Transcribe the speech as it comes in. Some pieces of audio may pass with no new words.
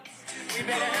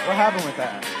What happened with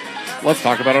that? Let's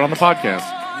talk about it on the podcast.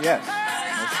 Yes,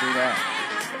 let's do that.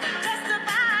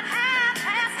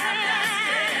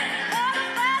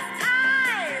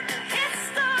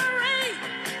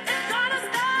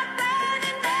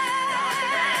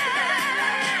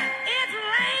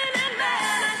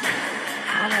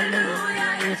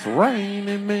 It's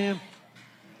raining, man.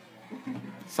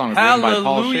 Song is written by Paul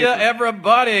Hallelujah, Schaefer.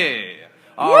 everybody.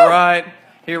 All right,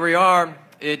 here we are.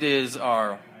 It is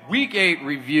our Week 8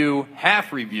 review,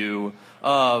 half review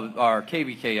of our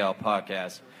KBKL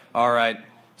podcast. All right,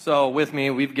 so with me,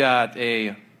 we've got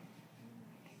a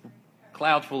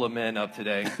cloud full of men up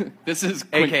today. This is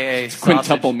a.k.a.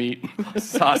 quintuple meat.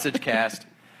 Sausage cast.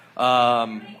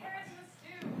 All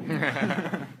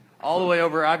the way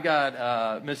over, I've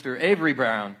got Mr. Avery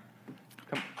Brown.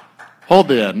 Hold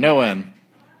the no N.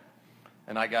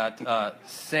 And I got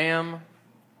Sam.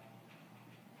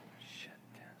 Shit.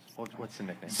 What's the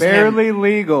nickname? Barely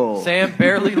legal. Sam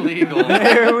Barely Legal.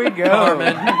 There we go.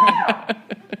 Carmen.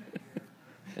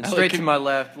 And straight to my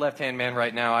left-hand man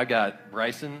right now, I got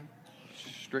Bryson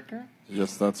Stricker.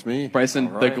 Yes, that's me. Bryson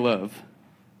All the right. Glove.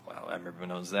 Wow, everyone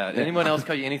knows that. Anyone else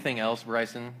call you anything else,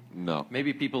 Bryson? No.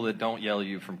 Maybe people that don't yell at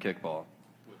you from Kickball.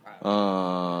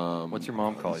 What's your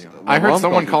mom call you? I heard mom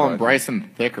someone calls me call him Bryson.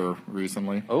 Bryson Thicker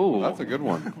recently. Oh, That's a good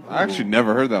one. I actually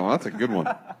never heard that one. That's a good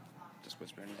one.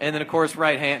 And then, of course, to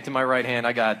my right hand,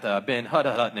 I got Ben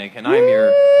Hutnick, and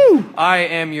I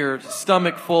am your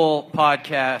stomach full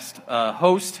podcast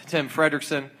host, Tim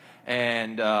Fredrickson,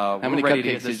 and we're many ready to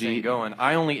cupcakes get this did you thing eat? going.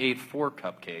 I only ate 4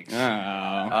 cupcakes.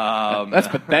 Oh, that's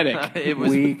pathetic. It was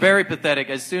Weak. very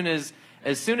pathetic. As soon as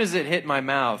it hit my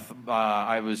mouth,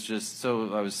 I was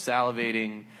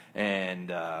salivating, and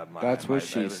That's what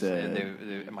she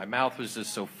said. my mouth was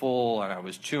just so full, and I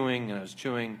was chewing,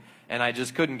 and I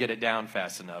just couldn't get it down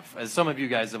fast enough. As some of you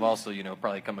guys have also,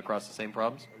 probably come across the same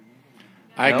problems.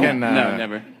 I can no,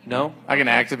 never. No? I can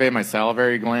activate my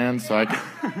salivary glands, so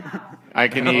I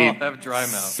can eat Have dry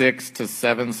mouth. 6 to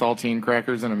 7 saltine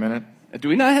crackers in a minute. Do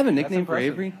we not have a nickname for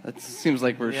impressive. Avery? That seems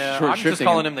like we're Yeah, short I'm just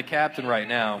calling him the captain right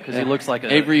now because he looks like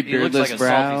a Avery he looks Beardless like a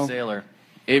Brow. salty sailor.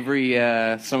 Avery,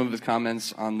 some of his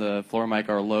comments on the floor mic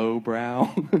are low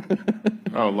brow.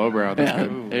 Oh, lowbrow. That's Yeah,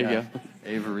 good. there you go.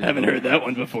 Avery. Haven't heard that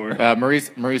one before.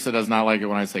 Marisa does not like it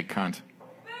when I say cunt.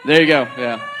 There you go.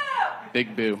 Yeah.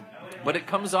 Big boo. But it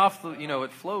comes off,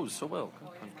 it flows so well.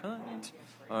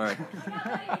 All right.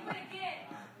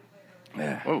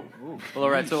 Oh, Well, all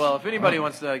right. So, if anybody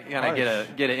wants to kind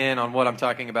of get it in on what I'm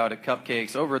talking about at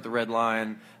Cupcakes over at the Red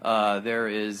Line, there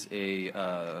is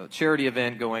a charity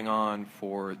event going on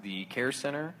for the Care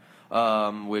Center,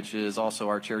 which is also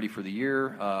our charity for the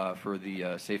year for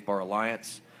the Safe Bar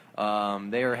Alliance.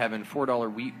 They are having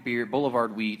 $4 wheat beer,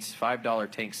 Boulevard wheats,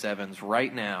 $5 tank sevens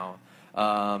right now.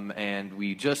 And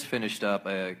we just finished up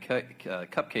a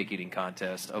cupcake eating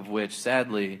contest, of which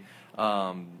sadly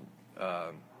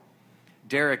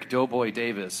Derek Doughboy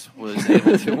Davis was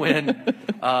able to win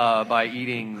by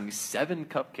eating 7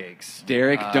 cupcakes.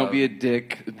 Derek, don't be a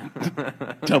dick.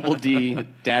 Double D,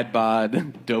 Dad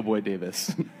Bod, Doughboy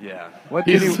Davis. Yeah. What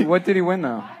did he win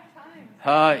though?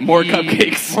 More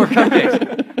cupcakes. More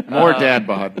cupcakes. more dad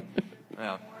bod.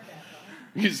 Yeah.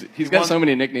 He's got won- so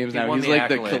many nicknames he now. won He's the like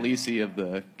the accolade. Khaleesi of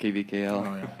the KVKL.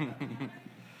 Oh, yeah.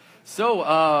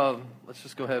 So let's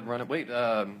just go ahead and run it. Wait,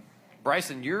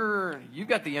 Bryson, you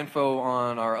got the info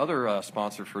on our other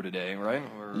sponsor for today, right?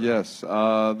 Yes.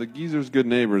 The Geezer's Good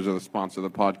Neighbors are the sponsor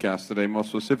of the podcast today, most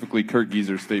specifically Kurt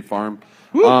Geezer State Farm.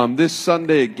 This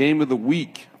Sunday, Game of the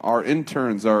Week, our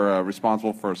interns are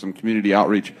responsible for some community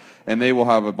outreach, and they will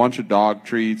have a bunch of dog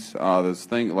treats, this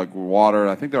thing like water.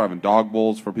 I think they're having dog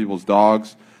bowls for people's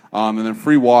dogs. And then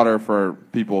free water for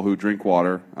people who drink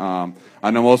water. I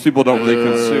know most people don't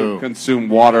really consume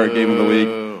water at Game of the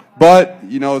Week. But,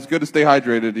 it's good to stay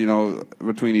hydrated,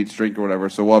 between each drink or whatever.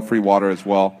 So we'll have free water as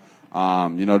well.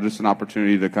 Just an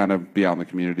opportunity to kind of be out in the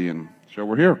community and show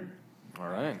we're here. All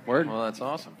right. Word. Well, that's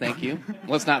awesome. Thank you.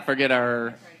 Let's not forget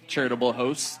our charitable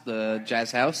hosts, the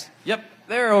Jazz House. Yep,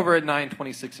 they're over at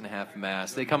 926 and a half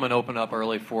Mass. They come and open up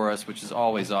early for us, which is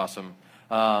always awesome.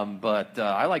 But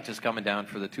I like just coming down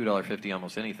for the $2.50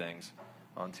 almost anythings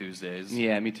on Tuesdays.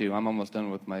 Yeah, me too. I'm almost done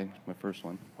with my first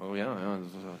one. Oh, yeah. This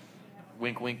is a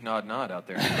wink, wink, nod, nod out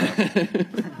there.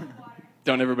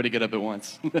 Don't everybody get up at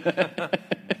once.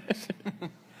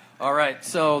 All right,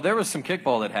 so there was some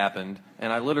kickball that happened,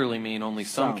 and I literally mean only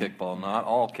some Some. kickball, not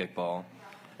all kickball.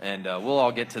 And we'll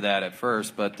all get to that at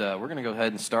first, but we're going to go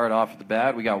ahead and start off at the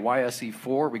bat. We got YSE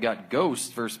 4. We got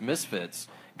Ghost versus Misfits.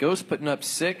 Ghost putting up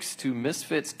 6 to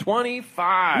Misfits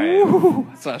 25.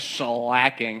 It's a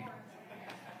shellacking.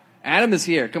 Adam is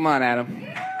here. Come on, Adam.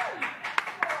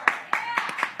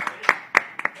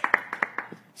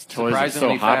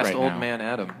 Surprisingly so hot fast right old now. man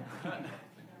Adam.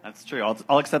 That's true.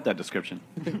 I'll accept that description.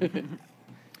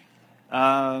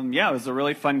 Yeah, it was a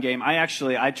really fun game.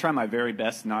 I try my very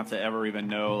best not to ever even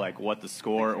know like what the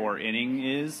score or inning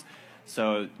is.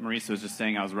 So Marisa was just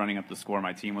saying I was running up the score.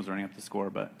 My team was running up the score,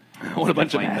 but What a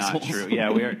bunch of definitely assholes. not true.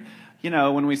 Yeah, we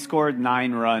were. When we scored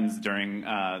 9 runs during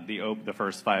the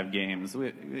first 5 games,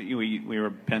 we were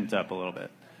pent up a little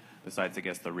bit. Besides, I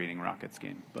guess the Reading Rockets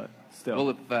game, but still.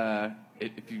 Well,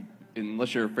 if you,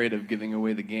 unless you're afraid of giving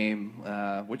away the game,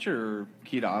 what's your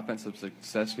key to offensive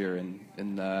success here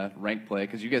in ranked play?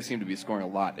 Because you guys seem to be scoring a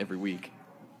lot every week.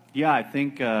 Yeah, I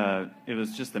think it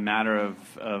was just a matter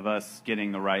of us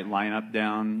getting the right lineup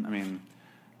down. I mean,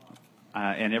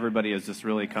 and everybody is just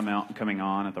really coming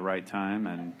on at the right time,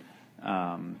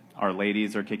 and our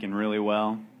ladies are kicking really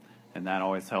well, and that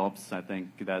always helps. I think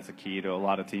that's a key to a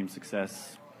lot of team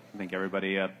success. I think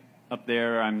everybody up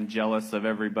there, I'm jealous of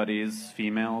everybody's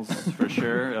females for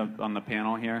sure on the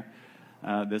panel here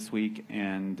this week,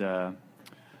 and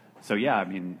so yeah, I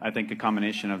mean, I think a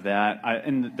combination of that.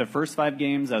 In the first 5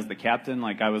 games as the captain,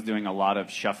 like I was doing a lot of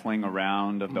shuffling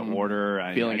around of the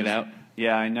order, Feeling it out.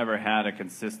 Yeah, I never had a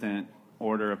consistent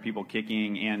order of people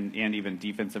kicking and even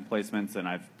defensive placements, and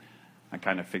I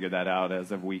kind of figured that out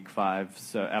as of week 5.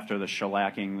 So after the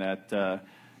shellacking that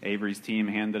Avery's team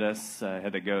handed us, I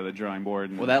had to go to the drawing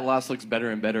board. Well, that loss looks better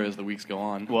and better as the weeks go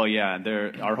on. Well, yeah,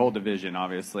 our whole division,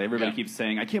 obviously. Everybody Yeah. keeps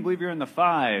saying, I can't believe you're in the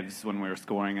 5s when we were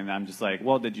scoring, and I'm just like,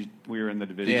 well, we were in the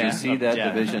division. Yeah. Did you see that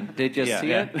Yeah. division? Did you see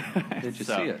Yeah. it? Did you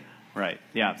So, see it? Right,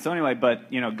 yeah. So anyway,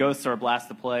 but, Ghosts are a blast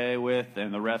to play with,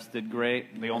 and the refs did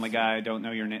great. The only guy I don't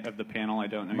know your name of the panel, I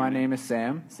don't know My your name is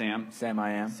Sam. Sam. Sam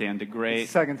I am. Sam did It's great. the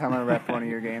second time I ref one of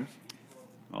your games.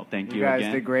 Well, thank You you guys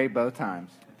again. did great both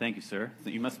times. Thank you, sir.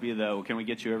 So you must be can we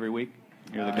get you every week?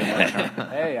 You're the good one.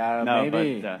 Hey, No,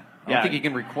 maybe. but, I don't think you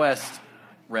can request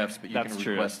refs, but you That's can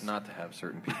true. request not to have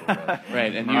certain people ref.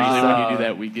 Right, and usually when you do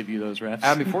that, we give you those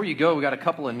refs. Before you go, we got a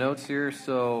couple of notes here.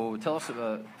 So tell us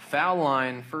about foul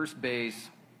line, first base,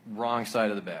 wrong side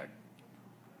of the bag.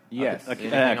 Yes. Anything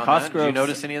on that? Did you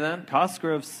notice any of that?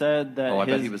 Cosgrove said that Oh, I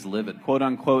bet his, he was livid. quote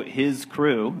unquote, his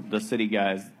crew, the city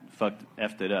guys,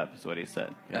 effed it up, is what he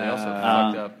said. Yeah, they also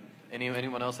fucked up.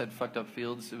 Anyone else had fucked up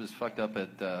fields? It was fucked up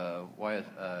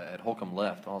at Holcomb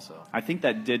left also. I think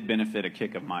that did benefit a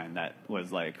kick of mine that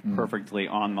was like perfectly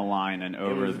on the line and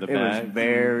over the It was bag.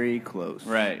 very close.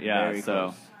 Right, yeah. Very So,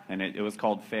 close. and it was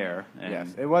called fair. And,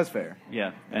 Yes, it was fair.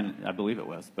 Yeah, and I believe it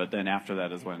was. But then after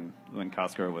that is when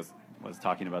Cosgrove was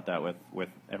talking about that with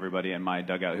everybody in my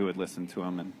dugout who had listened to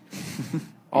him. And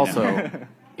Also,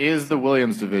 is the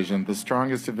Williams division the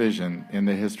strongest division in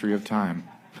the history of time?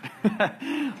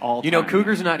 all You know, time.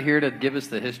 Cougar's not here to give us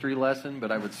the history lesson,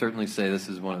 but I would certainly say this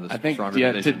is one of the I think, stronger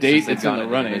yeah, divisions. to date, since they've it's in gone the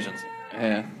into running. divisions.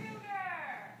 Yeah.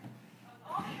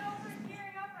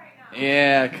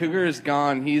 Yeah, Cougar is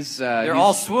gone. They're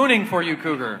all swooning for you,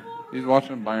 Cougar. He's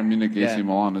watching Bayern Munich AC Yeah.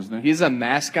 Milan, isn't he? He's a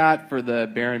mascot for the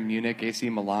Bayern Munich AC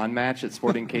Milan match at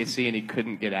Sporting KC, and he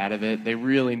couldn't get out of it. They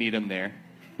really need him there.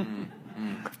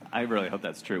 I really hope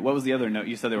that's true. What was the other note?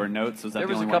 You said there were notes. Was that There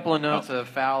the was a only couple one? of notes of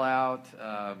foul out.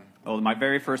 Oh, my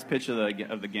very first pitch of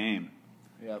the game.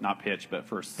 Yep. Not pitch, but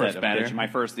first First set of batter? pitch. My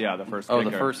first, the first. the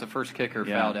kicker. first kicker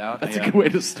Yeah. fouled out. That's Yeah. a good way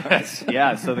to start.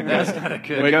 Yeah, so the That's guy. not a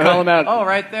good. Wait, call him out. Oh,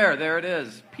 right there it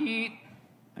is, Pete.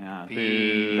 Yeah.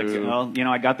 Boo. Well,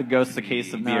 I got the ghost a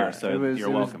case of beer, so you're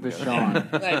welcome. It was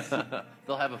Ghost. Deshaun.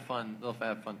 They'll have a fun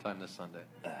time this Sunday.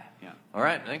 Yeah, All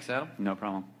right, thanks, Adam. no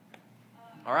problem.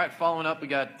 All right, following up, we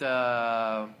got.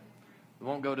 We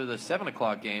won't go to the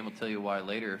 7:00 game. I'll tell you why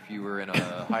later. If you were in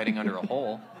hiding under a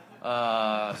hole,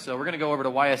 so we're gonna go over to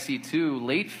YSC 2.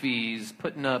 Late fees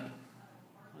putting up.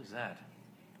 What is that?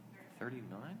 39.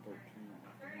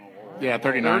 Yeah,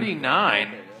 39.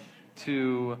 39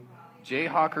 to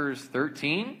Jayhawkers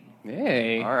 13.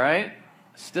 Hey. All right.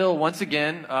 Still, once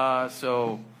again,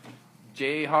 so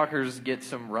Jayhawkers get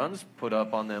some runs put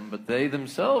up on them, but they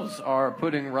themselves are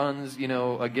putting runs,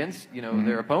 against,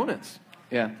 their opponents.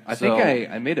 Yeah, I So- think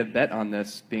I made a bet on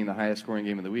this being the highest scoring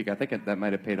game of the week. I think that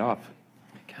might have paid off.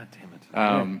 God damn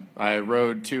it. I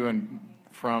rode to and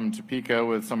from Topeka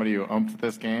with somebody who umped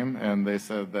this game, and they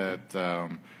said that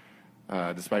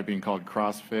despite being called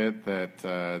CrossFit,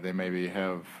 that they maybe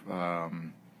have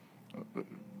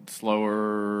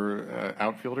slower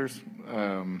outfielders.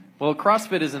 Well,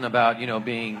 CrossFit isn't about,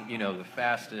 being, the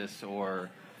fastest or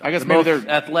I guess the maybe most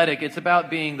they're- athletic. It's about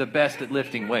being the best at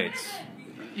lifting weights.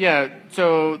 Yeah,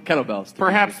 so Kettlebells.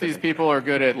 perhaps these people are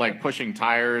good at like pushing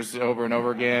tires over and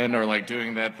over again, or like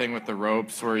doing that thing with the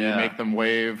ropes where you Yeah. make them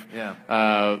wave. Yeah.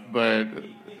 But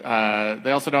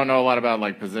they also don't know a lot about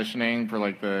like positioning for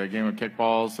like the game of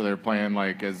kickballs, so they're playing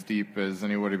like as deep as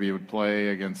anybody would play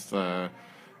against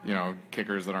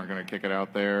kickers that aren't going to kick it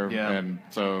out there. Yeah. And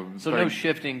so No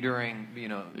shifting during,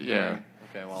 Yeah.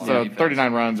 Okay, well, So defense.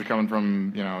 39 runs are coming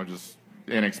from just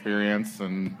inexperience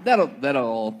and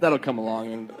That'll come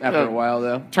along after a while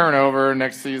though. turnover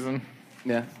next season.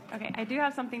 Yeah. Okay, I do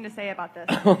have something to say about this.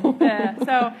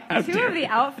 So two of the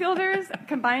outfielders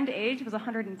combined age was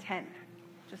 110.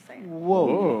 Just saying.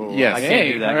 Whoa. Yes. I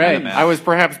can't do that all kind right. of math. I was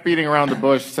perhaps beating around the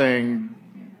bush saying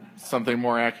something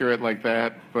more accurate like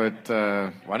that, but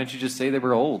Why didn't you just say they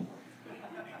were old?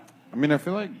 I mean, I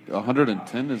feel like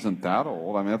 110 isn't that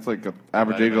old. I mean, that's like an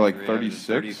average age of like 36.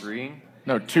 33.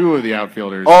 no, two of the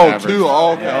outfielders. Oh, averaged. two.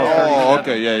 Oh, okay. Oh,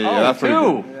 okay. Yeah. That's pretty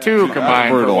good. Two combined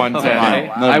for brutal. 110.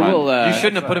 Never I mind. will. You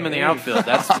shouldn't have put him in the outfield.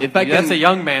 That's If I that's can- a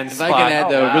young man's If spot. I can add,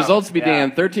 though, Oh, wow. results be Yeah.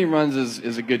 damned. 13 runs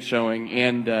is a good showing,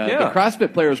 and the Yeah.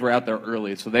 CrossFit players were out there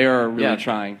early, so they are really Yeah.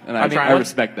 trying, and I mean, I once-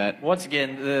 respect that. Once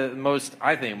again, the most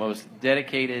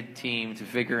dedicated team to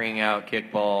figuring out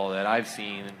kickball that I've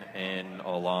seen in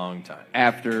a long time.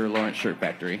 After Lawrence Shirt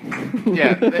Factory.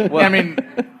 Yeah. I mean,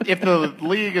 if the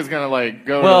league is going to like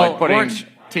go Well, to like putting Orange-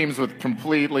 teams with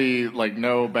completely like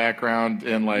no background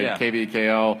in like Yeah.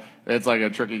 KVKL, it's like a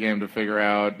tricky game to figure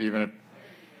out, even if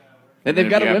And they've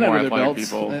If got you to have win more under their athletic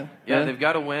belts. people. Yeah, they've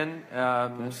got to win.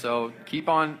 So keep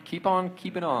on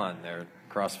keeping on there,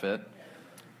 CrossFit.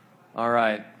 All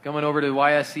right, coming over to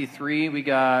YSC3, we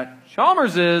got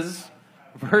Chalmers's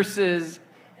versus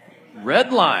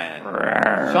Red Lion.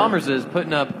 Chalmers's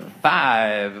putting up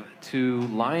 5 to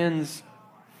Lions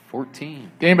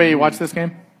 14. Did anybody watch this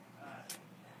game?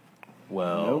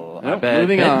 Well, I Nope. bet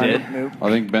Moving Ben on. did. I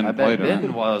think Ben I bet played Ben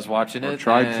it. was watching Or it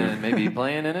tried and to. maybe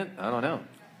playing in it. I don't know.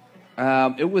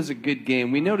 It was a good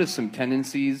game. We noticed some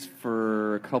tendencies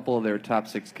for a couple of their top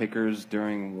 6 kickers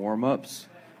during warm-ups,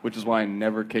 which is why I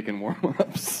never kick in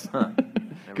warm-ups.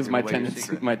 Because give away your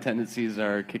secret. my tendencies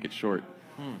are kick it short.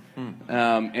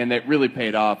 And it really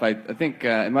paid off. I think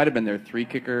it might have been their 3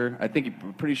 kicker. I think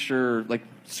I'm pretty sure like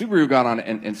Subaru got on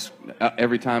and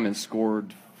every time and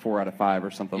scored 4 out of 5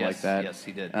 or something like that. Yes,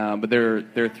 he did. But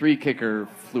their 3 kicker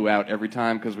flew out every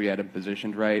time because we had him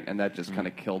positioned right, and that just kind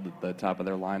of killed the top of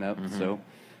their lineup. So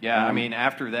Yeah, I mean,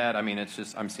 after that, I mean, it's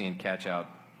just I'm seeing catch out,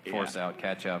 force out,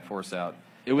 catch out, force out.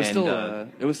 it was And,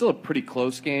 still a pretty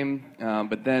close game.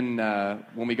 But then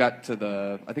when we got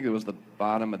to I think it was the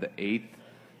bottom of the 8th,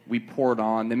 we poured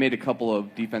on. They made a couple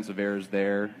of defensive errors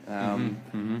there.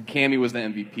 Cammie was the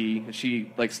MVP.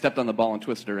 She like stepped on the ball and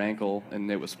twisted her ankle,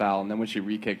 and it was foul. And then when she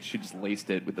re-kicked, she just laced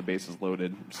it with the bases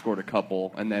loaded, scored a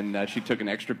couple, and then she took an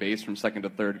extra base from second to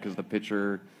third because the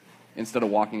pitcher, instead of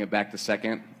walking it back to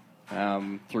second,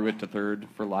 threw it to third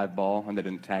for live ball, and they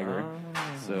didn't tag her.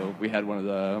 So we had one of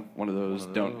those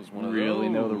don't really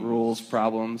know the rules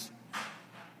problems.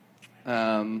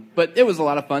 But it was a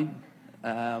lot of fun,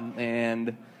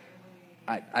 and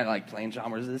I like playing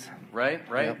Chalmers's. right.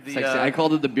 Yep. The, Sexy. I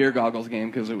called it the beer goggles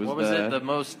game because it was what was it? The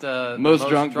most most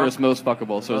drunk versus most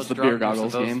fuckable. So it's the beer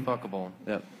goggles most game. Fuckable.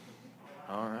 Yep.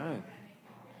 All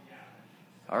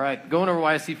right. Going over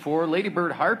YSC4,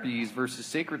 Ladybird Harpies versus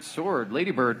Sacred Sword.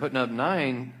 Ladybird putting up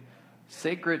 9.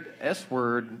 Sacred S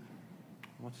word.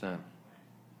 What's that?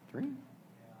 3?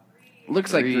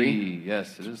 Looks like 3.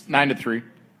 Yes, it is 9-3.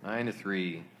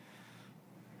 9-3.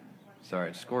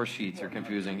 Sorry, score sheets are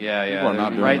confusing. Yeah, People are they're not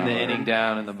doing writing that the right. inning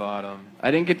down in the bottom. I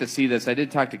didn't get to see this. I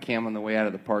did talk to Cam on the way out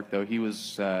of the park, though. He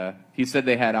said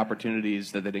they had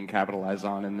opportunities that they didn't capitalize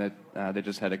on, and that they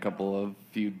just had a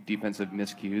few defensive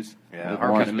miscues. Yeah, that Harpies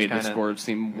kind of was made the kinda- score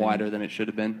seem wider than it should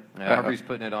have been. Yeah, Harvey's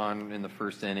putting it on in the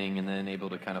first inning and then able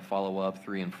to kind of follow up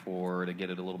 3 and 4 to get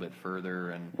it a little bit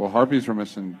further. And Well, Harpies were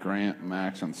missing Grant,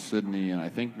 Max, and Sydney, and I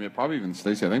think probably even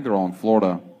Stacy. I think they're all in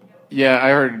Florida. Yeah, I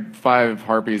heard 5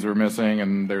 Harpies were missing,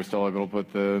 and they're still able to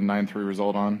put the 9-3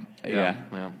 result on. Yeah.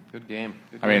 good game.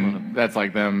 Good I game on mean, that's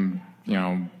like them,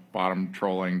 bottom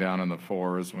trolling down in the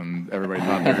 4s when everybody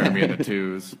thought they were going to be in the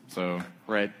 2s. So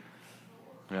Right.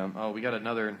 Yeah. Oh, we got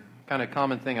another kind of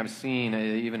common thing I've seen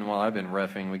even while I've been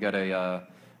reffing. We got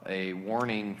a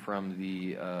warning from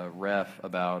the ref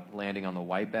about landing on the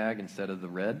white bag instead of the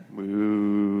red.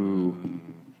 Ooh.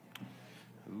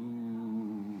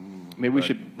 Maybe we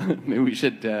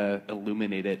should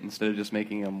illuminate it instead of just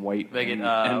making them white Make it,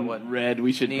 and what, red.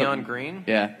 We should neon put, green?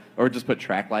 Yeah, or just put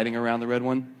track lighting around the red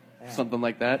one, something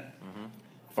like that.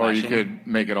 Or you flashing. could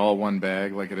make it all one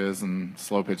bag like it is in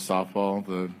slow pitch softball,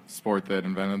 the sport that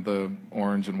invented the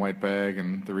orange and white bag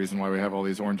and the reason why we have all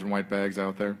these orange and white bags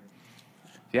out there.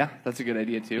 Yeah, that's a good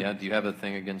idea too. Yeah, do you have a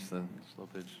thing against the slow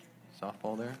pitch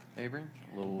softball there, Avery?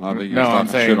 A little. I think No, I'm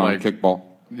saying, shit on like- kickball.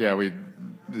 Yeah, we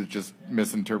just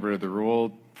misinterpreted the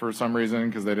rule for some reason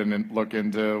because they didn't look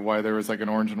into why there was like an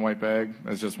orange and white bag.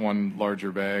 It's just one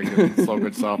larger bag in slow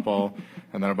pitch softball.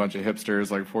 And then a bunch of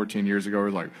hipsters like 14 years ago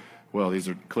were like, well, these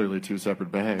are clearly two separate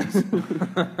bags.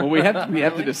 Well, we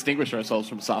have to distinguish ourselves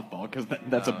from softball because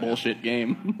that's a bullshit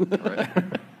game.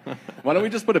 Why don't we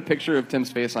just put a picture of Tim's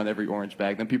face on every orange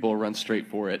bag? Then people will run straight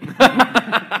for it.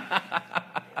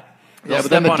 Yeah,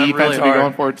 but then the step on it defense really would be hard.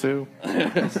 going for it too.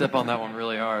 Step on that one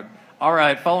really hard. All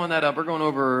right, following that up, we're going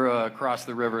over across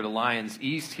the river to Lions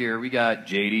East here. We got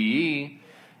JDE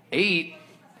 8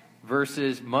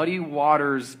 versus Muddy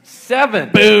Waters 7.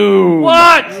 Boom!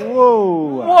 What?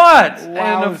 Whoa. What?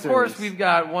 And of Wowzers. course, we've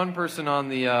got one person on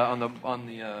the I'm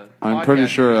podcast pretty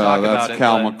sure to talk that's about it,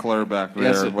 Cal but McClure back there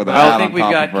Yes, with a I hat don't think on we've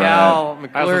top got of her Cal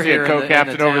head. I also McClure see a here in the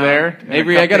co-captain town. over there.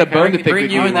 Avery, I got a bone to Can pick bring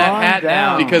with you you in that Calm hat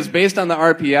down. down. because based on the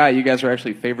RPI, you guys are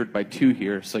actually favored by 2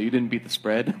 here, so you didn't beat the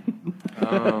spread.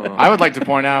 I would like to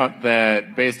point out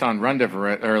that based on run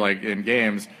different or like in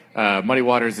games, Muddy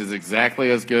Waters is exactly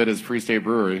as good as Free State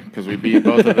Brewery because we beat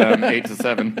both of them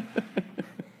 8-7.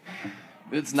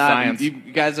 It's not. Science. You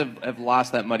guys have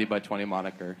lost that Muddy by 20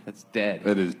 moniker. It's dead.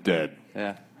 It is dead.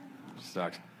 Yeah.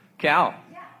 Sucks. Cal.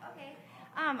 Yeah,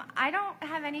 okay. I don't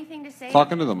have anything to say.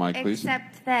 Talking to the mic, please.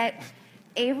 Except that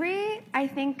Avery, I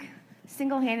think,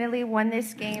 single-handedly won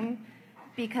this game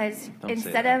because Don't say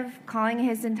instead that. of calling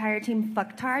his entire team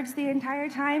fucktards the entire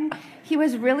time, he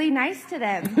was really nice to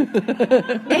them.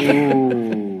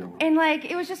 And, like,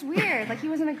 it was just weird. Like, he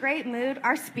was in a great mood.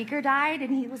 Our speaker died,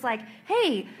 and he was like,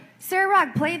 hey, Sarah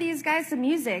Rock, play these guys some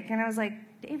music. And I was like,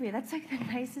 Avery, that's like the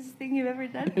nicest thing you've ever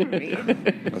done for me.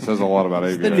 That says a lot about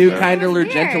Avery. The right new there. kinder, It was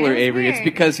weird. gentler It was Avery. It's weird.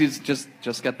 because he's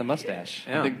just got the mustache.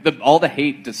 Yeah. All the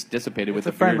hate just dissipated with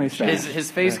a the friendly beard. stash. His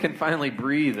face can finally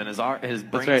breathe, and his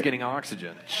brain's right. getting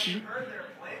oxygen.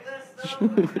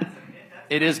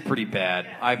 It is pretty bad.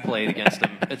 I played against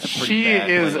him. It's a pretty She bad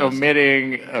is playlist.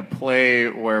 omitting a play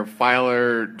where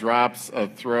Filer drops a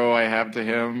throw I have to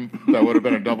him that would have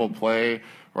been a double play,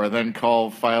 or I then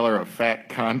call Filer a fat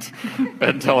cunt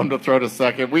and tell him to throw to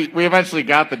second. We eventually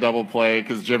got the double play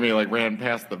because Jimmy like ran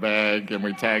past the bag and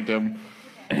we tagged him.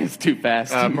 It's too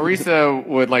fast. Marisa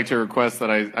would like to request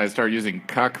that I start using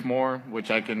cuck more,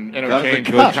 which I can That's a interchange.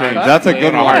 good with change. cunt That's a in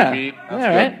good a one. heartbeat. All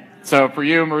right. So for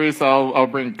you, Marisa, I'll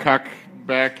bring cuck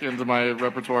back into my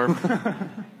repertoire.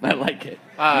 I like it.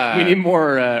 We need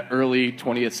more early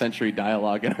 20th century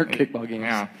dialogue in our kickball games.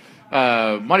 Yeah.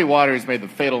 Muddy Waters made the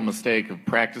fatal mistake of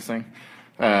practicing.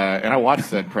 And I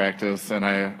watched that practice, and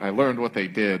I learned what they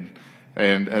did.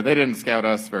 And they didn't scout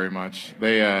us very much.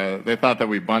 They thought that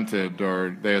we bunted,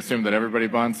 or they assumed that everybody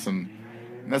bunts, and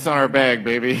that's not our bag,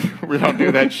 baby. We don't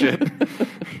do that shit.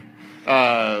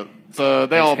 So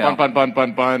they all Cal.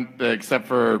 bunt, except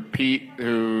for Pete,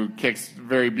 who kicks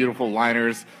very beautiful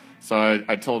liners. So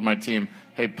I told my team,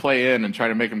 hey, play in and try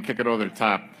to make them kick it over the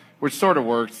top, which sort of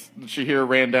worked. Shahir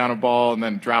ran down a ball and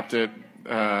then dropped it,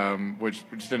 which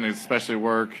didn't especially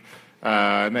work.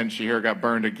 And then Shahir got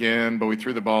burned again, but we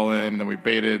threw the ball in, and then we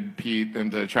baited Pete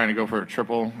into trying to go for a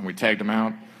triple, and we tagged him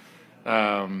out.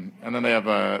 And then they have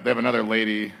another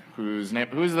lady who's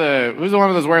the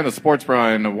one that's wearing the sports bra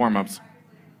in the warm-ups.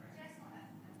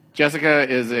 Jessica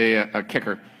is a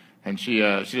kicker, and she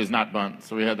does not bunt.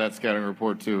 So we had that scouting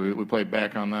report too. We played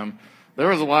back on them. There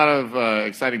was a lot of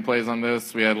exciting plays on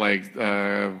this. We had like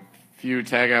a few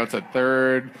tag outs at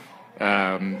third.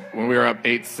 When we were up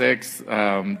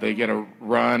 8-6, they get a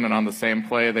run, and on the same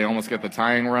play, they almost get the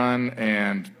tying run.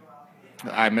 And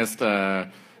I missed a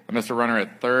runner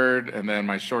at third, and then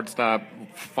my shortstop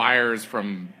fires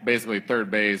from basically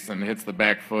third base and hits the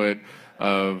back foot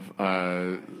of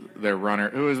their runner.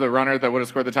 Who was the runner that would have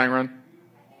scored the tying run?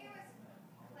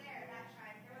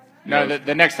 No,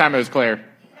 the next time it was Claire.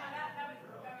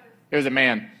 It was a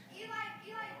man.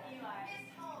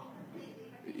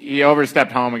 He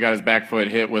overstepped home and got his back foot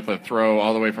hit with a throw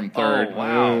all the way from third. Oh,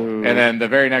 wow. And then the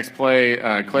very next play,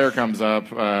 Claire comes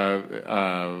up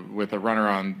with a runner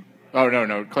on. Oh,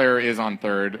 no. Claire is on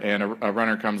third, and a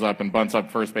runner comes up and bunts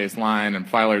up first base line, and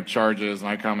Filer charges, and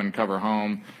I come and cover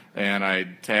home, and I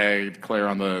tagged Claire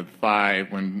on the thigh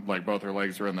when like both her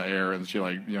legs were in the air, and she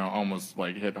almost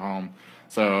like hit home.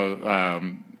 So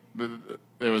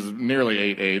it was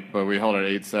nearly 8-8, but we held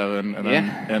it 8-7, and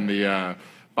then in the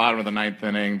bottom of the ninth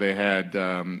inning, they had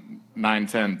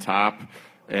 9-10 top,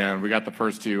 and we got the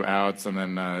first 2 outs, and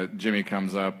then Jimmy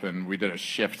comes up, and we did a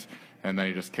shift, and then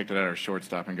he just kicked it at our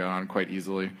shortstop and got on quite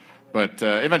easily. But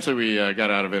eventually we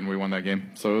got out of it, and we won that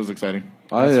game, so it was exciting.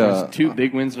 That's 2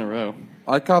 big wins in a row.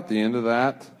 I caught the end of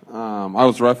that. I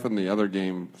was reffing the other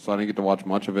game, so I didn't get to watch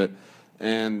much of it.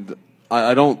 And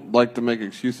I don't like to make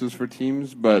excuses for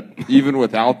teams, but even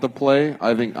without the play,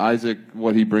 I think Isaac,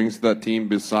 what he brings to that team,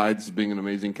 besides being an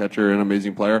amazing catcher and an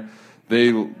amazing player,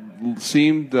 they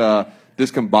seemed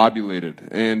discombobulated.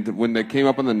 And when they came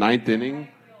up in the 9th inning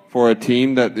for a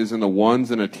team that is in the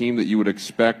ones and a team that you would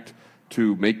expect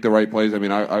to make the right plays, I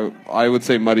mean, I would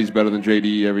say Muddy's better than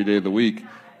JD every day of the week.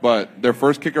 But their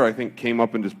first kicker, I think, came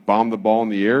up and just bombed the ball in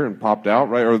the air and popped out,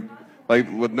 right? Or, like,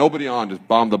 with nobody on, just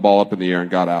bombed the ball up in the air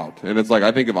and got out. And it's like,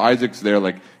 I think if Isaac's there,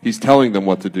 like, he's telling them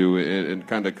what to do and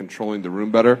kind of controlling the room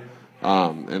better,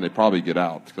 and they probably get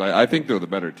out. I think they're the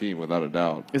better team, without a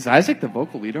doubt. Is Isaac the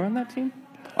vocal leader on that team?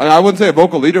 I wouldn't say a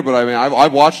vocal leader, but I mean,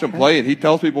 I've watched him play, and he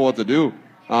tells people what to do.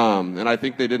 And I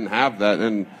think they didn't have that.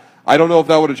 And I don't know if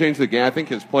that would have changed the game. I think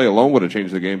his play alone would have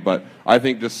changed the game, but I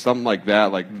think just something like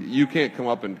that, like you can't come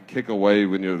up and kick away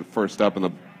when you're first up in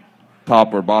the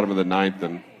top or bottom of the 9th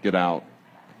and get out.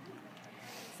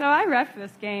 So I reffed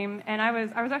this game, and I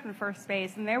was up in first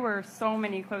base, and there were so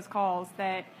many close calls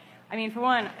that, I mean, for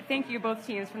one, thank you both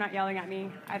teams for not yelling at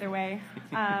me either way.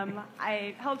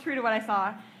 I held true to what I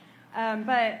saw,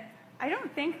 but I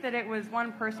don't think that it was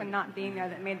one person not being there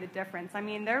that made the difference. I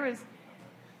mean,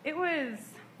 it was.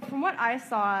 From what I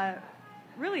saw,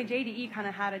 really JDE kind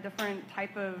of had a different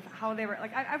type of how they were.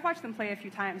 Like I've watched them play a few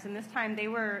times, and this time they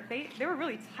were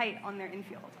really tight on their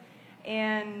infield,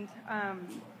 and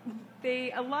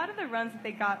a lot of the runs that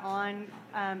they got on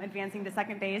advancing to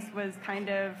second base was kind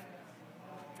of.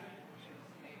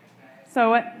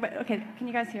 So what? Okay, can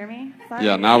you guys hear me?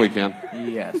 Yeah, now we can.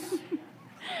 Yes.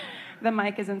 The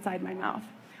mic is inside my mouth.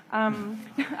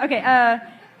 Okay.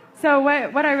 So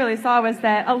what I really saw was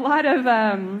that a lot of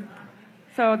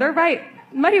so their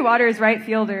Muddy Waters' right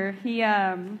fielder, he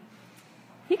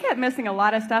kept missing a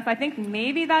lot of stuff. I think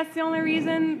maybe that's the only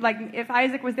reason. Like if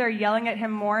Isaac was there yelling at him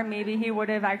more, maybe he would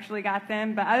have actually got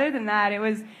them. But other than that,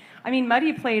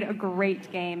 Muddy played a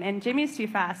great game, and Jimmy's too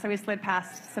fast, so he slid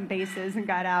past some bases and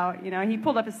got out. You know, he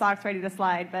pulled up his socks ready to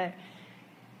slide, but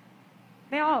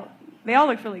they all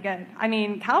looked really good. I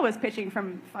mean, Cal was pitching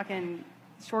from fucking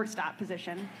shortstop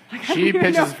position. Like, She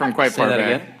pitches from quite far that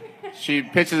back. again? She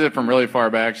pitches it from really far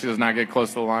back. She does not get close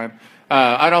to the line.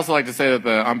 I'd also like to say that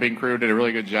the umping crew did a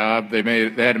really good job. They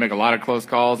had to make a lot of close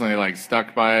calls, and they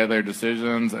stuck by their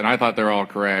decisions. And I thought they were all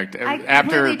correct. I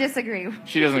completely disagree.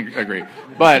 She doesn't agree.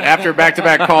 But after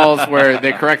back-to-back calls where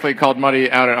they correctly called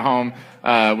Muddy out at home,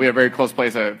 we had a very close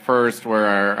place at first where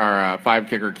our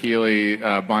 5-kicker Keeley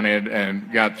bunted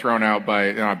and got thrown out by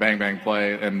a bang-bang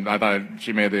play, and I thought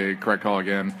she made the correct call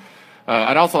again.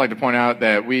 I'd also like to point out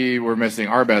that we were missing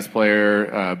our best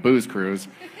player, Booze Cruise,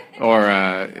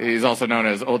 or he's also known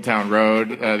as Old Town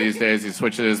Road these days. He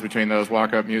switches between those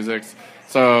walk-up musics.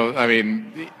 So, I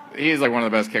mean, he's like one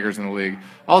of the best kickers in the league.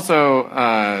 Also,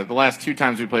 the last 2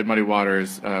 times we played Muddy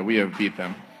Waters, we have beat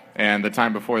them. And the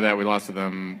time before that, we lost to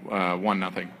them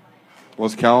 1-0.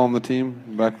 Was Cal on the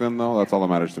team back then, though? That's all that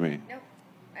matters to me. Nope,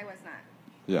 I was not.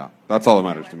 Yeah, that's all that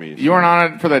matters to me. You weren't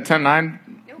on it for that 10-9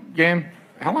 Nope. game?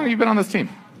 How long have you been on this team?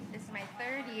 This is my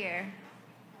 3rd year.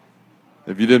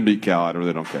 If you didn't beat Cal, I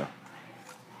really don't care.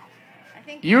 I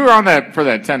think You were on that for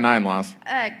that 10-9 loss.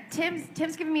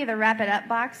 Tim's giving me the wrap it up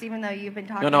box, even though you've been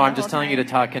talking. No, I'm the just whole telling you to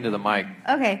time. talk into the mic.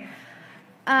 Okay.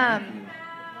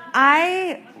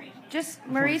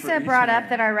 Marisa brought up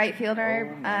that our right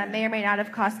fielder may or may not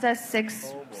have cost us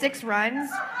six runs,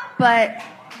 but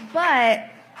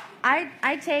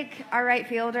I take our right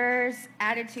fielder's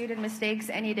attitude and mistakes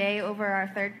any day over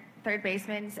our third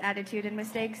baseman's attitude and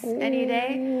mistakes any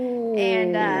day.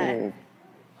 And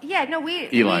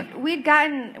we'd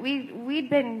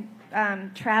been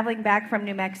traveling back from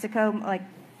New Mexico, like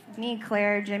me,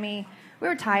 Claire, Jimmy. We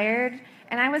were tired,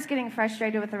 and I was getting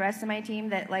frustrated with the rest of my team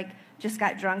that just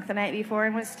got drunk the night before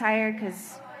and was tired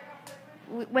because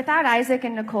without Isaac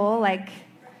and Nicole,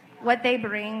 what they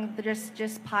bring,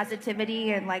 just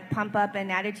positivity and pump up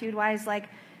and attitude wise,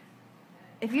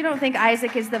 if you don't think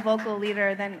Isaac is the vocal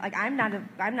leader, then I'm not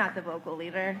the vocal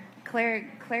leader.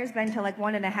 Claire's been to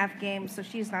 1.5 games, so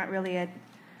she's not really a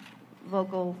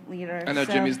vocal leader. I know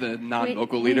so Jimmy's the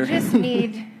non-vocal leader. We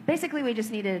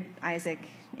just needed Isaac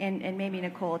and maybe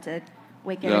Nicole to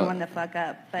wake everyone the fuck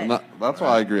up. But That's why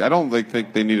I agree. I don't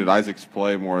think they needed Isaac's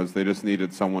play more as they just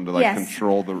needed someone to Yes.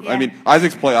 control the. Yeah. I mean,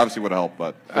 Isaac's play obviously would have helped,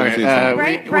 but they just Okay, needed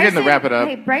someone. we're getting to wrap it up.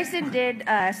 Hey, Bryson did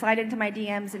slide into my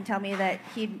DMs and tell me that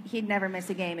he'd never miss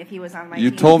a game if he was on my You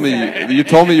team. told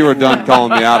me you were done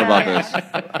calling me out about this.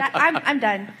 I'm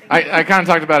done. I kind of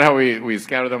talked about how we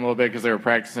scouted them a little bit because they were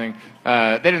practicing.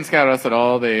 They didn't scout us at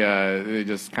all. They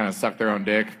just kind of sucked their own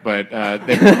dick. But they,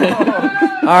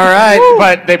 All right.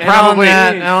 but they And probably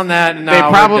on that, no, they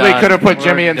probably we're done. could have put We're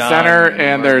Jimmy in done. center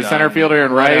and We're their done. center fielder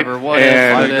in right, Whatever. What if,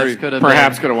 and what if could have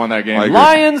perhaps been. could have won that I game. agree.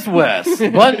 Lions West,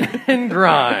 Button and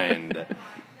Grind.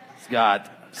 It's got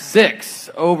 6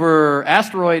 over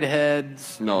Asteroid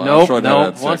Heads. No, nope, Asteroid Head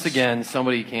had 6. Once again,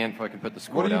 somebody can't fucking put the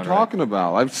score What are you down talking right.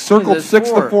 about? I've circled this 6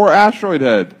 to for? 4 asteroid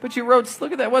head. But you wrote,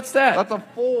 look at that. What's that? That's a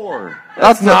 4.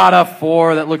 That's not a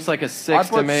 4. That looks like a 6 I to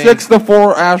put me. 6 to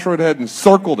 4 asteroid head and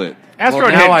circled it.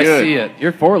 Asteroid well, now Head I good. see it.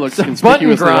 Your 4 looks Button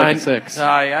conspicuously like a Grind. 6.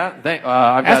 Yeah. I've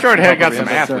got Asteroid Head got some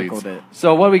help over here. athletes.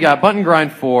 So what do we got? Button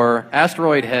Grind 4,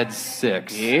 Asteroid Head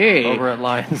 6. Yay. Over at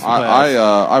Lions West.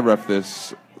 I ref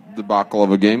this debacle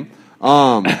of a game.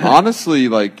 Honestly,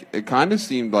 it kind of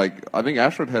seemed like I think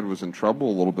Asteroid Head was in trouble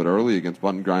a little bit early against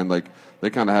Button Grind. Like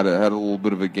they kind of had a little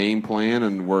bit of a game plan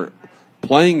and were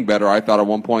playing better. I thought at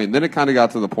one point, and then it kind of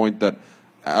got to the point that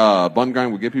Button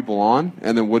Grind would get people on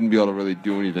and then wouldn't be able to really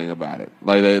do anything about it.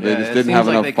 Like they just it didn't have seems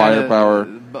like enough they kinda,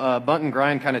 firepower. Button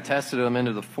Grind kind of tested them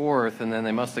into the 4th, and then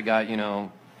they must have got, they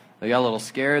got a little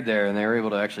scared there, and they were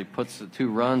able to actually put 2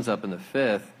 runs up in the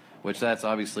 5th, which that's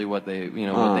obviously what they,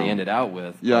 what they ended out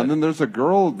with. Yeah, But- and then there's a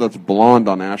girl that's blonde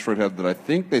on Asteroid Head that I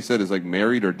think they said is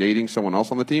married or dating someone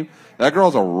else on the team. That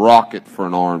girl's a rocket for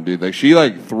an arm, dude. She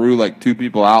threw 2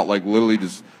 people out, literally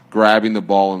just grabbing the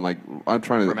ball and I'm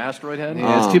trying to. from Asteroid Head?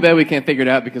 Yeah, it's too bad we can't figure it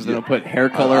out because they don't put hair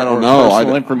color I don't or know.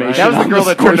 personal I- information. That was the on girl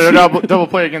that score turned it sheet. a double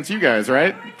play against you guys,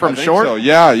 right? From I think short. so.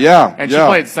 Yeah. And yeah. she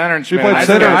played center, and She made played it.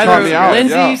 center and Either caught me out.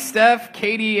 Lindsay, yeah. Steph,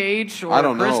 KDH, or I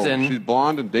don't Kristen. know. She's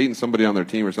blonde and dating somebody on their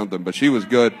team or something, but she was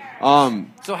good.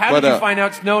 So how did you find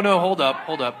out? No, hold up.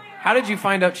 How did you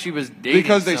find out she was dating?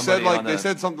 Because they said somebody on they the-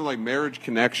 said something like marriage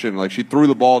connection. She threw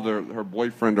the ball to her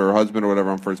boyfriend or her husband or whatever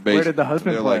on first base. Where did the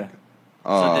husband They're play?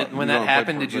 So when that play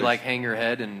happened, first did you base. hang your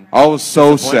head and? I was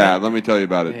so disappointed? sad. Let me tell you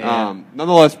about it. Yeah.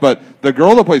 Nonetheless, but the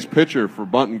girl that plays pitcher for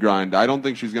Button Grind, I don't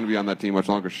think she's going to be on that team much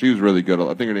longer. She was really good.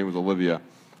 I think her name was Olivia.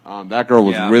 That girl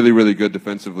was Yeah. really, really good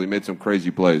defensively. Made some crazy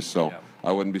plays. So Yeah.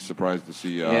 I wouldn't be surprised to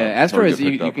see. Yeah, her Asteroids, get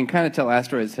you picked up. can kind of tell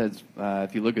Asteroids heads,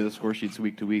 if you look at the score sheets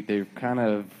week to week, their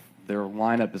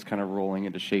lineup is kind of rolling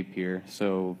into shape here.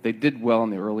 So they did well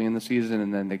early in the season,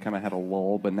 and then they kind of had a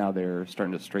lull, but now they're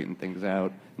starting to straighten things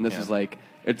out. And this is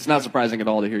it's not surprising at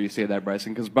all to hear you say that,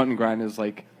 Bryson, because Button Grind is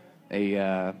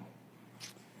a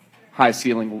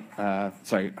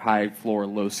high floor,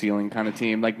 low ceiling kind of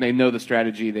team. They know the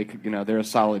strategy. They could, they're a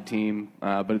solid team,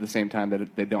 but at the same time,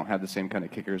 they don't have the same kind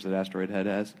of kickers that Asteroid Head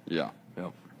has. Yeah.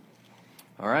 Yep.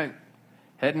 All right.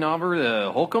 Heading over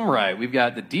to Holcomb Right. We've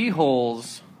got the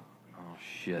D-holes. Oh,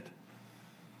 shit.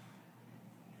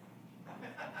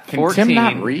 Can 14. Tim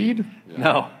not read?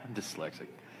 No, I'm dyslexic.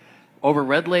 Over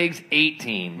Red Legs,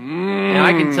 18. And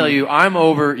I can tell you, I'm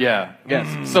over, yeah.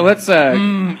 Yes. So let's Eat.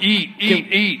 in his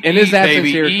eat, absence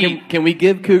baby, here. eat. Can we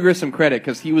give Cougar some credit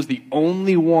because he was the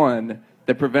only one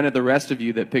that prevented the rest of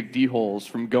you that picked D holes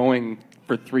from going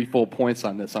for 3 full points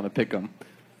on this on a pick'em,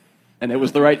 and it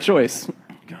was the right choice.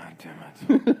 God damn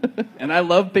it. And I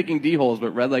love picking D holes, but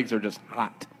Red Legs are just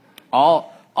hot.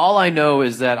 All I know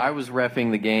is that I was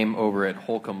reffing the game over at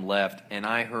Holcomb Left, and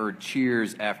I heard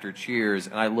cheers after cheers,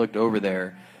 and I looked over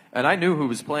there, and I knew who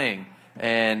was playing,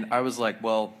 and I was like,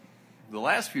 well, the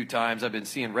last few times I've been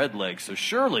seeing Red Legs, so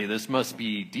surely this must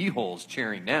be D-holes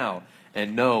cheering now.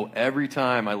 And no, every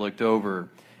time I looked over,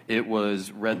 it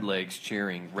was Red Legs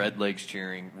cheering, Red Legs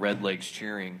cheering, Red Legs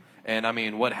cheering. And, I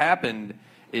mean, what happened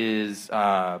is...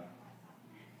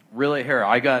 really, here,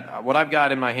 what I've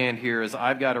got in my hand here is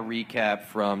I've got a recap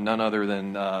from none other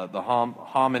than the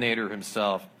Hominator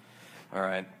himself. All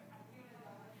right.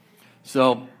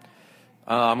 So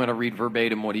I'm going to read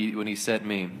verbatim when he sent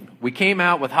me. We came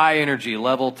out with high energy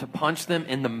level to punch them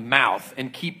in the mouth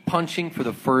and keep punching for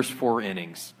the first 4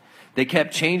 innings. They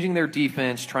kept changing their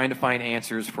defense, trying to find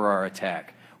answers for our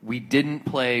attack. We didn't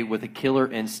play with a killer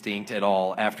instinct at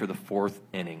all after the 4th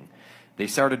inning. They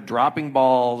started dropping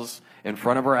balls in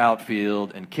front of our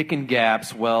outfield and kicking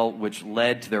gaps, which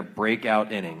led to their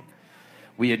breakout inning.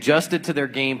 We adjusted to their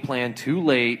game plan too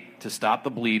late to stop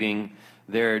the bleeding.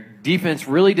 Their defense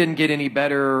really didn't get any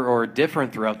better or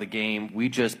different throughout the game. We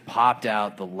just popped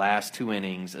out the last 2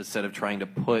 innings instead of trying to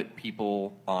put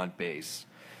people on base.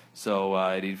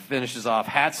 So he finishes off.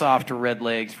 Hats off to Red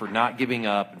Legs for not giving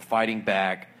up and fighting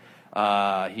back.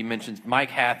 He mentions Mike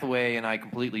Hathaway and I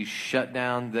completely shut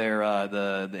down their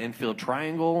the infield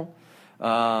triangle.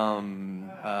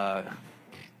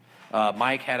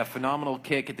 Mike had a phenomenal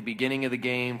kick at the beginning of the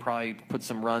game, probably put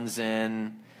some runs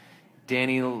in.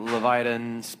 Danny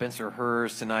Levitin, Spencer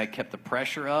Hurst, and I kept the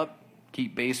pressure up,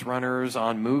 keep base runners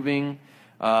on moving.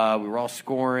 We were all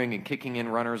scoring and kicking in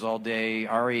runners all day.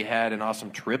 Ari had an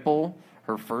awesome triple,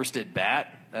 her first at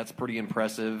bat. That's pretty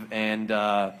impressive. And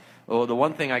the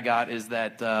one thing I got is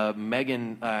that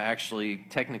Megan actually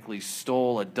technically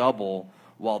stole a double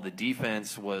while the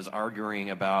defense was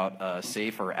arguing about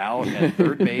safe or out at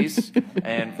third base.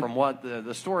 And from what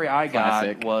the story I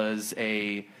got was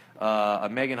a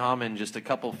Megan Hammond just a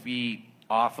couple feet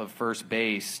off of first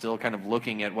base, still kind of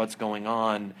looking at what's going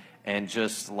on, and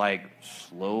just like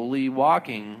slowly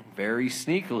walking very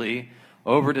sneakily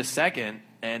over to second.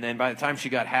 And then by the time she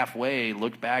got halfway,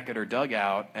 looked back at her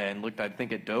dugout and looked, I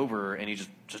think, at Dover, and he just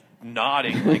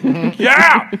nodding, like,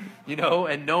 yeah! You know,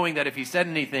 and knowing that if he said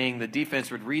anything, the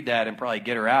defense would read that and probably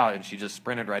get her out, and she just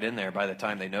sprinted right in there by the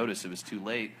time they noticed it was too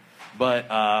late. But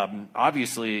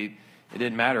obviously, it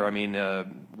didn't matter. I mean,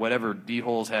 whatever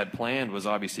D-Holes had planned was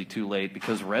obviously too late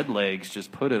because Red Legs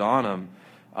just put it on them.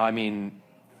 I mean,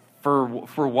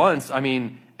 for once, I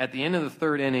mean, at the end of the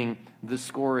third inning, the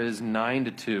score is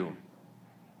 9-2.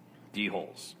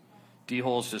 D-Holes.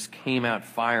 D-Holes just came out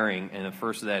firing in the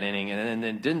first of that inning and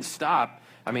then didn't stop.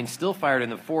 I mean, still fired in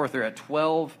the fourth. They're at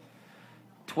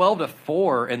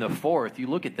 12-4 in the fourth. You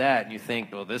look at that and you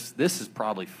think, well, this is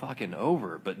probably fucking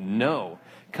over. But no.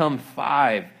 Come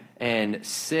 5 and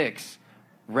 6,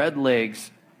 Red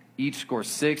Legs each score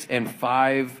 6 and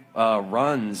 5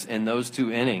 runs in those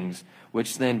 2 innings,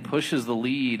 which then pushes the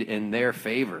lead in their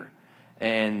favor.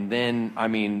 And then, I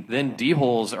mean, then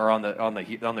D-Holes are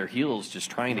on their heels just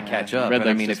trying to catch up. Red Legs,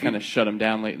 I mean, just kind of shut them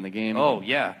down late in the game. Oh,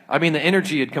 yeah. I mean, the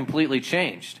energy had completely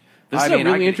changed. This is a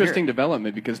really interesting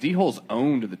development because D-Holes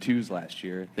owned the 2s last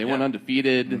year. They went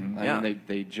undefeated. Mm-hmm. I mean,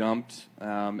 they jumped.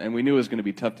 And we knew it was going to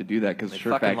be tough to do that because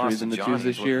Shirt Factory's in the 2s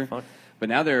this year. But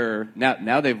now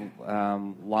they've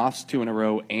lost 2 in a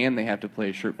row, and they have to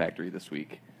play Shirt Factory this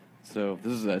week. So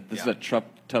this is a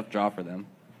tough draw for them.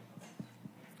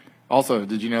 Also,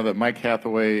 did you know that Mike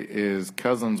Hathaway is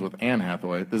cousins with Anne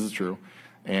Hathaway? This is true.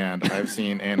 And I've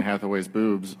seen Anne Hathaway's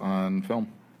boobs on film.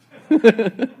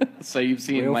 So you've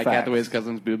seen Mike Hathaway's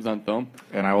cousin's boobs on film?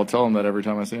 And I will tell him that every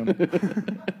time I see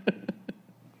him.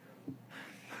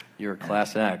 You're a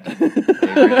class act.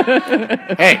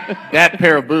 Hey, that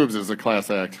pair of boobs is a class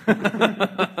act.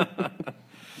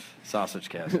 Sausage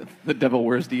cast. The devil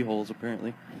wears D-Holes,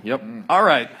 apparently. Yep. All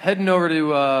right, heading over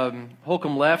to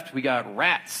Holcomb left, we got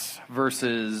Rats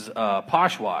versus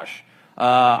Poshwash.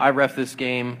 I ref this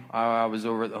game. I was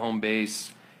over at the home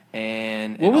base.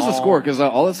 And what was the score? Because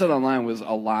all it said online was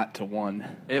a lot to 1.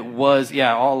 It was,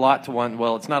 yeah, all a lot to 1.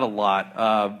 Well, it's not a lot,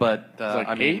 but like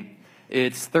I mean,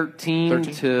 it's 13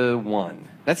 to 1.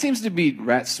 That seems to be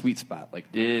Rat's sweet spot, like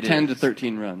 10 to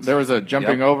 13 runs. There was a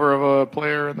jumping over of a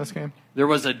player in this game? There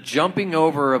was a jumping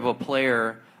over of a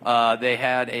player. They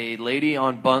had a lady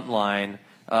on bunt line.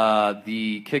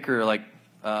 The kicker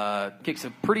kicks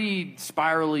a pretty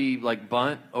spirally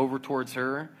bunt over towards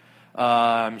her.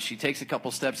 She takes a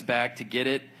couple steps back to get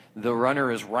it. The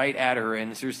runner is right at her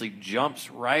and seriously jumps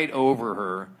right over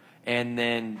her and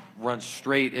then runs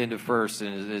straight into first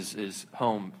and is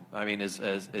home. I mean, is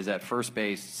at first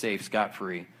base, safe,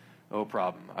 scot-free, no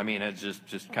problem. I mean, it's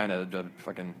just kind of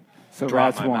fucking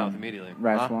dropped my mouth immediately.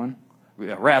 Rats won?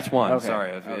 Yeah, Rats won. Okay.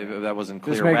 Sorry if that wasn't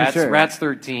clear. Just making sure. Rats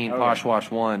 13, Poshwash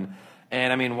 1.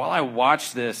 And I mean, while I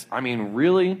watched this, I mean,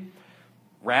 really,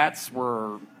 Rats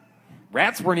weren't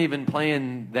even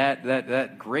playing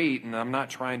that great, and I'm not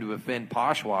trying to offend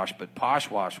Poshwash, but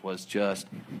Poshwash was just.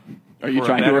 Are you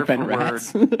trying to offend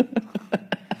Rats?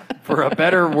 For a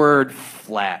better word,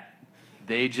 flat.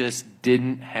 They just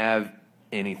didn't have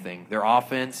anything. Their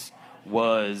offense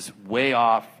was way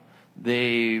off.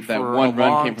 That one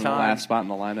run came from the last spot in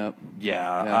the lineup.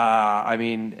 Yeah. I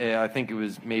mean, I think it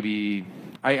was maybe.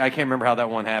 I can't remember how that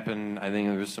one happened. I think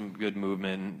there was some good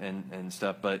movement and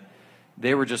stuff, but.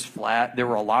 They were just flat. There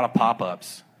were a lot of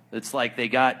pop-ups. It's like they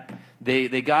got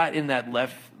in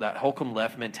that Holcomb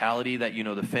left mentality that, you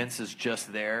know, the fence is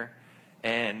just there.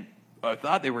 And I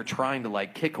thought they were trying to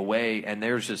kick away, and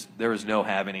there was no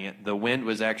having it. The wind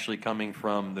was actually coming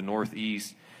from the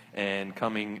northeast and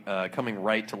coming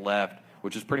right to left,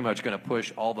 which is pretty much going to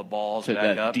push all the balls to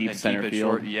back up deep and center keep it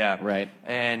field. short. Yeah. Right.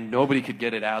 And nobody could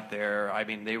get it out there. I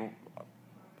mean,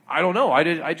 I don't know.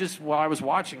 While I was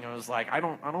watching, I was like, I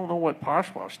don't know what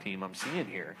Poshwash team I'm seeing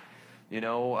here.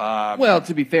 Well,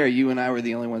 to be fair, you and I were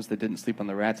the only oones that didn't sleep on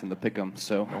the Rats in the pick'em,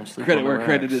 so credit where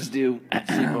credit is due.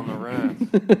 Sleep on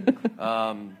the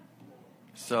Rats.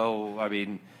 So I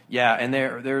mean, yeah, and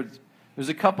there's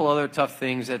a couple other tough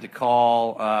things I had to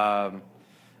call.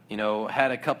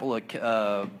 Had a couple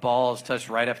of balls touched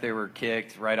right after they were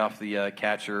kicked, right off the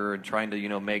catcher, and trying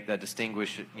to make that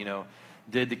distinguish.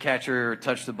 Did the catcher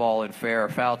touch the ball in fair or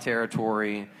foul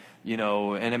territory?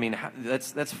 And I mean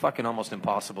that's fucking almost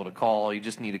impossible to call. You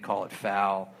just need to call it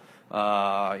foul.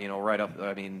 Right off.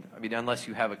 I mean, unless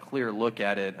you have a clear look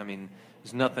at it. I mean,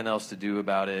 there's nothing else to do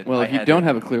about it. Well, if you don't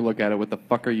have a clear look at it, what the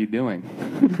fuck are you doing?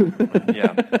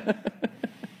 Yeah.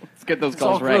 Let's get those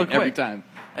calls right every time.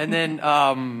 And then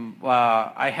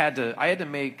I had to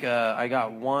make. I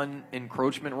got one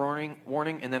encroachment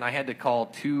warning, and then I had to call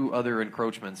 2 other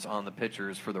encroachments on the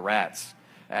pitchers for the Rats.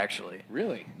 Actually,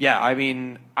 really? Yeah. I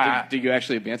mean, did you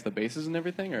actually advance the bases and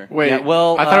everything, or? Wait. Yeah,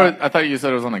 well, I thought you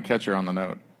said it was on the catcher on the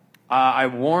note. I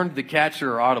warned the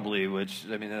catcher audibly, which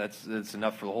I mean that's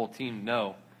enough for the whole team to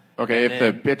know. Okay, And if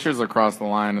then- the pitcher's across the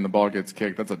line and the ball gets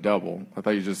kicked, that's a double. I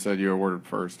thought you just said you awarded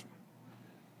first.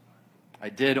 I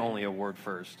did only award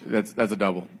first. That's a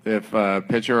double. If a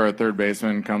pitcher or a third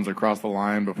baseman comes across the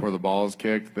line before the ball is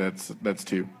kicked, that's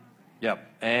 2. Yep.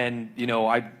 And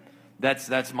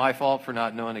that's my fault for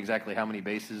not knowing exactly how many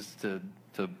bases to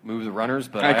move the runners.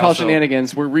 But I call also,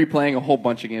 shenanigans. We're replaying a whole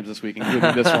bunch of games this week,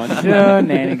 including this one.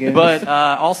 Shenanigans. But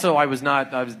also, I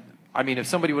mean, if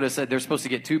somebody would have said they're supposed to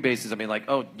get 2 bases, I mean, like,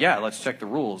 oh yeah, let's check the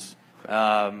rules.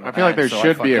 I feel like there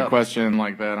should be a question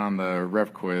like that on the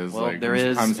ref quiz. Well, like, there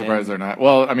is, I'm surprised they're not.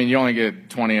 Well, I mean, you only get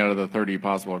 20 out of the 30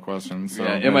 possible questions. So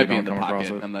Yeah, it maybe might be don't in the come across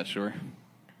pocket. it. I'm not sure.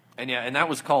 And that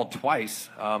was called twice.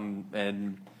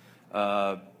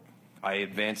 I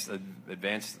advanced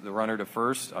the runner to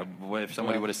first. If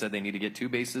somebody would have said they need to get 2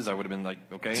 bases, I would have been like,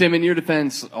 okay. Tim, in your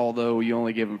defense, although you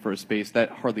only gave him first base,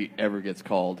 that hardly ever gets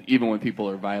called, even when people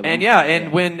are violent.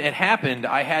 And when it happened,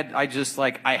 I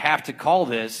have to call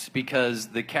this because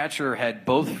the catcher had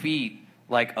both feet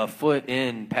like a foot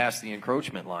in past the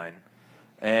encroachment line,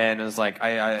 and it was like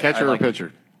Catcher or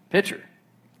pitcher? Pitcher.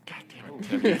 God damn it!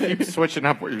 Tim, you keep switching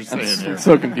up what you're saying here.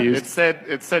 so confused.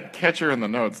 It said catcher in the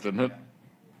notes, didn't it?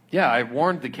 Yeah, I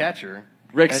warned the catcher.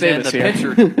 Rick, and save then us the here.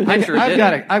 pitcher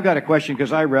didn't. I've got a question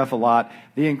because I ref a lot.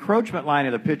 The encroachment line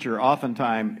of the pitcher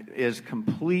oftentimes is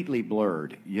completely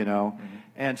blurred,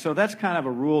 and so that's kind of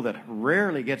a rule that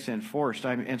rarely gets enforced.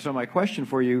 And so my question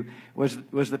for you was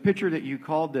the pitcher that you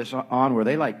called this on, were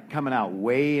they like coming out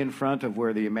way in front of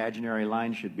where the imaginary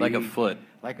line should be? Like a foot.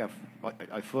 Like a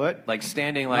foot? Like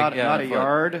standing Not a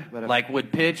yard, but like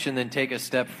would pitch and then take a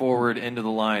step forward into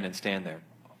the line and stand there.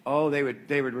 Oh, they would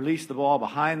release the ball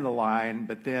behind the line,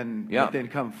 but then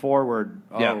come forward.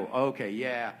 Oh, Yeah. okay,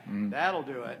 yeah, that'll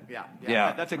do it.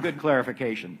 Yeah. That's a good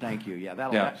clarification. Thank you. Yeah,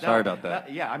 that'll. Sorry about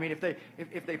that. Yeah, I mean, if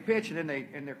they pitch and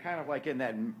they're kind of like in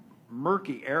that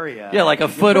murky area. Yeah, like a you're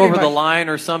foot pretty over the much- line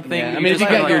or something. Yeah, I mean, if you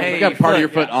just got, like, hey, part of foot, your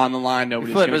foot on the line,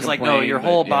 nobody's foot going to was like, complain. no, your but,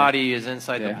 whole yeah. body is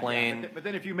inside the Yeah. plane. But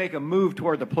then if you make a move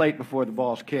toward the plate before the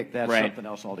ball's kicked, that's Right. something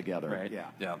else altogether. Right.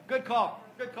 Yeah. Good call,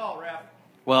 ref.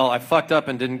 Well, I fucked up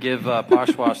and didn't give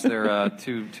Poshwash their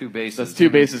two bases. Those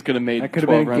 2 bases could have made That could have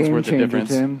 12 been a runs game worth of changer, difference.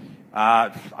 Tim.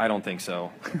 I don't think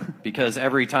so, because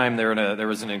every time there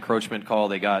was an encroachment call,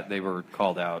 they were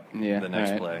called out Yeah, the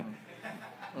next all right. play.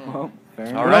 Well, fair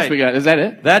All enough. What right. else we got? Is that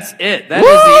it? That's it. That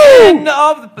is the end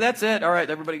of. That's it. All right,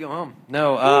 everybody go home.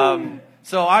 No.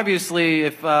 So obviously,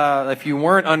 if you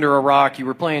weren't under a rock, you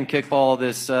were playing kickball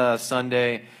this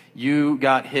Sunday. You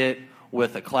got hit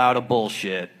with a cloud of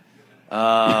bullshit.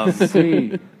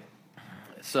 See.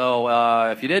 So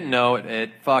if you didn't know,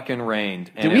 it fucking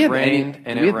rained, and Do we it have rained, any?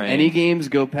 and Do we it have rained. any games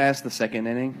go past the second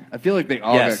inning? I feel like they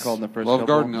all Yes. got called in the first Love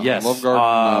couple. Garden. Yes. Love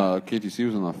Garden. KTC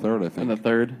was in the third, I think. In the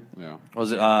third. Yeah.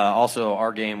 Was it also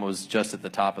our game was just at the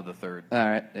top of the third. All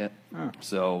right. Yeah.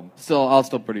 So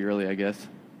Still pretty early, I guess.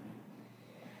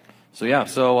 yeah.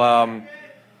 So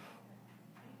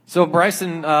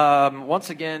Bryson, once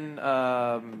again,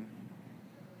 the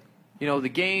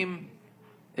game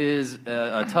is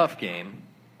a tough game,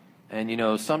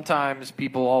 and sometimes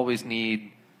people always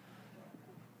need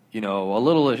a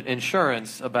little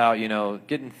insurance about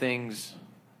getting things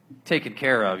taken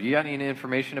care of. You got any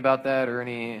information about that, or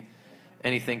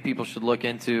anything people should look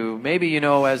into? Maybe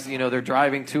as they're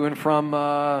driving to and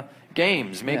from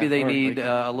games. Maybe they or need like-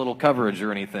 a little coverage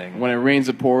or anything. When it rains,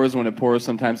 it pours. When it pours,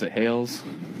 sometimes it hails.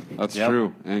 That's Yep.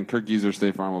 true. And Kirk Geezer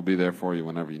State Farm will be there for you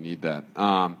whenever you need that.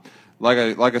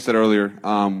 like I said earlier,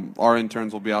 our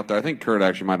interns will be out there. I think Kurt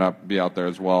actually might not be out there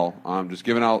as well. Just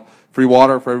giving out free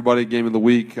water for everybody, game of the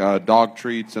week, dog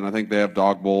treats, and I think they have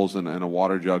dog bowls and a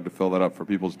water jug to fill that up for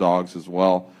people's dogs as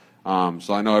well.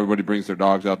 So I know everybody brings their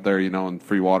dogs out there, and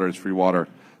free water is free water.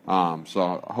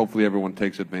 So hopefully everyone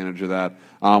takes advantage of that.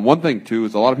 One thing too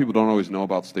is a lot of people don't always know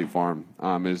about State Farm.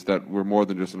 Is that we're more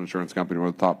than just an insurance company.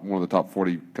 We're one of the top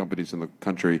 40 companies in the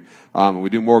country. We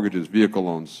do mortgages, vehicle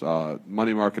loans,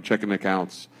 money market checking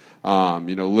accounts.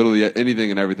 Literally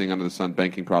anything and everything under the sun,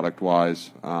 banking product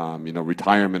wise.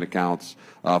 Retirement accounts,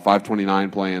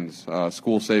 529 plans,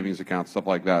 school savings accounts, stuff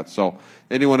like that. So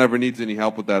anyone ever needs any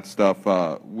help with that stuff,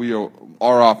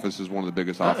 our office is one of the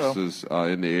biggest offices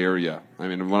in the area. I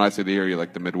mean, when I say the area,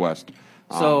 like the Midwest.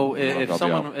 So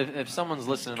if someone's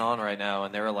listening on right now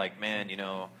and they're like, man,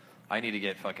 I need to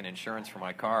get fucking insurance for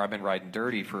my car. I've been riding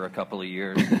dirty for a couple of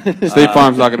years. State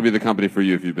Farm's not going to be the company for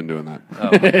you if you've been doing that. Oh.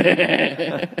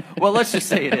 Well, let's just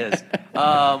say it is.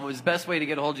 Was the best way to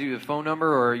get a hold of you a phone number,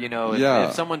 or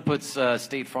if someone puts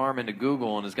State Farm into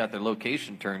Google and has got their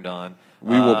location turned on,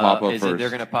 we will pop up is first. They're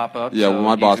going to pop up. Yeah, so well,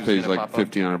 my boss users pays like gonna pop up?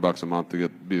 $1,500 a month to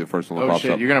be the first one that Oh pops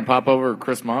shit! up. You're gonna pop over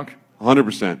Chris Monk?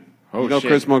 100%. Oh, shit.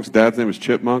 Chris Monk's dad's name is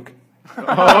Chipmunk?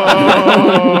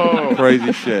 Oh.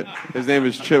 Crazy shit. His name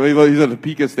is Chip. He's a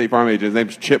Topeka State Farm agent. His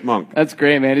name's Chipmunk. That's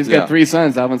great, man. He's got 3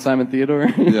 sons, Alvin, Simon, Theodore.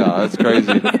 Yeah, that's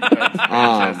crazy.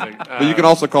 But you can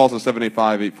also call us at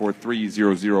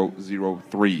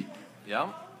 785-843-0003.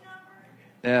 Yeah.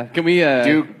 Yeah. Can we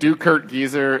Do Kurt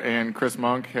Gieser and Chris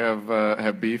Monk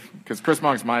have beef? Because Chris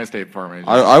Monk's my State Farm agent.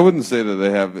 I wouldn't say that they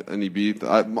have any beef.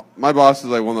 My boss is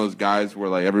like one of those guys where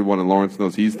like everyone in Lawrence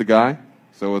knows he's the guy.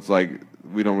 So it's like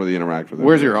we don't really interact with him.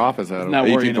 Where's your office at? Not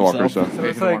worrying 18th Walker. himself. So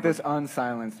it's like this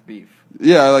unsilenced beef.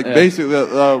 Yeah, like basically,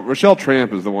 Rochelle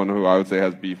Tramp is the one who I would say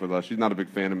has beef with us. She's not a big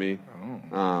fan of me,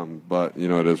 but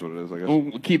it is what it is. I guess.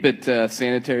 We'll keep it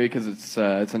sanitary because it's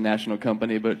a national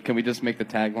company. But can we just make the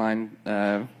tagline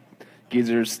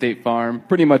Geezer's State Farm,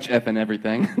 pretty much effing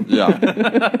everything?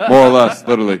 Yeah, more or less,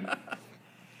 literally.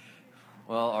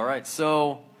 Well, all right.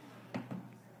 So,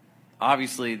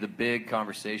 obviously, the big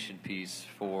conversation piece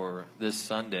for this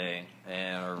Sunday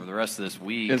or the rest of this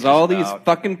week is all these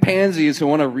fucking pansies who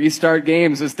want to restart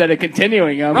games instead of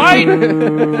continuing them. Right,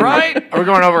 right. Are we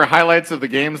going over highlights of the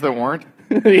games that weren't?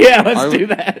 Yeah, let's do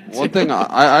that. One thing,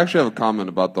 I actually have a comment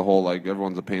about the whole like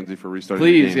everyone's a pansy for restarting.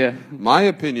 Please, the game. yeah. My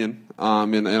opinion,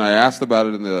 and I asked about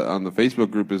it on the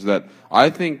Facebook group, is that I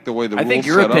think the way the rules I think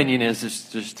your set opinion is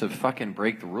just to fucking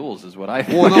break the rules is what I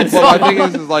think. Well, no, but my thing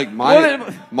is like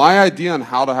my idea on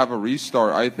how to have a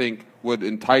restart, I think would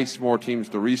entice more teams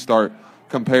to restart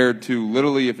compared to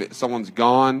literally if someone's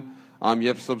gone, you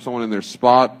have to sub someone in their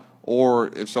spot. Or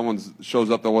if someone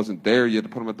shows up that wasn't there, you have to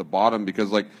put them at the bottom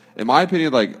because, like, in my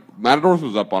opinion, like, Matadors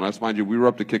was up on us. Mind you, we were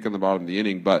up to kick in the bottom of the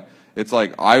inning, but it's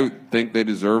like I think they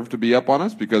deserve to be up on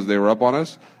us because they were up on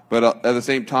us. But at the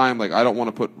same time, like, I don't want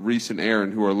to put Reese and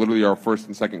Aaron, who are literally our first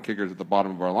and second kickers, at the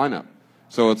bottom of our lineup.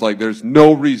 So it's like there's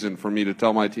no reason for me to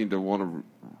tell my team to want to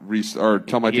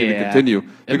tell my team to continue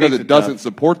because it doesn't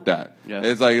support that. Yeah.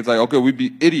 It's like okay, we'd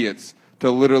be idiots to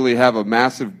literally have a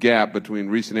massive gap between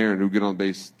Reese and Aaron, who get on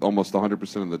base almost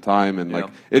 100% of the time, and like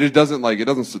it just doesn't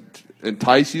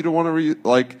entice you to want to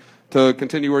to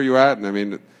continue where you're at. And I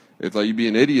mean, it's like you'd be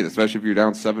an idiot, especially if you're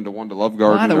down 7-1 to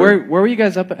Loveguard. Where were you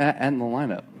guys up at in the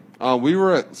lineup? We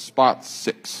were at spot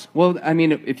 6. Well, I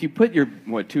mean, if you put your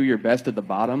your best at the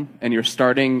bottom and you're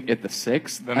starting at the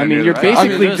 6th, Then I mean, you're right.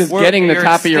 basically just getting the you're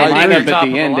top of your extending lineup your top at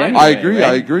of the end. the lineup. Anyway, I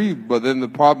right? agree, but then the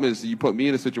problem is you put me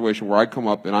in a situation where I come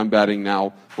up and I'm batting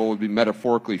now what would be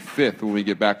metaphorically 5th when we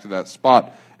get back to that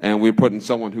spot, and we're putting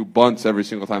someone who bunts every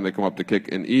single time they come up to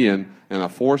kick an Ian in a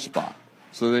 4 spot.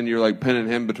 So then you're like pinning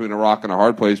him between a rock and a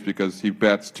hard place because he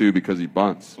bats 2 because he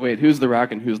bunts. Wait, who's the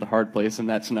rock and who's the hard place in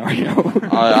that scenario?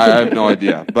 I have no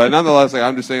idea, but nonetheless, like,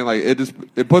 I'm just saying, like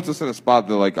it puts us in a spot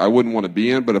that like I wouldn't want to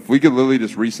be in. But if we could literally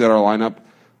just reset our lineup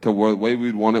to the way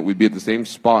we'd want it, we'd be at the same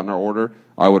spot in our order.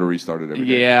 I would have restarted every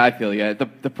day. Yeah, I feel you.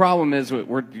 The problem is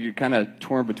you're kind of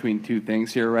torn between two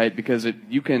things here, right? Because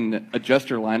you can adjust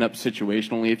your lineup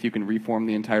situationally if you can reform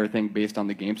the entire thing based on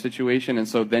the game situation, and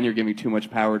so then you're giving too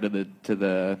much power to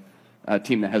the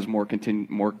team that has more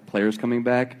players coming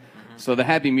back. So the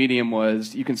happy medium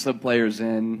was you can sub players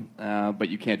in, but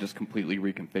you can't just completely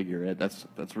reconfigure it. That's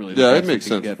really the It best makes you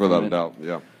can sense get for from that it. doubt.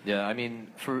 Yeah. Yeah, I mean,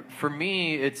 for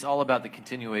me, it's all about the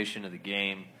continuation of the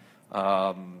game.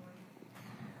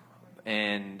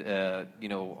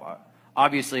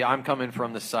 Obviously, I'm coming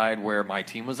from the side where my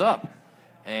team was up.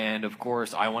 And, of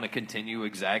course, I want to continue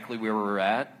exactly where we're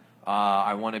at.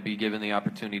 I want to be given the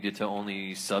opportunity to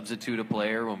only substitute a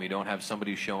player when we don't have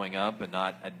somebody showing up and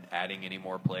not adding any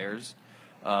more players.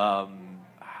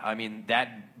 I mean,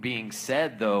 that being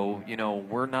said, though,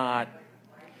 we're not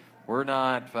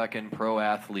fucking pro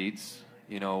athletes.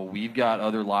 We've got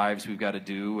other lives we've got to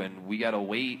do, and we got to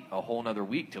wait a whole another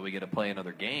week till we get to play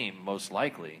another game, most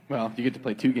likely. Well, you get to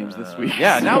play 2 games this week.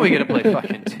 Yeah, now we get to play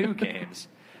fucking 2 games.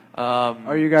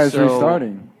 Are you guys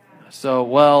restarting? So,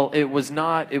 well, it was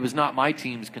not my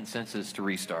team's consensus to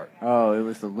restart. Oh, it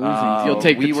was the losing team. You'll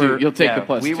take the two. You'll take the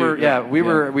plus we 2. Were, yeah, we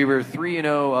were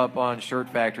 3-0 up on Shirt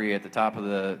Factory at the top of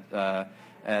the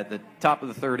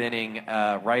 3rd inning,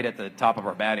 right at the top of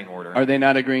our batting order. Are they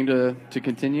not agreeing to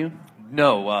continue?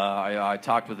 No, I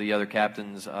talked with the other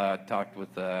captains. Talked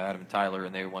with Adam and Tyler,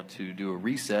 and they want to do a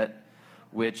reset.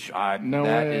 Which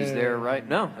is their right.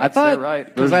 No, that's their right.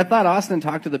 Because I thought Austin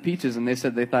talked to the Peaches, and they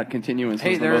said they thought continuance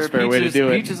was the most fair way to do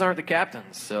it. Peaches aren't the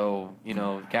captains, so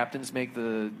captains make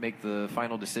the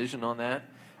final decision on that.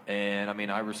 And I mean,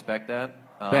 I respect that.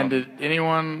 Ben, did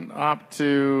anyone opt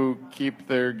to keep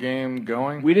their game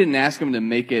going? We didn't ask them to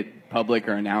make it public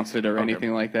or announce it or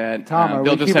anything like that. Tom, are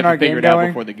they'll we just keeping have our to figure game it out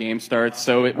going? before the game starts.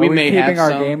 So we may have keeping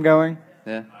our some. game going?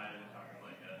 Yeah.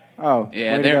 Oh,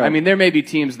 Yeah, way to go. I mean, there may be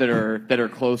teams that are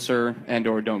closer and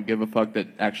or don't give a fuck that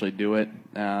actually do it,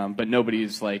 but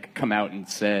nobody's like come out and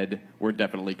said we're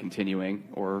definitely continuing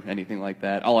or anything like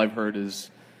that. All I've heard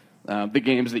is the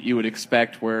games that you would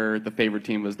expect where the favorite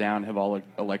team was down have all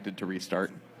elected to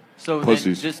restart. So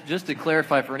then, just to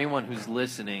clarify for anyone who's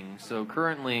listening, so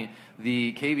currently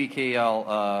the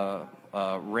KBKL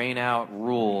rain out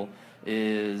rule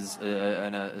is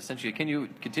essentially a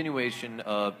continuation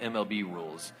of MLB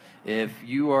rules. If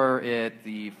you are at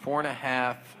the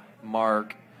 4.5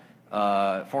 mark,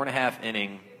 4.5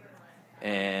 inning,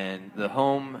 and the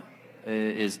home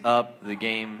is up, the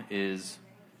game is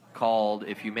called.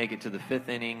 If you make it to the 5th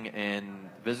inning and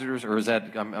visitors, or is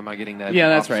that? Am I getting that? Yeah,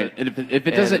 that's opposite? right. If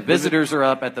it doesn't, visitors are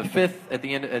up at the 5th at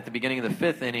the beginning of the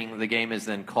 5th inning, the game is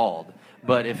then called.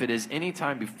 But if it is any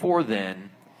time before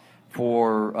then,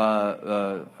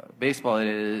 for baseball, it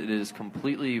is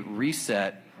completely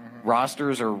reset.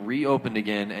 Rosters are reopened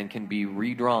again and can be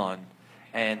redrawn,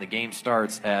 and the game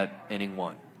starts at inning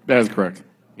 1. That is correct.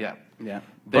 Yeah. Yeah.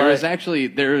 There's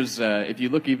if you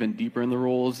look even deeper in the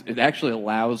rules, it actually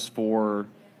allows for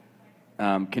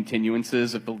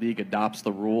continuances if the league adopts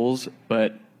the rules,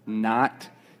 but not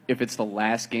if it's the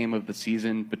last game of the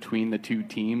season between the 2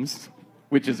 teams,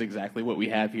 which is exactly what we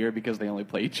have here because they only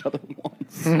play each other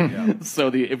once.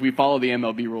 So if we follow the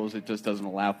MLB rules, it just doesn't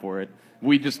allow for it.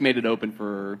 We just made it open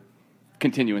for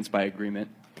continuance by agreement.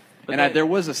 There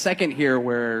was a second here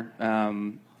where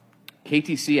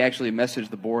KTC actually messaged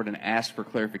the board and asked for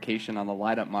clarification on the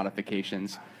lineup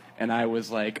modifications, and I was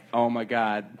like, oh my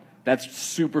God, that's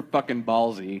super fucking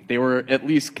ballsy. They were at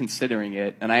least considering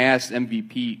it, and I asked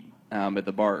MVP at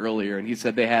the bar earlier, and he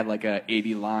said they had like a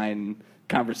 80-line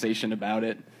conversation about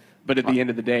it, but at the end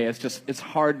of the day, it's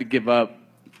hard to give up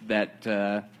that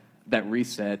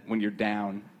reset when you're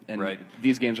down. And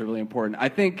these games are really important. I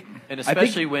think,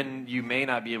 especially when you may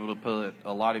not be able to put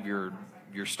a lot of your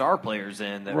star players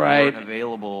in that weren't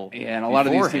available. Yeah, and a lot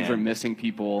of these teams are missing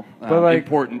people, but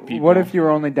important people. What if you were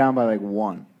only down by like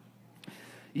 1?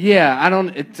 Yeah, I don't.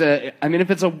 I mean, if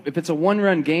it's a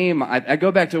 1-run game, I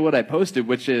go back to what I posted,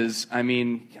 which is, I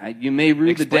mean, you may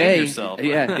rue the day. Yourself.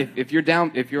 Yeah, if you're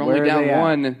only down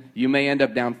 1, you may end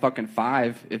up down fucking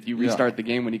 5 if you restart the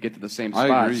game when you get to the same spot.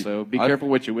 I agree. So be careful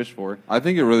what you wish for. I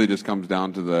think it really just comes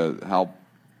down to how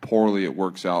poorly it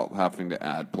works out having to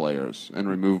add players and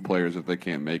remove players if they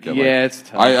can't make it. Yeah, it's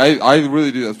tough. I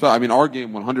really do. I mean, our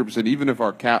game 100%. Even if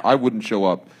I wouldn't show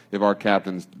up if our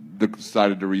captains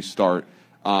decided to restart.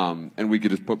 And we could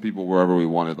just put people wherever we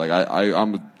wanted. Like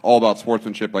I'm all about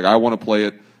sportsmanship. Like I want to play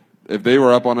it. If they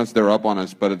were up on us, they're up on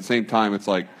us. But at the same time, it's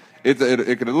like it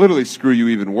could literally screw you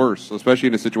even worse, especially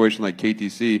in a situation like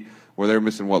KTC where they're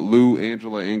missing Lou,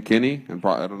 Angela, and Kenny, and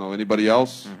I don't know anybody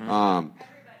else. The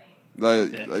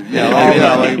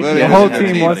whole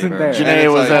team wasn't there.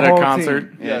 Janae was at a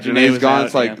concert. Yeah, Janae's gone.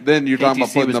 It's like then you're talking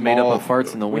about putting them made all. Up of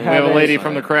farts in the wind. We have a lady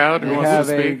from the crowd who wants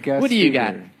to speak. What do you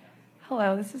got?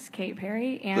 Hello, this is Kate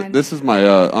Perry, and This is my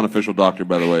unofficial doctor,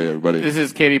 by the way, everybody. This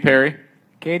is Katy Perry.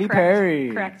 Katy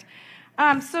Perry. Correct.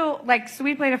 So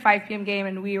we played a 5 p.m. game,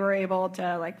 and we were able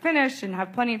to finish and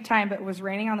have plenty of time, but it was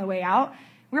raining on the way out.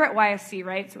 We were at YSC,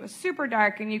 right? So it was super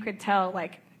dark, and you could tell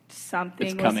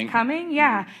something was coming.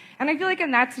 Yeah. And I feel like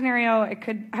in that scenario, it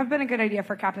could have been a good idea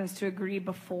for captains to agree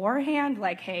beforehand,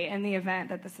 hey, in the event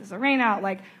that this is a rain out,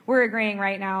 we're agreeing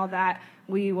right now that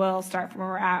we will start from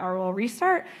where we're at or we'll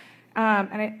restart.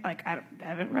 And I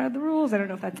haven't read the rules. I don't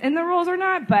know if that's in the rules or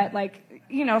not, but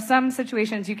some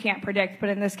situations you can't predict. But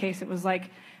in this case, it was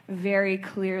very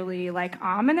clearly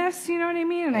ominous. You know what I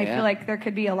mean? And I feel like there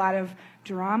could be a lot of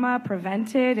drama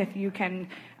prevented if you can,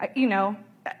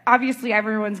 obviously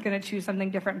everyone's going to choose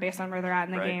something different based on where they're at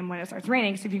in the game when it starts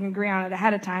raining. So if you can agree on it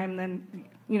ahead of time, then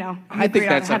I think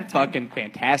that's a fucking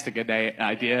fantastic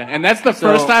idea, and that's the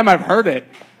first time I've heard it.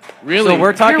 Really? So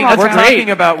we're talking about.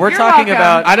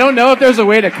 I don't know if there's a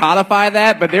way to codify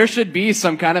that, but there should be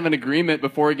some kind of an agreement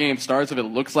before a game starts if it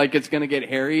looks like it's going to get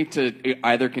hairy to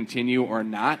either continue or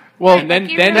not. Well, and then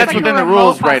that's within the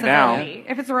rules right now.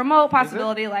 If it's a remote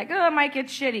possibility, it might get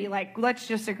shitty. Let's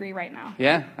just agree right now.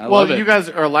 Yeah. Well, you guys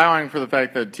are allowing for the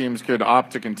fact that teams could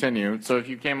opt to continue. So if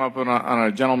you came up on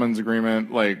a gentleman's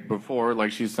agreement before,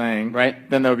 like she's saying, right,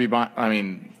 then that would be.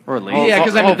 Or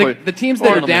because the teams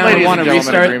that are down and want to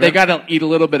restart, they got to eat a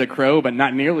little bit of crow, but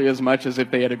not nearly as much as if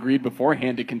they had agreed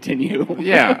beforehand to continue.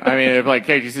 Yeah, I mean, if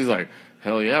KTC's like,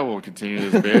 hell yeah, we'll continue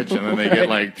this bitch, and then they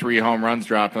get 3 home runs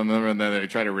dropped on them, and then they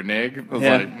try to renege. It's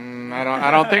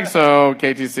I don't think so,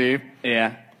 KTC.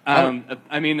 Yeah,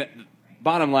 I mean,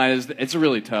 bottom line is it's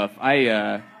really tough.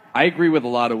 I agree with a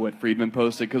lot of what Friedman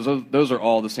posted because those are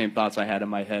all the same thoughts I had in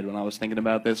my head when I was thinking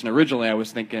about this. And originally, I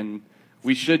was thinking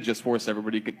we should just force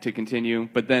everybody to continue.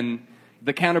 But then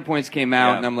the counterpoints came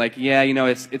out, and I'm like,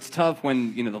 it's tough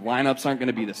when the lineups aren't going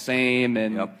to be the same,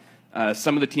 and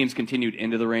some of the teams continued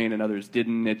into the rain and others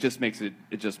didn't. It just makes it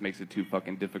too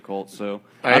fucking difficult. So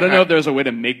I don't know if there's a way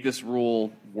to make this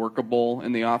rule workable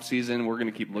in the off season. We're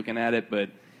going to keep looking at it,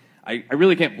 but I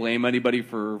really can't blame anybody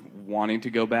for wanting to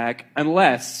go back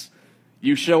unless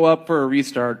you show up for a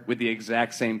restart with the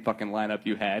exact same fucking lineup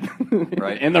you had,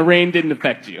 right? And the rain didn't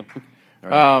affect you.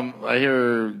 I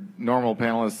hear normal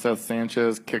panelist Seth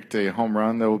Sanchez kicked a home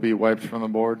run that will be wiped from the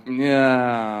board.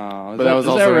 Yeah, but that was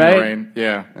also right? in the rain.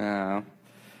 Yeah.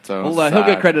 So he'll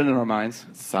get credit in our minds.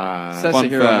 Seth's Fun a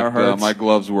hero in our fact, hearts. my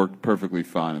gloves worked perfectly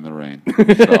fine in the rain.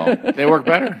 So. They work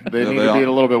better. They need to be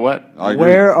a little bit wet.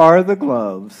 Where are the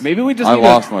gloves? Maybe we just. I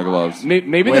lost my gloves.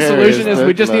 Maybe the solution is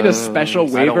we just need a special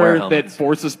waiver that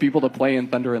forces people to play in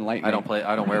Thunder and Lightning.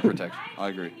 I don't wear protection. I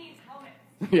agree.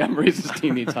 Yeah, Maurice's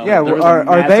team needs help. Yeah,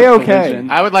 are they okay? Collision.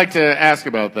 I would like to ask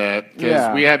about that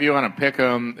because we have you on a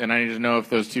pick'em, and I need to know if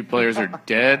those 2 players are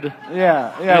dead.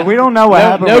 Yeah. We don't know what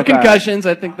happened. No with concussions.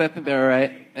 I think they're all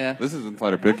right. Yeah. This is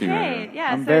insider picking. Okay,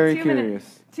 yeah. I'm so very 2 curious.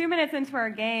 Minutes, 2 minutes into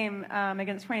our game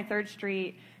against 23rd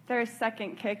Street, their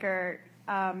second kicker.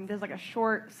 There's a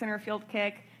short center field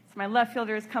kick. So my left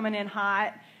fielder is coming in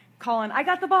hot, calling, I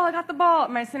got the ball.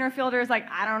 My center fielder is like,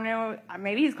 I don't know,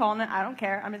 maybe he's calling it, I don't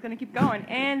care, I'm just going to keep going.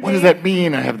 And what does that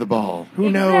mean, I have the ball?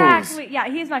 Who knows? Exactly, yeah,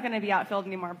 he's not going to be outfield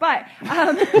anymore, but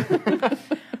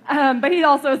but he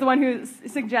also is the one who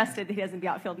suggested that he doesn't be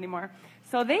outfield anymore.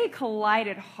 So they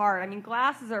collided hard. I mean,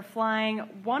 glasses are flying.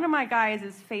 One of my guys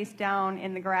is face down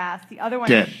in the grass. The other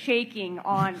one is shaking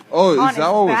on his is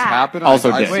that what was happening? Also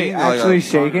I've Wait, seen, actually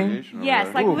shaking?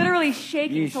 Yes, literally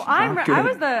shaking. Yeesh, So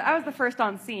I was the first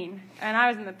on scene, and I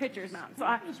was in the pitcher's mound. So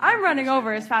I'm running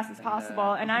over as fast as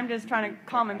possible, and I'm just trying to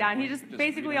calm him down. He just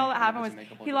basically all that happened was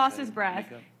he lost his breath.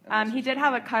 He did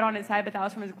have a cut on his head, but that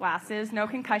was from his glasses. No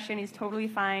concussion. He's totally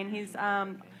fine. He's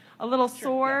a little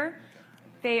sore.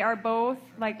 They are both,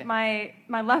 my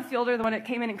left fielder, the one that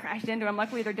came in and crashed into him,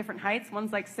 luckily they're different heights. One's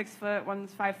 6 foot,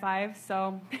 one's 5'5".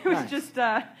 So it was just,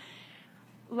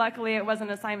 luckily it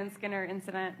wasn't a Simon Skinner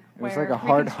incident where like a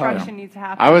hard reconstruction needs to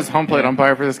happen. I was home plate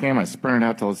umpire for this game. I sprinted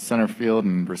out to center field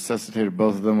and resuscitated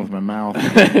both of them with my mouth.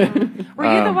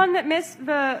 Were you the one that missed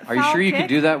the Are you sure you can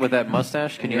do that with that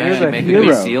mustache? Can you You're actually the make hero.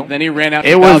 a seal? Then he ran out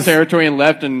It to foul was- territory and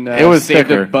left and it was saved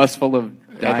thicker. a bus full of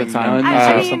dying the time. nuns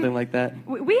I or mean, something like that.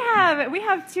 We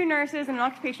have 2 nurses and an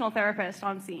occupational therapist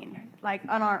on scene,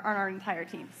 on our entire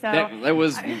team. So It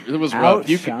was rough.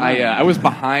 Outshine. I was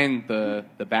behind the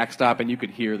backstop and you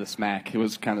could hear the smack. It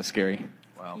was kind of scary.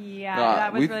 yeah,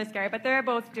 that was really scary. But they're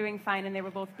both doing fine, and they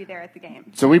will both be there at the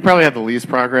game. So we probably had the least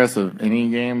progress of any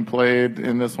game played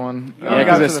in this one. Yeah,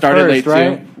 because it started late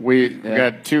too. We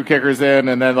got 2 kickers in,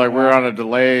 and then we're on a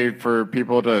delay for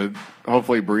people to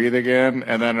hopefully breathe again.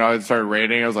 And then it started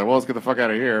raining. I was like, well, let's get the fuck out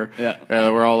of here. Yeah.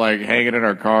 And we're all hanging in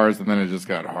our cars, and then it just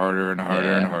got harder and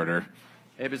harder and harder.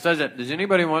 Hey, besides that, does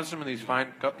anybody want some of these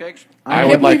fine cupcakes? I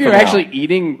can't believe you're actually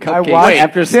eating cupcakes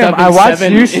after Tim, stuffing I watched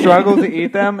 7. you struggle to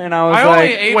eat them, and I was I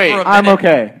only ate for a I'm minute.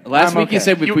 okay. Last I'm week okay. you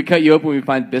said if we cut you open, we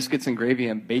find biscuits and gravy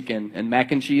and bacon and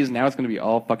mac and cheese. Now it's going to be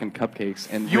all fucking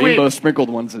cupcakes and You rainbow ate-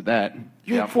 sprinkled ones at that.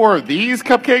 You had 4 of these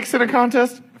cupcakes in a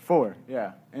contest? 4,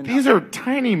 yeah. These are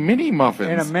tiny mini muffins.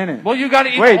 In a minute. Well, you got to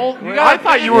eat Wait, the whole. wait. I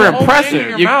thought you were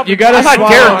impressive. You I gotta thought swallow.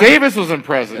 Derek Davis was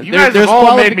impressive. You guys There's have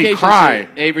all made me qualifications cry. here.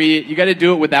 Avery, you got to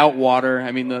do it without water.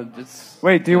 I mean,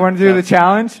 Wait, do you want to do the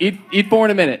challenge? eat 4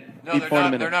 in a minute. No, eat they're 4 in a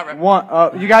not. minute. They're not.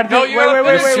 One. You got to do. No, wait, you gotta wait,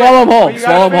 finish wait. it. Swallow them whole. You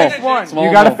Swallow gotta them finish whole. one. Swallow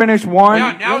You got to them finish one.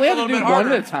 Yeah, now whole. We it's have a to little do bit one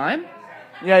harder. at a time.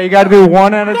 Yeah, you got to do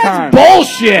one at a time.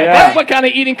 Bullshit. Yeah. What kind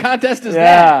of eating contest is that?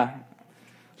 Yeah.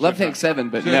 Love take 7,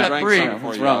 but Should've no. drank three. some No, before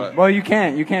it's you got wrong. it. Well, you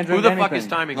can't. You can't Who drink the fuck anything. is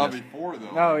timing Not this? before, though.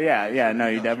 Oh yeah. No,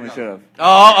 you definitely should have.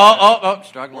 Oh,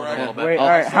 struggling a little bit. Wait, all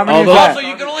right. How many is Although- that? Also,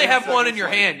 you can only have one in your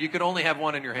hand. You can only have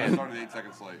one in your I hand. started 8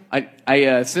 seconds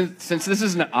late. Since this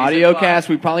is an audio five? cast,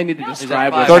 we probably need to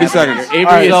describe five? what's 30 happening seconds. here.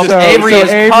 All right, Avery so- is just Avery is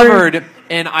Avery- covered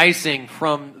in icing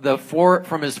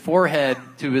from his forehead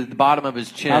to the bottom of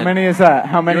his chin. How many is that?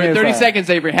 How many You're at is 30 that? seconds,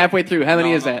 Avery. Halfway through. How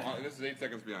many is that? This is 8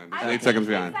 seconds behind. This is 8 seconds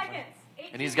behind.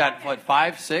 And he's got what,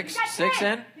 5, 6, 6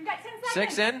 in?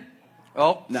 6 in?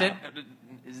 Oh, sin-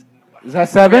 Is that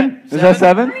 7? Is that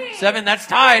 7? 7. That's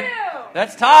tied.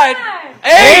 That's tied.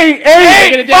 Eight!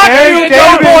 Fuck you,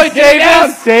 Doughboy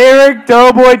Davis. Derek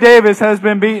Doughboy Davis has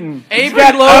been beaten. Avery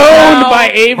got Lowbrow owned by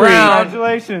Avery. Brown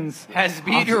Congratulations. has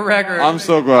beat your record. I'm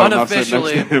so glad I'm not sitting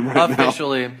unofficially. next to him right now.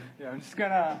 Officially. Yeah, I'm just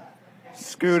gonna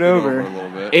scoot Go over. a little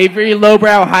bit. Avery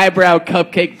lowbrow, highbrow,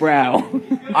 cupcake brow.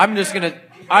 I'm just.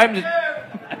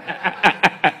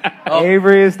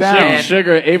 Avery is down. And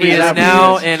Sugar. Avery's he is out.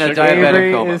 now in a Sugar. diabetic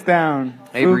Avery coma. is down.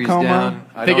 Avery's Food coma. down.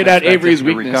 I Figured don't out expect Avery's him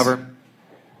to weakness. recover.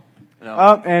 No.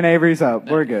 Up and Avery's up.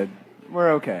 We're good.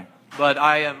 We're okay. But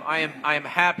I am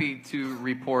happy to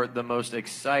report the most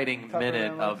exciting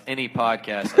minute of any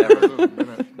podcast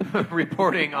ever.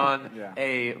 Reporting on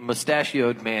a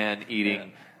mustachioed man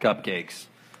eating cupcakes.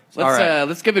 All right.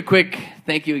 Let's give a quick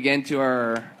thank you again to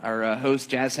our host,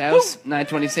 Jazz House,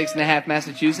 926 and a half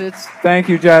Massachusetts. Thank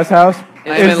you, Jazz House.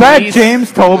 It's Is been that Lise-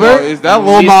 James Oh, Tolbert? is that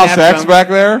Lil Nas X back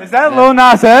there? Is that Lil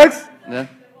Nas X? Yeah.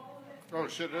 Oh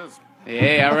shit, it is.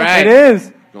 Hey, all right. It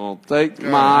is. Don't take my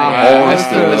Yeah, horse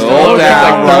Mr. to Low the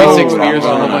down down like 36 road. beers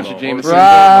and a whole bunch of Jameson.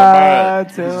 Right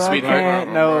till I Sweet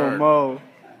can't no more.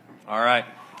 All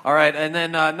right. And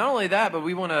then not only that, but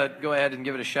we want to go ahead and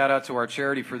give it a shout out to our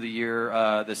charity for the year,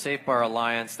 the Safe Bar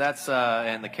Alliance. That's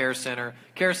and the Care Center.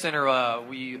 Care Center,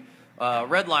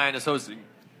 Red Lion is hosting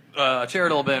a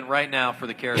charitable event right now for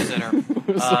the Care Center.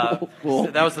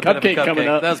 That was the Cupcake bit of a coming cupcake.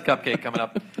 up. That was a cupcake coming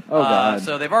up. Oh, God.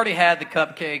 So they've already had the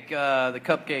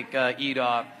cupcake eat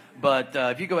off. But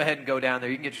if you go ahead and go down there,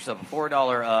 you can get yourself a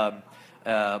 $4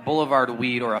 Boulevard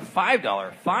Weed or a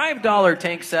 $5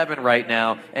 Tank 7 right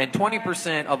now, and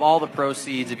 20% of all the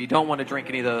proceeds, if you don't want to drink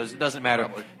any of those, it doesn't matter,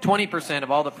 20%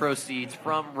 of all the proceeds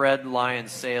from Red Lion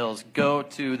sales go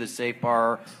to the Safe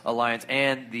Bar Alliance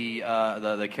and the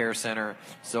Care Center.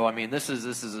 So I mean, this is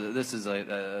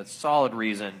a solid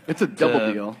reason. It's a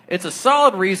double deal. It's a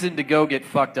solid reason to go get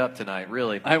fucked up tonight,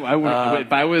 really. I would,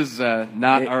 if I was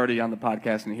not already on the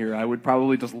podcast and here, I would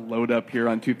probably just load up here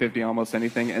on 250 almost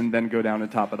anything and then go down and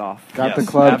top it off. Got the Yes,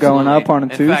 club going absolutely. up on a In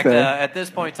Tuesday. fact, at this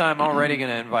point in time, I'm already going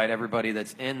to invite everybody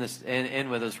that's in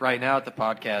with us right now at the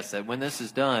podcast that when this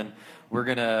is done, we're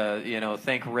going to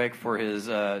thank Rick for his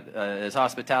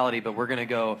hospitality, but we're going to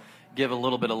go give a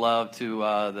little bit of love to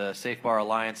the Safe Bar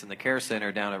Alliance and the Care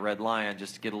Center down at Red Lion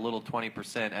just to get a little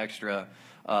 20% extra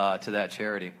to that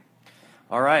charity.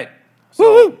 All right.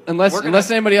 So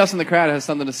Unless anybody else in the crowd has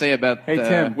something to say about Hey,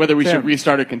 Tim, whether we Tim. should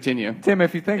restart or continue. Tim,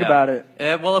 if you think Yeah. about it,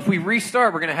 Well, if we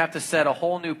restart, we're going to have to set a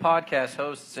whole new podcast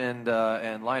hosts and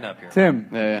lineup here. Tim,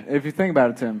 Yeah. if you think about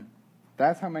it, Tim,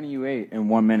 that's how many you ate in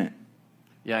 1 minute.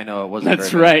 Yeah, I know it wasn't. That's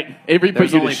very right. Avery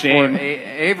There's put you to only shame.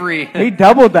 Avery. He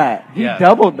doubled that. He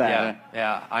doubled that.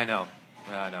 Yeah, I know.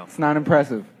 Yeah, I know. It's not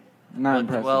impressive. Not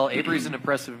impressive. Well, Avery's an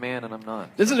impressive man, and I'm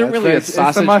not. This isn't That's really right. a It's the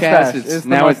sausage mustache. cast. It's the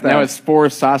Now mustache. it's 4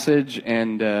 sausage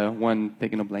and 1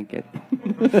 pig in a blanket.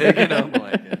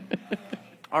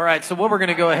 All right, so what we're going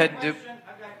to go ahead and do.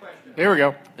 Here we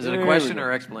go. Is it a question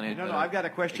or explanation? No, I've got a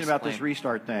question about this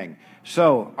restart thing.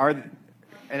 So,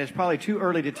 and it's probably too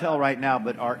early to tell right now,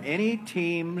 but are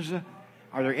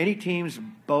there any teams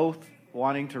both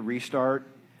wanting to restart?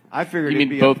 I figured You it'd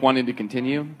mean be both wanting to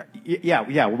continue?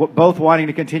 both wanting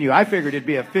to continue. I figured it'd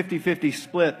be a 50-50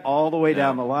 split all the way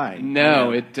down the line.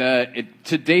 No,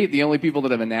 to date the only people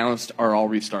that have announced are all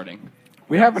restarting.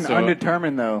 we have an So-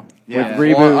 undetermined, though, Yeah. with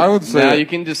Reboot. Well, I would say Now you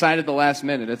can decide at the last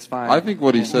minute. It's fine. I think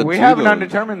what he said. we too, have an though,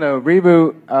 undetermined, though.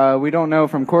 Reboot, we don't know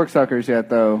from Corksuckers yet,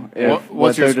 though.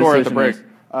 What's your their score at the decision break? is.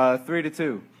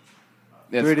 3-2.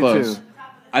 It's 3-2. close.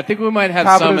 I think we might have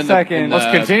Top of some the in second. the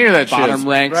Let's continue that bottom shit.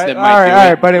 ranks Right? that All might do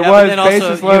right, it. but it Yeah, but was then also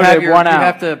bases you have loaded, your, one you out.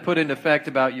 have to put into effect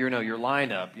about your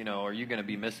lineup. Are you going to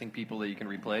be missing people that you can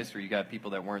replace, or you got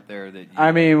people that weren't there that? You,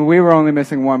 I mean, we were only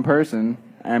missing one person.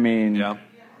 I mean, yeah.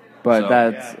 but So-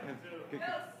 that's.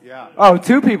 Yeah. Oh,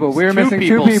 two people. We were missing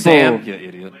two people. Sam, you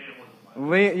idiot.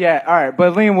 Yeah, all right.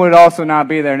 But Liam would also not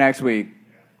be there next week.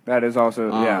 That is also,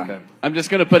 yeah. Okay. I'm just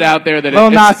going to put out there that Lil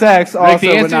it's- Nas X Rick, also the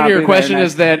would answer not to your be question there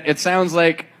is that it sounds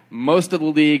like most of the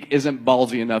league isn't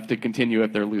ballsy enough to continue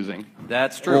if they're losing.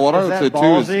 That's true. Well, what I Is would that say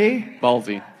too is ballsy?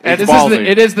 Ballsy. It's This ballsy.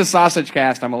 it is the sausage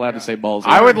cast. I'm allowed to say ballsy.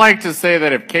 I would like to say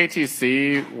that if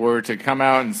KTC were to come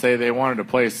out and say they wanted to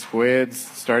play Squids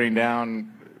starting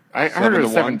down, I heard it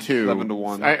was 7-2.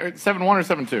 7-1. 7-1 or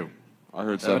 7-2. I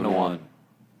heard 7-1.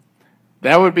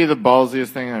 That would be the ballsiest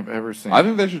thing I've ever seen. I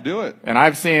think they should do it. And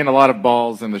I've seen a lot of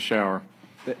balls in the shower.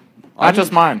 Not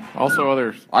just mine, also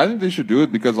others. I think they should do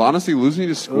it because honestly, losing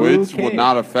to Squids Okay. would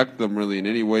not affect them really in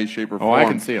any way, shape, or form. Oh, I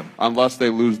can see 'em. Unless they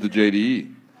lose the JDE,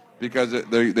 because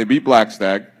they beat Black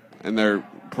Stag and they're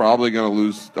probably going to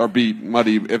lose or beat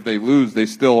Muddy. If they lose, they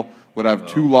still would have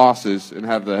 2 losses and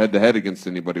have the head-to-head against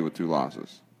anybody with 2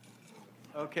 losses.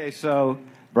 Okay, so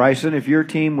Bryson, if your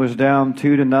team was down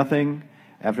 2-0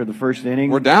 after the first inning,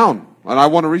 We're down, and I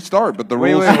want to restart, but the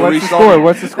Wait, rules wait, for what's the restarting. score?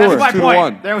 What's the score? That's my 2-1.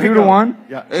 point. There we 2 go. to 1?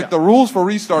 Yeah. If the rules for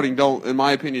restarting don't, in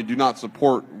my opinion, do not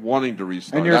support wanting to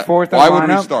restart. And you're fourth in Why would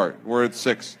lineup? restart? We're at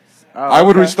 6. Oh, I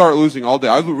would okay. restart losing all day.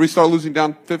 I would restart losing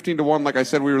down 15-1, like I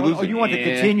said we were Oh, losing. you want to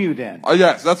continue then?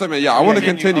 Yes, that's what I mean. Yeah, I want to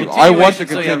continue. Continue. I want to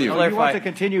So, yeah, continue. clarify. You want to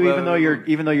continue even though your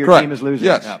Correct. team is losing.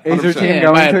 Yes. Yeah. Is your 100%. team Yeah,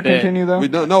 going by a to bit. continue, though? We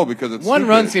don't know because it's One stupid.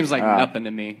 run seems like nothing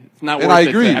to me. It's not worth And I it to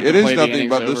agree, have to it is play the nothing, innings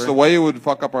but over. just the way it would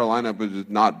fuck up our lineup would just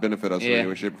not benefit us in Yeah. any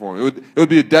way, shape, or form. It would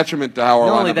be a detriment to how our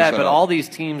Not lineup only is that, set but up. all these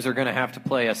teams are going to have to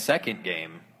play a second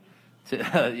game. To,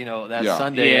 that Yeah.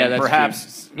 Sunday, Yeah, and that's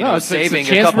perhaps true. No, it's saving a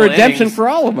chance couple for redemption innings. for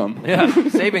all of them. Yeah,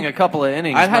 saving a couple of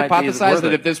innings. I'd might be hypothesize worth that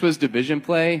it. if this was division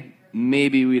play,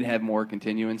 maybe we'd have more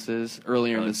continuances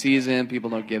earlier in the season. People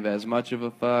don't give as much of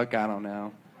a fuck. I don't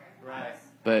know. Right.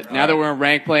 But now that we're in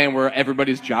rank play and where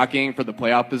everybody's jockeying for the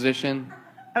playoff position,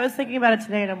 I was thinking about it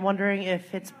today, and I'm wondering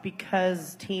if it's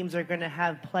because teams are going to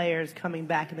have players coming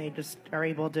back and they just are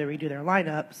able to redo their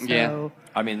lineup. So, Yeah.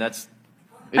 I mean, that's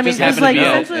I mean, just because happened like to be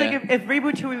out, essentially, yeah. like if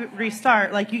Reboot 2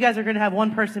 restart, like you guys are going to have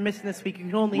one person missing this week. You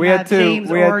can only We had have two. James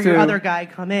We had or your two. other guy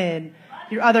come in.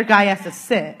 Your other guy has to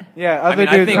sit. Yeah, I other mean,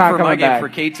 I dude's think not for my coming game back. for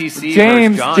KTC,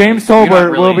 James- versus Johnny's, James you're not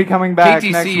Tolbert will be coming back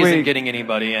KTC next isn't week. getting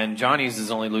anybody, and Johnny's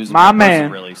is only losing My one person,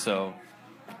 man. really. So,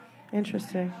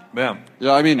 Interesting. yeah.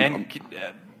 Yeah, I mean, And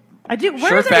I do. Shirt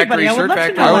Where's everybody? Factory- I would Shirt love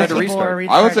Factory to know wanted why to people are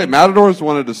restart. I would say restarting. Matadors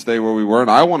wanted to stay where we were, and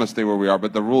I want to stay where we are.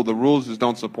 But the rules just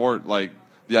don't support. Like,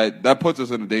 yeah, that puts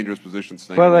us in a dangerous position.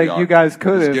 Staying But, where we like, are, you guys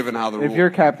could just have, given how the if rule- your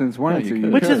captains wanted to.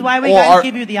 You Which could. is why we Well, guys our-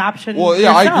 give you the option. Well,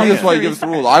 yeah, I agree. yourself That's why to you give us the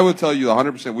restart. rules. I would tell you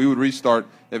 100% we would restart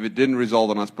if it didn't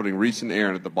result in us putting Reese and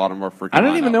Aaron at the bottom of our freaking I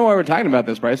don't even lineup. know why we're talking about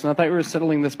this, Bryson. I thought we were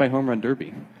settling this by home run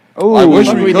derby. Oh, I wish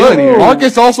what we are could. doing here?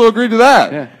 Marcus also agreed to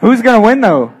that. Yeah. Who's going to win,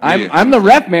 though? I'm the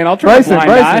ref, man. I'll turn Bryson, a blind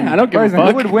Bryson, eye. I don't give Bryson, a who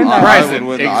fuck. would win I that? Bryson,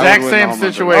 would win- I exact would win same the home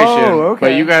run situation, Oh, okay.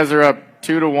 but you guys are up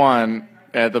 2-1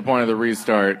 at the point of the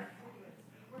restart.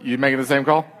 You making the same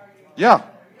call? Yeah,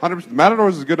 100%.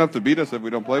 Matadors is good enough to beat us if we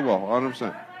don't play well.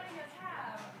 100%.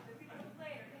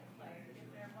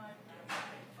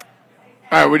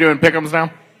 All right, we're doing pick'ems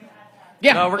now.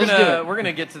 Yeah, no, we're let's do gonna it. we're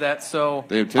gonna get to that. So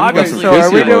They have Tim got obviously, some So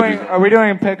are we Kissy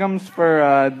doing emojis. pick'ems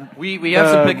for we have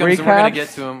some the pick'ems, and we're gonna recaps? get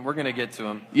to them. We're gonna get to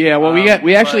them. Yeah, well, we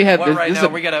actually had this. right This is now.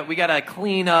 a- We gotta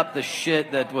clean up the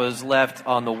shit that was left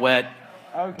on the wet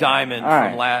diamond All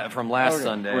right. from last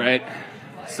Sunday. right.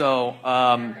 So,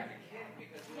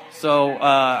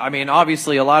 I mean,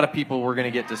 obviously, a lot of people were going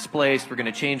to get displaced. We're going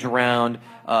to change around.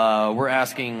 We're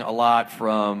asking a lot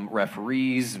from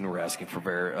referees, and we're asking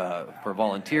for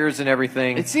volunteers and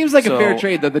everything. It seems like So- a fair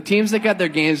trade, though. The teams that got their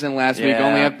games in last week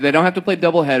Yeah. they don't have to play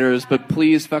double headers, but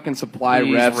please fucking supply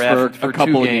Please refs ref for a 2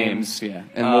 couple of games. games. Yeah,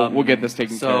 and we'll get this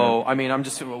taken care of. So, I mean,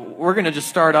 we're going to just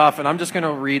start off, and I'm just going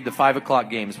to read the 5 o'clock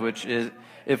games, which is,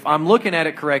 if I'm looking at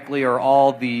it correctly, are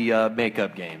all the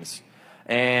makeup games.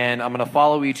 And I'm going to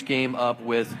follow each game up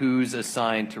with who's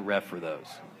assigned to ref for those.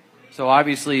 So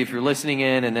obviously, if you're listening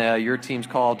in and your team's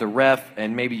called to ref,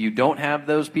 and maybe you don't have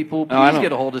those people, No, I please don't-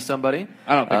 get a hold of somebody.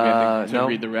 I don't think we have to no,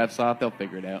 read the refs off. They'll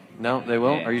figure it out. no, they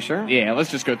will. Yeah. Are you sure? Yeah,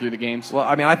 let's just go through the games. Well,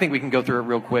 I mean, I think we can go through it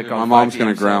real quick. My on mom's 5 going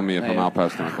p.m., to ground so- me if I'm out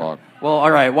past 10 o'clock. Well,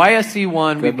 all right. YSC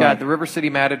 1, we've Goodbye. got the River City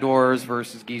Matadors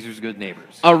versus Geezer's Good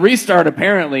Neighbors. A restart,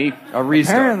 apparently. A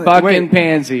restart. Apparently- Fucking Wait.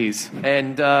 pansies.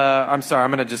 And I'm sorry, I'm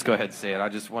going to just go ahead and say it. I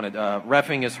just wanted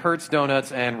refing is Hertz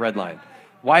Donuts and Redline.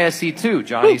 YSC 2,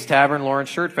 Johnny's Tavern, Lawrence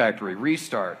Shirt Factory,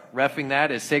 restart. Reffing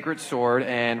that is Sacred Sword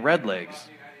and Red Legs.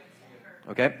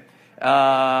 Okay.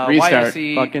 Restart.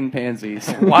 YSC, Fucking pansies.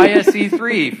 YSC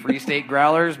 3, Free State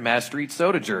Growlers, Mass Street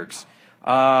Soda Jerks.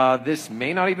 This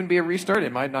may not even be a restart.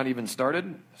 It might not even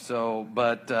started. So,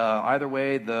 but either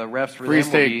way, the refs for Free them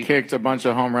will State be... kicked a bunch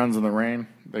of home runs in the rain.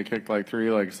 They kicked like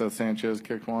 3, like Seth Sanchez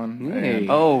kicked one. Hey.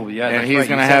 Oh, yeah, And that's he's right.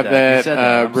 going to You said have that. You said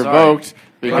that I'm sorry. revoked I'm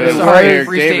because sorry, Eric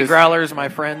Free State Davis. Growlers, my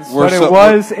friends. But it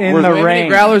was in the How many rain.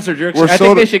 growlers or jerks? We're I think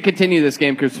soda- they should continue this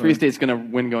game because Free State's going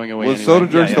to win going away. Was anyway. Soda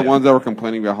Jerks the yeah. ones that were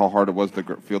complaining about how hard it was to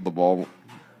field the ball?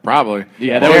 Probably.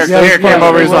 Yeah, that Eric, was- Eric came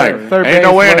over. He's like, Third ain't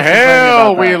no base way in was complaining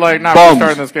hell about we that. like not Bums.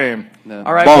 restarting this game. No.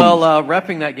 All right, Bums. well,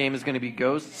 repping that game is going to be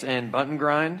Ghosts and Button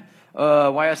Grind.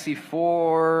 YSC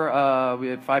 4,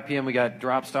 we at 5 p.m. we got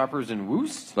Drop Stoppers and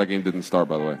Woost. That game didn't start,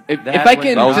 by the way. If That I was-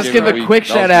 can That was just game give of a the quick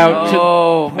week. That was shout game out of the to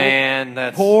Oh, man,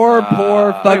 that's... poor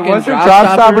fucking Wasn't Drop Drop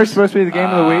Stoppers. Stoppers supposed to be the game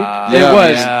of the week? Yeah. It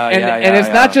was, Yeah, and yeah, and it's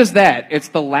yeah. not just that. It's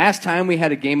the last time we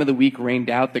had a game of the week rained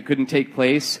out that couldn't take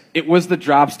place. It was the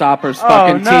Drop Stoppers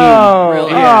fucking no. team.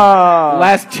 Really? Yeah. Oh.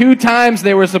 Last 2 times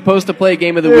they were supposed to play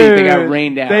game of the week, they got Dude,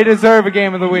 rained out. They deserve a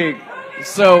game of the week.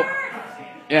 So,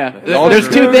 yeah, all there's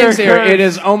true. 2 things here. Cursed. It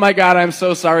is, oh my god, I'm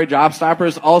so sorry, Drop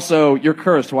Stoppers. Also, you're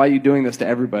cursed. Why are you doing this to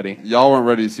everybody? Y'all weren't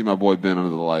ready to see my boy Ben under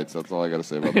the lights. That's all I got to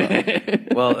say about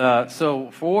that. Well,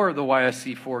 so for the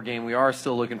YSC 4 game, we are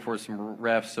still looking for some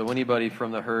refs. So anybody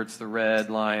from the Hertz, the Red,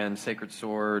 Lion, Sacred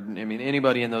Sword, I mean,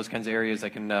 anybody in those kinds of areas that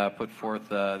can put forth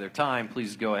their time,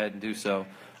 please go ahead and do so.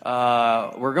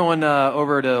 We're going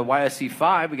over to YSC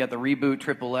 5. We got the Reboot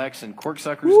Triple X and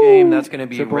Corksuckers game. That's going to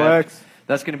be Triple ref. X.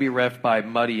 That's going to be ref by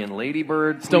Muddy and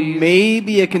Ladybird. Still please.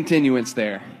 maybe a continuance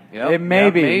there. Yep, It may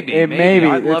yep, be. maybe. It may be.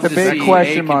 I'd love It's a to big see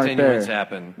question a mark continuance there.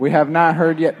 happen. We have not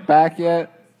heard back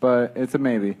yet, but it's a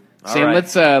maybe. All Sam,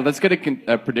 right. let's get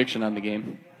a prediction on the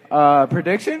game.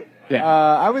 Prediction? Yeah.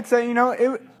 I would say,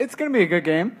 it's going to be a good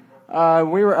game.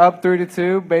 We were up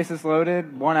 3-2, bases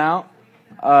loaded, 1 out.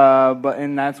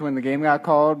 And that's when the game got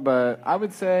called. But I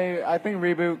would say I think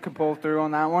Reboot could pull through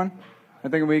on that one. I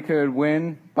think we could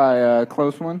win by a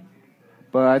close one.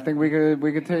 But I think we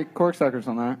could take Corksuckers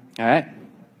on that.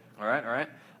 All right.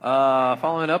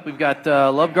 Following up, we've got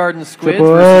Love Garden Squids Triple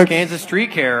versus X. Kansas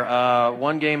Street Care.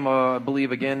 One game, I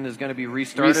believe, again, is going to be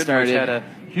restarted. Which had a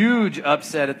huge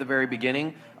upset at the very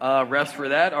beginning. Refs for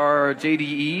that are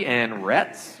JDE and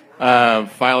Rets.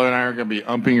 Philo and I are going to be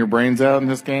umping your brains out in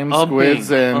this game.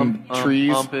 Squids and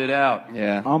trees. Ump it out.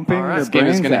 Yeah. Umping All right. your This game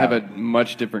is brains going to out. have a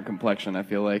much different complexion, I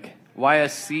feel like.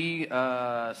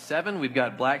 YSC 7, we've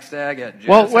got Black Stag at Jazz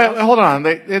Well, wait, House. hold on.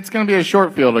 It's going to be a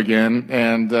short field again,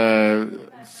 and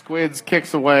Squids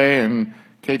kicks away, and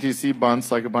KTC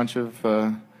bunts like a bunch of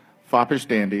foppish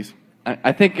dandies.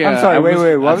 I think. I'm sorry, wait,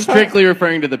 what I'm was that? strictly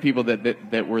referring to the people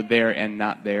that were there and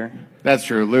not there. That's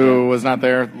true. Lou was not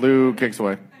there. Lou kicks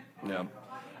away. Yeah.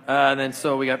 And then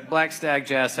so we got Black Stag,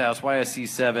 Jazz House, YSC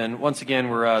 7. Once again,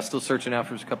 we're still searching out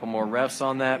for a couple more refs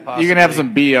on that. Possibly. You can have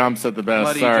some B umps at the best.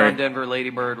 Muddy, Sorry. John Denver,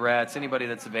 Ladybird, Rats, anybody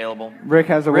that's available. Rick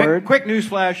has a Rick, word. quick news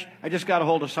flash. I just got a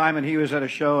hold of Simon. He was at a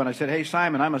show, and I said, hey,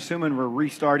 Simon, I'm assuming we're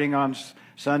restarting on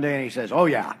Sunday. And he says, oh,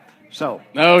 yeah. So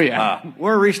Oh yeah.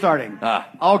 we're restarting.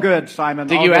 All good, Simon.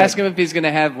 Did all you good. ask him if he's going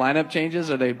to have lineup changes?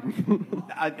 Or they?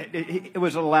 It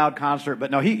was a loud concert,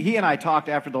 but no, he and I talked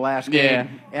after the last game, Yeah.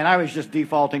 and I was just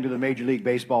defaulting to the Major League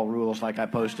Baseball rules like I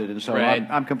posted, and so Right.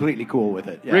 I'm completely cool with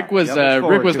it. Yeah. Rick was Yep, look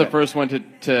forward Rick was to the it. first one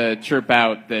to chirp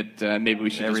out that maybe we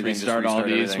should Everything just just restart all restart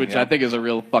these, everything, which yeah. I think is a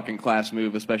real fucking class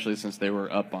move, especially since they were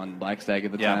up on Black Stag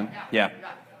at the time. Yeah.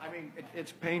 I mean,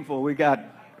 it's painful. We've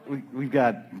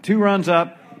got 2 runs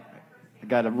up. I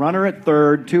got a runner at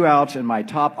third, 2 outs, and my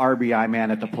top RBI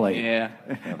man at the plate. Yeah.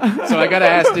 So I gotta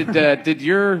ask, did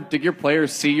your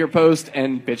players see your post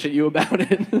and bitch at you about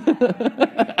it?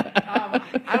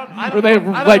 I don't Were they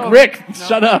know- I don't like, know- Rick, no,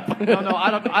 shut up? No,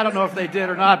 I don't know if they did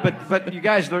or not, but you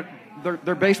guys,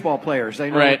 they're baseball players. They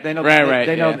know. Right, They know. right,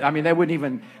 They know. yeah. I mean, they wouldn't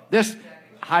even. This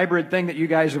hybrid thing that you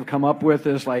guys have come up with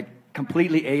is like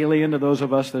completely alien to those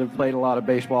of us that have played a lot of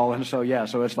baseball, and so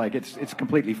so it's like it's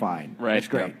completely fine. Right. It's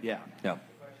great. Yeah.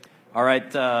 All right,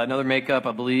 another makeup,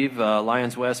 I believe.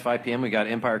 Lions West, 5 p.m. We got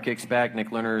Empire Kicks Back, Nick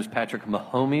Lerner's, Patrick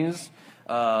Mahomes.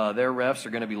 Their refs are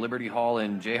going to be Liberty Hall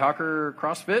and Jayhawker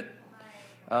CrossFit.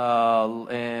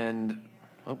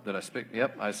 Did I skip?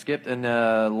 Yep, I skipped. And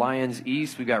Lions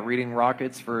East, we got Reading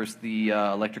Rockets versus the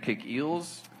Electric Kick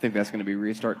Eels. I think that's going to be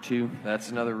restart too. That's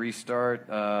another restart.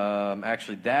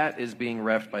 Actually, that is being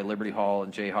refed by Liberty Hall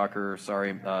and Jayhawker.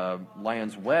 Sorry,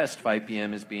 Lions West, 5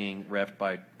 p.m. is being refed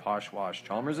by Posh Wash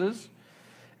Chalmers's.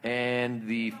 And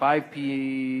the 5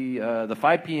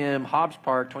 p.m. Hobbs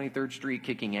Park, 23rd Street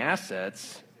kicking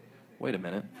assets. Wait a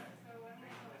minute.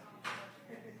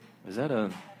 Is that a...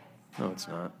 No, it's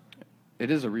not. It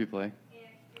is a replay.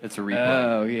 It's a replay.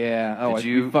 Oh, yeah. Oh,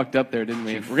 Did we fucked up there, didn't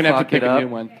we? Did you We're going to have to pick fuck it a up? new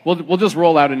one. We'll just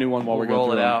roll out a new one while We'll we're going roll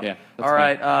through it out. Yeah, that's All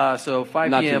fine. right. So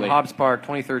 5 Not too p.m. late. Hobbs Park,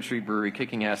 23rd Street Brewery,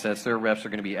 kicking assets. Their refs are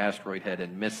going to be Asteroid Head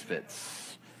and Misfits.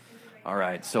 All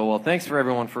right. So, well, thanks for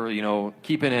everyone for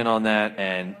keeping in on that.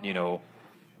 And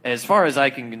as far as I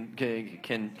can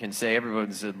say,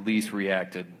 everyone's at least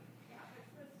reacted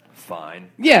fine.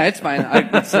 Yeah, it's fine. I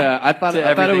thought it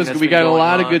everything was. that's We been got a going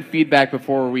lot of on. good feedback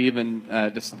before we even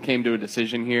just came to a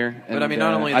decision here. But I mean, And,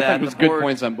 not only I that, thought it was the good board-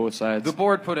 points on both sides. The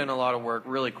board put in a lot of work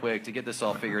really quick to get this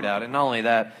all figured out, and not only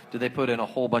that, did they put in a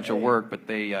whole bunch of work, but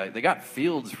they got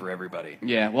fields for everybody.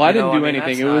 Yeah, well, I didn't do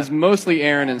anything. It was mostly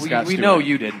Aaron and Scott. We Stewart. know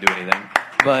you didn't do anything,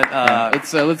 but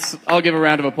I'll give a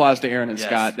round of applause to Aaron and yes,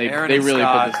 Scott. They Aaron they and really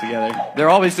Scott, put this together. They're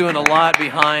always doing a lot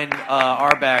behind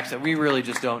our backs that we really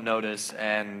just don't notice,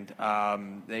 and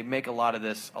they make a lot of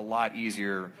this a lot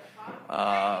easier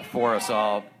for us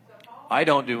all. I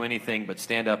don't do anything but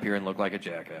stand up here and look like a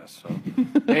jackass. So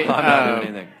I'm not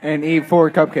doing anything. And eat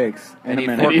 4 cupcakes in And a eat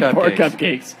minute. 4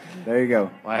 cupcakes. There you go.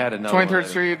 I had another one 23rd later.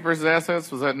 Street versus Assets,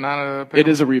 was that not a pick? It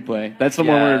is a replay. That's the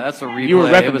one Yeah, where that's a replay. you were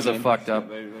repping It was a them. fucked up.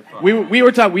 We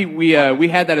were taught we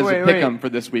had that as Wait, a wait. pick'em for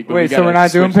this week. but Wait, we so gotta we're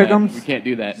not doing switch that. pick'ems? We can't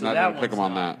do that. Not going to pick them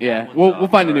on that. Yeah, we'll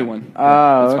find a new one.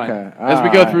 Oh, That's fine. okay. As we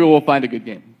go through, we'll find a good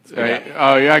game.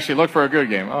 Oh, you actually look for a good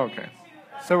game. Oh, okay.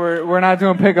 So we're not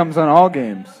doing pick'ems on all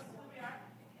games.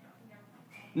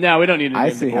 No, we don't need to I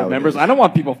name see the board how it members. is. I don't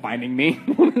want people finding me.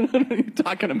 What are you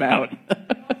talking about?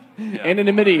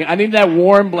 Anonymity. I need that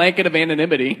warm blanket of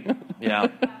anonymity. Yeah,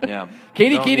 yeah.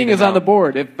 Katie Don't Keating need is to on know. the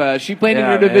board. If she played in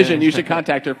Yeah, your division, man. you should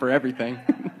contact her for everything.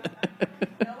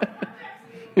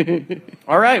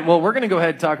 All right, well, we're going to go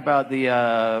ahead and talk about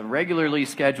the regularly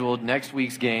scheduled next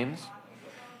week's games.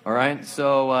 All right,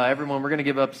 so everyone, we're going to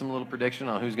give up some little prediction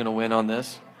on who's going to win on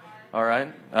this. All right.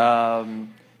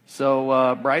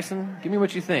 So, Bryson, give me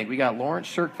what you think. We got Lawrence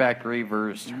Shirt Factory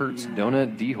versus Hertz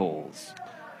Donut D-Holes.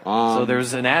 So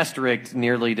there's an asterisk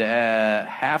nearly to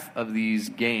half of these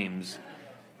games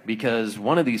because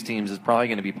one of these teams is probably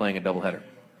going to be playing a doubleheader.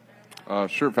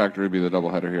 Shirt Factory would be the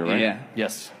doubleheader here, right? Yeah.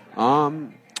 Yes.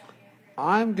 I'm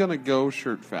going to go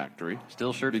Shirt Factory.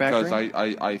 Still Shirt because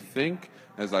Factory? I think,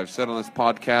 as I've said on this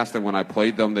podcast, and when I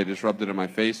played them, they just rubbed it in my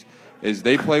face, is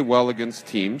they play well against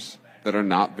teams that are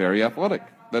not very athletic,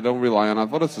 that don't rely on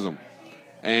athleticism.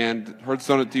 And Hertz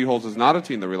Donut T-Holes is not a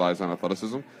team that relies on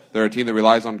athleticism. They're a team that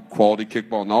relies on quality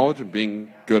kickball knowledge and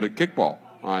being good at kickball.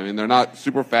 I mean, they're not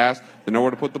super fast. They know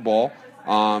where to put the ball.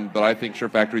 But I think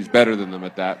Shirt Factory is better than them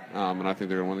at that, and I think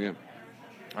they're going to win the game.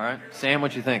 All right. Sam,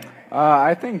 what you think?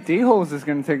 I think D-Holes is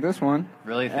going to take this one.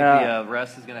 Really think the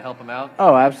rest is going to help them out?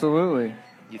 Oh, absolutely.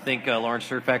 You think Lawrence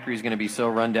Shirt Factory is going to be so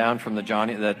run down from the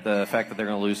fact that they're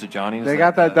going to lose to Johnny's? They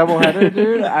got that doubleheader,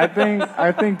 dude. I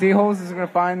think D-Holes is going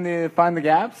to find the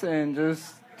gaps and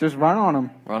just run on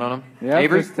them. Run on them? Yeah,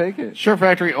 Avery? just take it. Shirt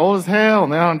Factory, old as hell,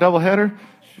 now on doubleheader.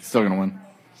 Still going to win.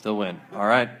 Still win. All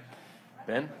right.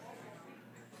 Ben?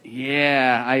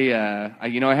 Yeah,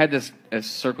 I had this as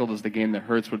circled as the game that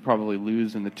Hertz would probably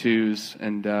lose in the twos,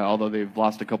 and although they've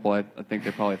lost a couple, I think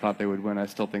they probably thought they would win. I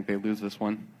still think they lose this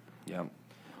one. Yeah.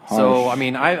 So, I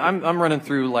mean, I'm running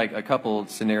through like a couple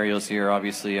scenarios here,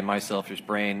 obviously, in my selfish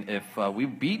brain. If we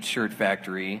beat Shirt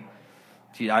Factory,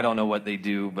 I don't know what they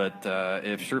do, but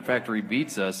if Shirt Factory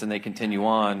beats us and they continue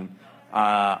on,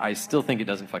 I still think it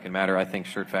doesn't fucking matter. I think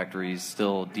Shirt Factory is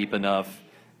still deep enough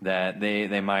that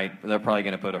they're probably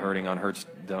going to put a hurting on Hertz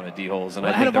Donut D-Holes, and I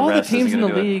Out think of the all the rest teams isn't in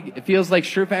the going to do it. league, it feels like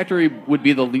Shirt Factory would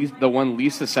be the one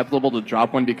least susceptible to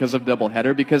drop one because of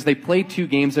doubleheader, because they play 2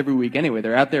 games every week anyway.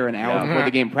 They're out there an hour before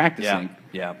the game practicing.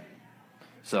 Yeah.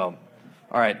 So,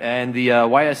 all right, and the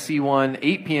YSC1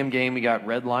 8 p.m. game, we got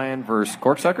Red Lion versus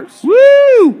Corksuckers.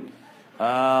 Woo!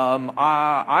 I've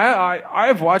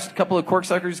watched a couple of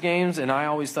Corksuckers games, and I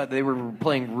always thought they were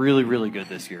playing really, really good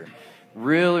this year.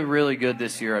 Really, really good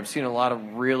this year. I've seen a lot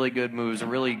of really good moves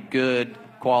and really good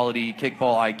quality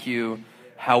kickball IQ.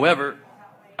 However,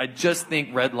 I just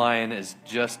think Red Lion is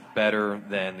just better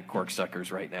than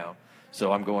Corksuckers right now.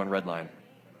 So I'm going Red Lion.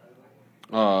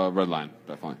 Red Lion,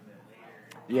 definitely.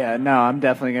 Yeah, no, I'm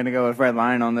definitely going to go with Red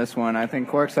Lion on this one. I think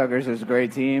Corksuckers is a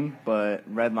great team, but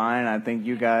Red Lion, I think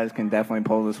you guys can definitely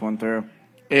pull this one through.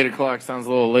 8 o'clock sounds a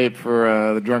little late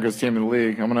for the drunkest team in the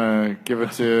league. I'm going to give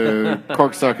it to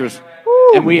Corksuckers.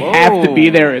 And we have to be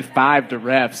there at 5 to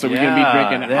ref, so we're going to be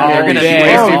drinking they're all gonna be day.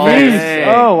 wasted all day.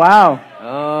 Oh, wow.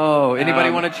 Oh, Anybody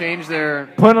want to change their?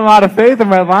 Putting a lot of faith in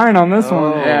Red Lion on this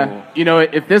one. Yeah. You know,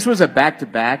 if this was a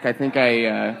back-to-back, I think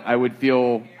I would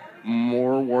feel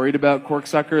more worried about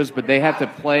Corksuckers, but they have to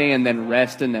play and then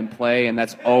rest and then play, and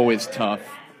that's always tough.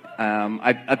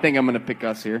 I think I'm going to pick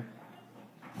us here.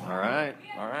 All right.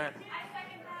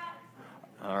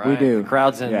 We do. The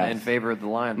crowd's in Yes. favor of the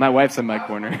Lion. My wife's in my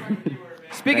corner.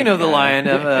 Speaking of the Lion,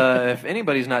 if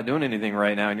anybody's not doing anything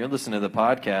right now and you're listening to the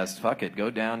podcast, fuck it, go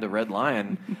down to Red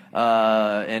Lion,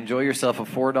 enjoy yourself a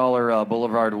 $4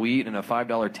 Boulevard Wheat and a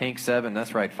 $5 Tank 7.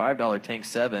 That's right, $5 Tank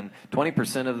 7.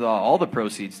 20% of all the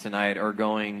proceeds tonight are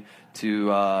going to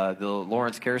the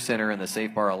Lawrence Care Center and the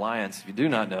Safe Bar Alliance. If you do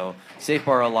not know, Safe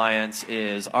Bar Alliance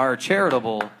is our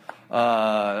charitable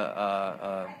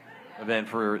event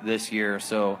for this year.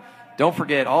 So don't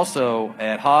forget, also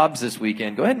at Hobbs this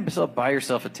weekend, go ahead and buy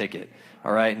yourself a ticket,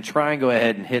 all right, and try and go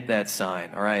ahead and hit that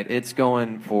sign, all right. It's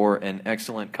going for an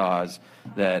excellent cause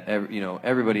that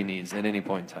everybody needs at any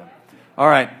point in time. All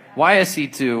right,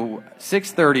 YSC2,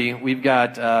 6:30. We've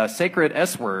got Sacred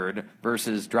S Word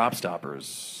versus Drop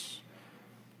Stoppers.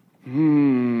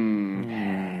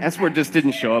 S Word just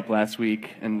didn't show up last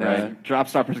week, and Right. Drop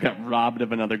Stoppers got robbed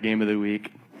of another game of the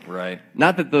week. Right.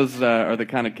 Not that those are the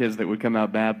kind of kids that would come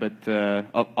out bad, but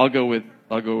I'll go with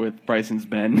Bryson's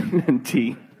Ben and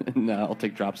T, and I'll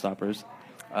take Drop Stoppers.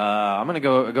 I'm gonna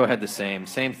go ahead the same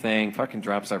thing. Fucking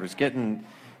Drop Stoppers getting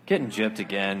gypped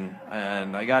again,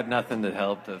 and I got nothing to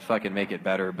help to fucking make it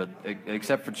better, but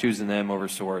except for choosing them over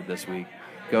Sword this week.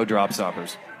 Go Drop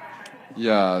Stoppers.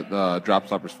 Yeah, Drop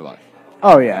Stoppers for life.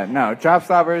 Oh, yeah. No, Drop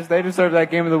Stoppers, they deserve that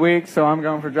game of the week, so I'm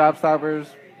going for Drop Stoppers.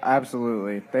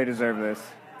 Absolutely. They deserve this.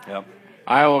 Yep.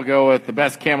 I will go with the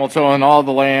best camel toe in all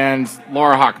the lands,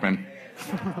 Laura Hockman.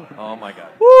 Oh my God.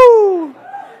 Woo!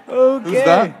 Okay. Who's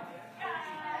that?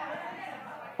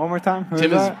 One more time. Who's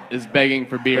Tim that? is begging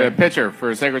for beer. The pitcher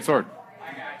for Sacred Sword.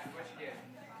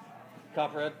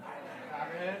 Copperhead.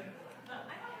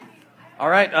 All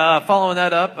right, following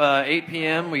that up, 8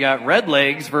 p.m., we got Red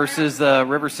Legs versus the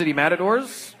River City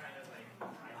Matadors.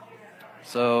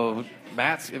 So,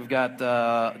 Mats have got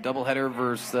doubleheader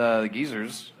versus the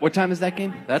Geezers. What time is that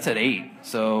game? That's at 8,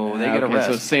 so they get a rest.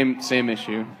 So same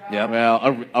issue. Yep.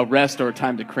 Well, a rest or a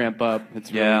time to cramp up.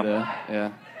 It's really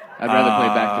Yeah. I'd rather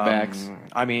play back to backs.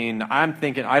 I mean, I'm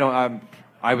thinking I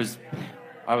was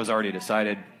already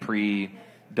decided pre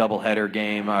doubleheader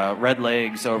game. Red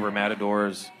Legs over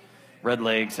Matadors. Red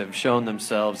Legs have shown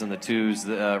themselves in the twos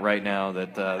right now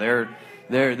that they're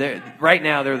right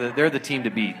now they're the team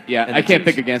to beat. Yeah, I can't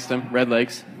pick against them. Red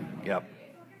Legs. Yep.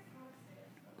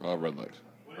 Red Legs.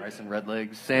 Bryson, Red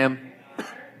Legs. Sam.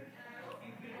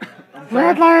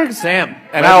 Red Legs. Sam.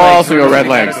 And I will also go Red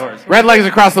Legs. Red Legs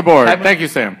across the board. Thank you,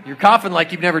 Sam. You're coughing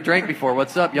like you've never drank before.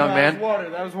 What's up, young man?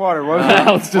 That was water. What was it?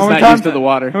 I was just not used to the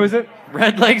water. Who is it?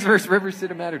 Red Legs versus River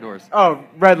City Matadors. Oh,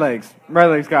 Red Legs. Red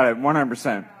Legs got it.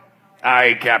 100%.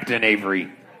 Aye, Captain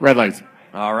Avery. Red Legs.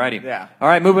 All righty. Yeah. All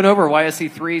right, moving over.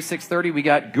 YSC 3, 6:30. We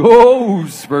got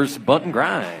Goes versus Bunt and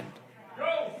Grind.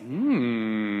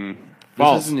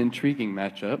 False. This is an intriguing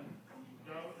matchup.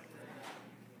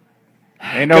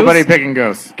 Ain't nobody picking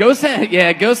Ghosts. Ghosts hadn't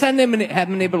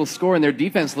been able to score, and their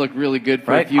defense looked really good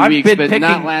for a few I've weeks, been but picking,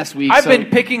 not last week. I've so. been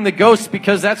picking the Ghosts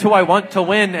because that's who I want to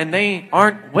win, and they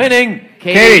aren't winning.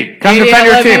 Katie, come defend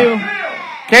your team.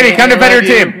 Katie, come defend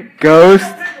your team. Ghost.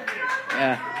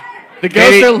 Yeah.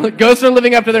 The Ghosts are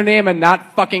living up to their name and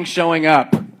not fucking showing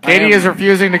up. Katie is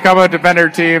refusing to come out and defend her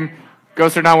team.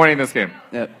 Ghosts are not winning this game.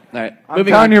 Yep. All right. I'm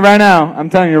telling you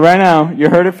right now. You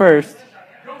heard it first.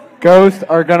 Ghosts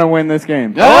are going to win this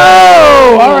game.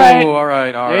 Oh, all right. All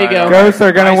right. There you go. Ghosts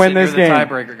are going to win this you're the game.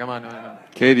 tiebreaker. Come on.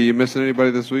 Katie, you missing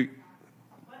anybody this week?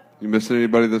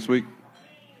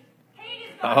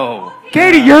 Oh.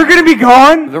 Katie, you're going to be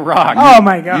gone? The Rock. Oh,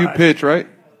 my God. You pitch, right?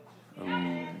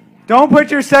 Don't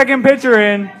put your second pitcher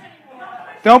in.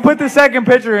 Don't put the second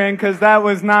pitcher in because that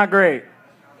was not great.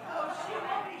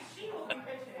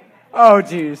 Oh,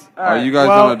 jeez. Are you guys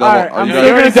on a double? All right. Are I'm you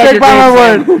still guys? going to stick by my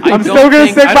word. I'm still going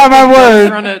to stick by my They're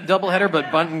word. on a doubleheader,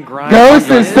 but Bunt and Grind. Ghost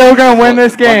is still going to win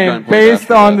this game Bunt played based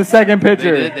after on that. the second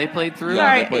pitcher. They played through.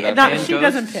 Sorry, And she Ghosts-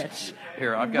 doesn't pitch.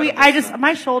 Here, I've got.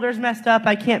 My shoulder's messed up.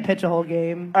 I can't pitch a whole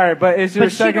game. All right, but is your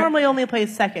But she second? normally only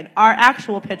plays second. Our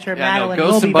actual pitcher, Yeah, no, Madeline,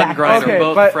 Ghosts will be and Bunt back. and Grind Okay, are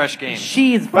both but fresh games.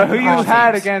 She's But who you all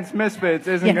had teams. against Misfits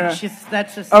isn't Yeah, gonna.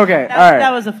 that's just Okay, That, all right.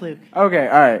 that was a fluke. Okay,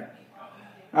 all right.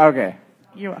 Okay.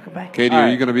 You're welcome back. Katie, All are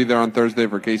right. you going to be there on Thursday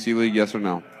for KC League? Yes or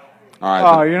no? All right.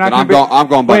 Oh, then- you're not then gonna be. I'm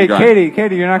going. Wait, Bunt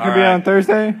Katie, you're not gonna All be right. on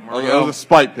Thursday. Okay, that was a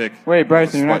spite pick. Wait,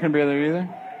 Bryson, you're not Spite. gonna be there either.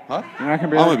 Huh? You're not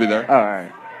gonna be. I'm there? gonna be there. Oh, all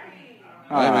right.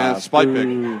 Hey man, spite pick.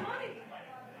 boo.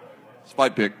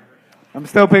 Spite pick. I'm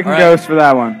still picking All right. Ghost for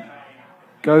that one.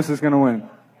 Ghost is going to win.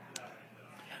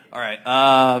 All right.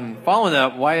 Following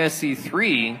up, YSC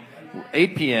 3,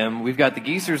 8 p.m., we've got the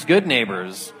Geezers Good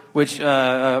Neighbors, which,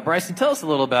 Bryson, tell us a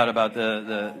little about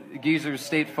the Geezers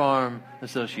State Farm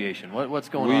Association. What's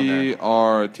going on there? We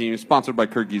are a team sponsored by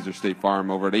Kurt Geezer State Farm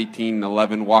over at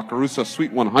 1811 Wakarusa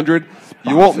Suite 100.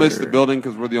 You won't miss the building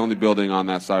because we're the only building on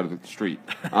that side of the street.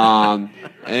 Yeah,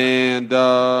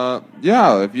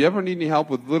 if you ever need any help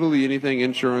with literally anything,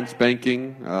 insurance,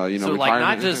 banking, So, retirement, like,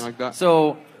 not anything just like that.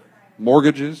 so.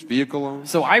 Mortgages, vehicle loans.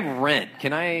 So I rent.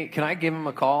 Can I give him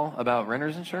a call about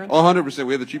renter's insurance? 100%.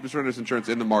 We have the cheapest renter's insurance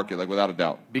in the market, like without a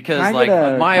doubt. Because Can I like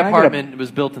get a- my can I get a- apartment was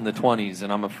built in the 20s,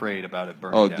 and I'm afraid about it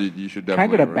burning Oh, down. dude, you should Can I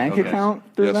definitely. get a bank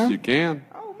account through Yes, them? you can.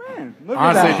 Oh, man. Look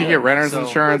Honestly, at if that. you get renter's So-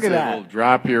 insurance, Look it at that. will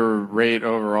drop your rate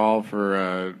overall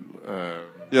for. Yeah,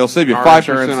 it'll save you car 5%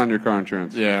 insurance. on your car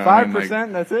insurance. Yeah,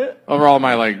 5%, that's it? overall,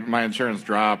 my insurance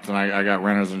dropped, and I got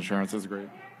renter's insurance. It's great.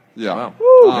 Yeah. Wow.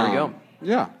 There we go.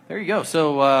 Yeah. There you go.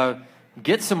 So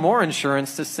get some more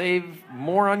insurance to save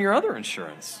more on your other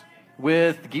insurance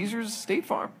with Geezer's State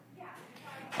Farm.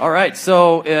 All right,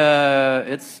 so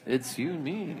it's you and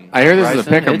me. I hear this is a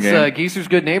Bryson. pick'em it's, game. Geezer's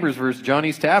Good Neighbors versus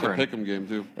Johnny's It's a Tavern. pick'em game,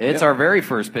 too. It's our very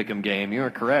first pick'em game. You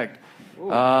are correct.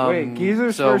 Wait,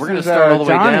 Geezer's so we're going to versus, start all the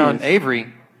way down. Johnny's.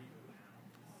 Avery.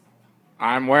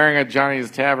 I'm wearing a Johnny's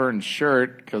Tavern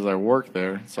shirt because I work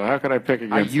there. So how could I pick I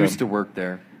against used to them? work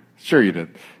there. Sure you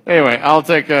did. Anyway, I'll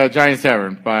take Johnny's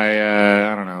Tavern by,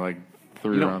 I don't know, like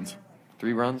 3 You don't- runs.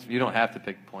 3 runs? You don't have to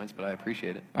pick points, but I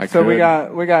appreciate it. I So could.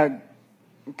 we got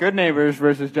Good Neighbors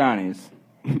versus Johnny's.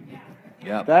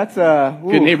 Yeah. That's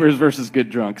Good neighbors versus good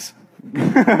drunks.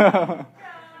 All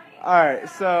right,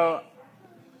 so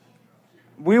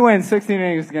we win 16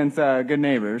 innings against Good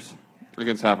Neighbors.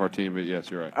 Against half our team, but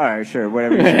yes, you're right. All right, sure,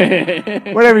 whatever you say.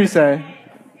 Whatever you say.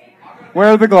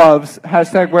 Wear the gloves.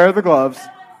 Hashtag wear the gloves.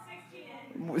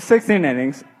 16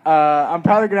 innings. I'm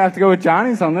probably going to have to go with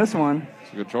Johnny's on this one.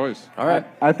 It's a good choice. All right.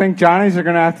 I think Johnny's are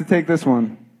going to have to take this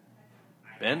one.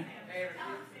 Ben?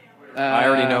 I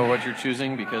already know what you're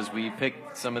choosing because we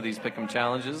picked some of these pick'em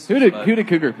challenges. Who did but,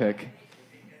 Cougar pick?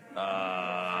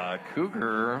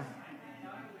 Cougar,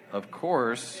 of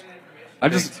course. I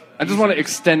just want to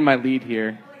extend my lead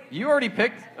here. You already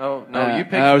picked. Oh no, you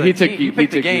picked. He the took. team. He You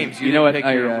picked the took- games. You know what? Pick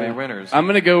your winners. I'm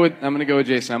gonna go with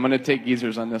Jason. I'm gonna take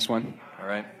Geezers on this one. All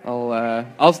right.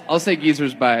 I'll say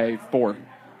Geezers by 4.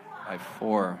 By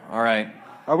 4. All right.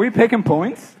 Are we picking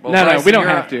points? Well, no, Bryson, we don't you're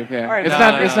have up. to. Yeah. All right, it's no,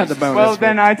 not. no, it's no, not the it's- bonus. Well,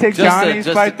 then I take Just to- Johnny's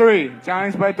just by to- 3.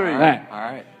 Johnny's by 3. All right. All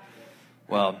right.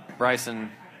 Well,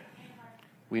 Bryson,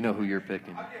 we know who you're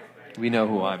picking. We know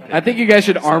who I'm picking. I think you guys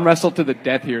should arm wrestle to the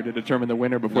death here to determine the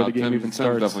winner before No, the game Tim's- even Tim's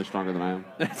starts. definitely stronger than I am.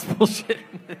 That's bullshit.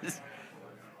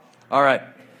 All right.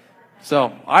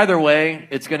 So either way,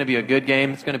 it's going to be a good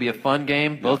game. It's going to be a fun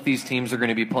game. Both these teams are going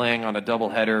to be playing on a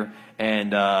doubleheader,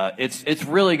 and it's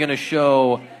really going to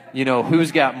show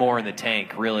who's got more in the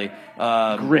tank. Really,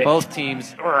 Grit. both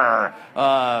teams are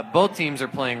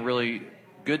playing really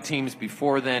good teams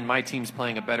before then. My team's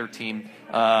playing a better team.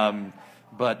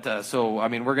 So, I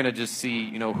mean, we're going to just see,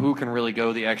 who can really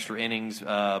go the extra innings.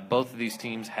 Both of these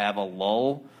teams have a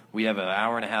lull. We have an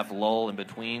hour and a half lull in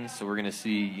between, so we're going to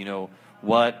see,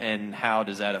 what and how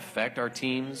does that affect our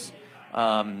teams.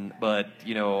 But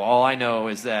all I know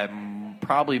is that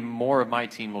probably more of my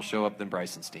team will show up than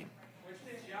Bryson's team.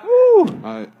 Woo!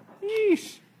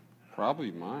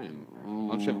 Probably mine.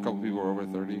 Don't you have a couple people who are over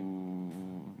 30?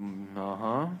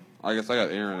 Uh-huh. I guess I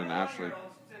got Aaron and Ashley.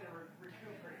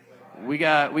 We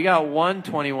got one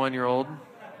 21-year-old.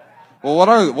 Well,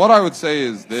 what I would say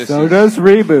is this. So does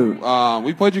Reboot.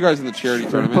 We played you guys in the charity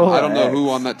tournament. Triple I don't know X. who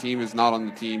on that team is not on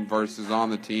the team versus on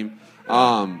the team.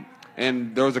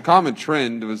 And there was a common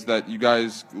trend was that you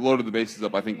guys loaded the bases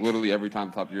up, I think, literally every time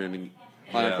the top of your inning.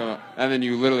 Yeah. And then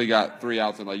you literally got 3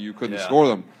 outs and you couldn't Yeah. score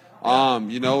them.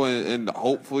 And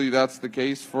hopefully that's the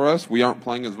case for us. We aren't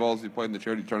playing as well as we played in the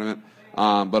charity tournament.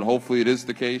 But hopefully it is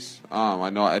the case.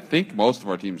 I think most of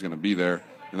our team's going to be there.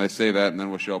 And they say that, and then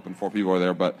we'll show up and 4 people are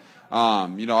there. But,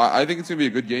 I think it's going to be a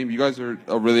good game. You guys are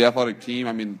a really athletic team.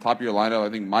 I mean, top of your lineup, I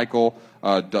think Michael,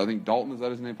 I think Dalton, is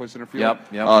that his name, plays center field?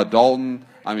 Yep. Dalton,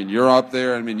 I mean, you're up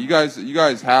there. I mean, you guys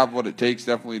have what it takes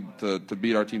definitely to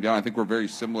beat our team down. I think we're very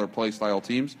similar play style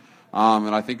teams.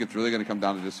 And I think it's really going to come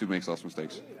down to just who makes less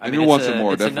mistakes. And who wants it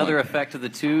more, it's definitely. another effect of the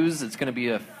twos. It's going to be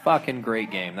a fucking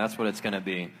great game. That's what it's going to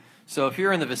be. So if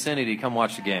you're in the vicinity, come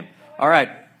watch the game. All right.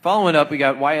 Following up, we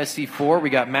got YSC 4. We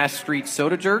got Mass Street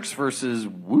Soda Jerks versus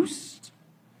Woost.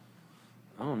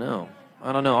 I don't know.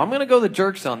 I'm going to go the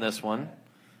Jerks on this one.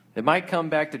 It might come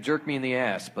back to jerk me in the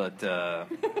ass, but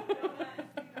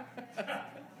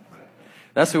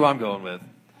That's who I'm going with.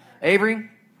 Avery?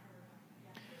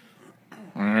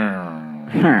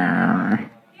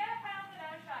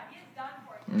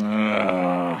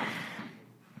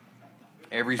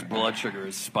 Avery's blood sugar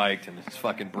is spiked in his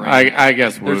fucking brain. I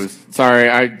guess Woos. Sorry,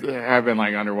 I've been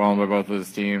like underwhelmed by both of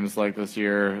his teams like this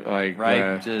year. Like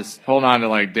Right, just hold on to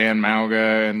like Dan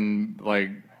Mauga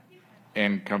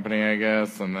and company, I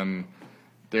guess, and then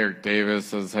Derek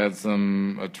Davis has had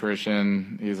some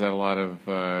attrition. He's had a lot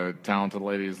of talented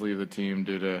ladies leave the team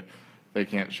due to they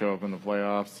can't show up in the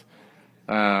playoffs.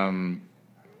 I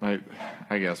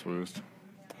guess Woos.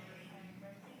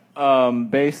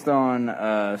 Based on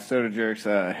Soda Jerk's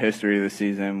history of the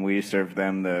season, we served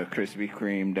them the Krispy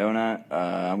Kreme donut.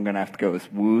 I'm going to have to go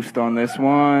with Woost on this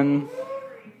one.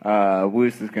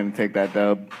 Woost is going to take that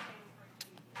dub.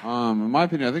 In my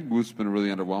opinion, I think Woost's been really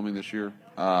underwhelming this year.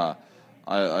 I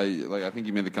think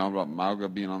you made the comment about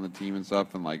Mauga being on the team and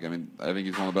stuff, and I think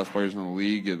he's one of the best players in the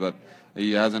league, but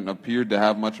he hasn't appeared to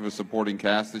have much of a supporting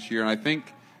cast this year, and I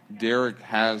think Derek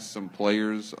has some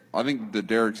players. I think the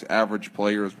Derek's average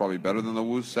player is probably better than the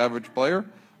Woost's average player,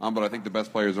 but I think the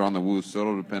best players are on the Woost, so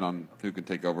it'll depend on who can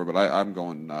take over, but I'm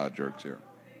going Jerks here.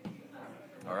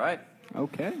 All right.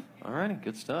 Okay. All right.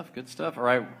 Good stuff. Good stuff. All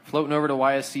right. Floating over to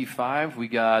YSC 5, we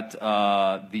got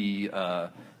the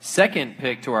second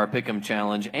pick to our Pick'em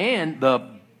Challenge and the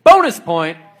bonus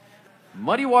point,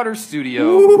 Muddy Waters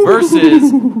Studio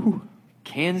versus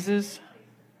Kansas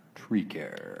Tree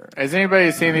Care. Has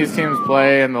anybody seen these teams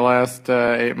play in the last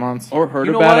 8 months? Or heard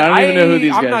You know about what? it? I don't even know who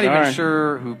these guys are. I'm not even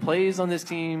sure who plays on this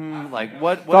team. Like,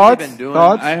 what have Thoughts? they been doing?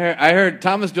 Thoughts? I heard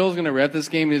Thomas Joel's going to rep this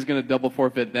game and he's going to double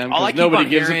forfeit them All I because keep nobody on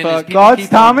gives a hearing is fuck. people Thoughts,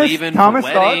 keep on Thomas? leaving Thomas,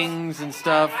 for thoughts? weddings and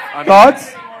stuff. I mean,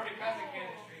 Thoughts?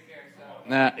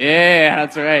 Nah, yeah,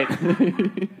 that's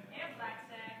right.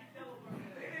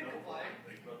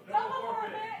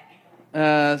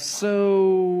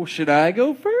 So should I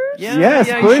go first? Yeah, Yes,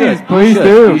 yeah, you please. should. Please You should.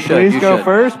 do. You should. Please You go should.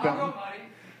 first. All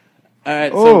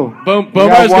right. Oh, So you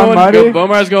got one Muddy?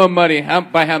 Bomar's going Muddy.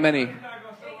 By how many?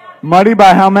 Muddy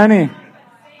by how many?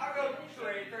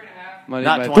 Muddy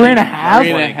Not by 20.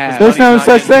 3.5? 3.5. There's no Muddy's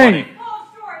such not getting thing.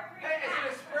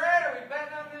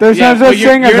 There's Yeah, no but such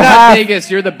thing as you're a not half. Vegas.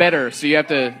 You're the better, so you have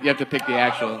to pick the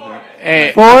actual.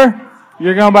 Hey, 4?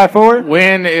 You're going by 4?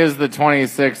 when is the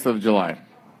 26th of July?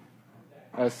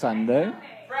 A Sunday.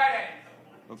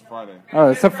 That's Friday. Oh,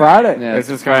 it's a Friday. Yeah, It's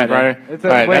just coming Friday. It's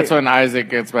All right, wait. that's when Isaac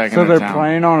gets back So into they're town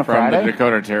playing on a from Friday? the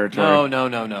Dakota territory.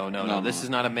 No. This is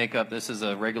not a makeup. This is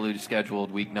a regularly scheduled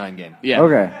Week 9 game. Yeah.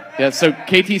 Okay. Yeah. So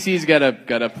KTC's got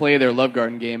to play their Love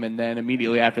Garden game, and then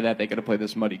immediately after that, they got to play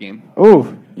this Muddy game.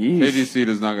 Ooh, yeesh. KDC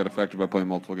does not get affected by playing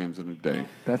multiple games in a day.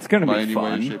 That's going to By be any way,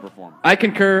 fun. shape, or form. I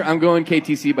concur. I'm going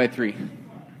KTC by 3.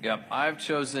 Yep. I've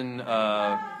chosen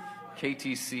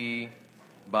KTC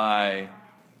by.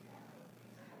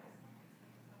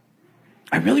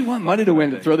 I really want Muddy to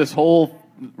win to throw this whole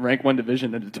rank 1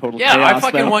 division into total Yeah, chaos. I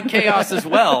fucking though. want chaos as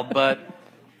well, but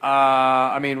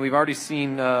I mean, we've already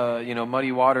seen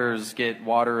Muddy Waters get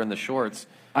water in the shorts.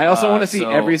 I also want to see so-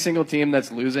 every single team that's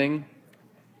losing.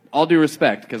 All due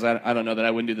respect, because I don't know that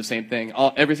I wouldn't do the same thing.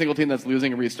 Every single team that's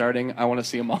losing and restarting, I want to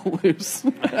see them all lose.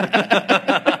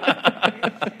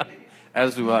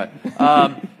 As do I.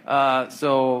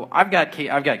 So I've got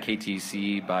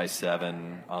KTC by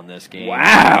 7 on this game.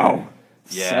 Wow.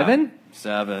 Yeah, 7?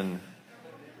 7.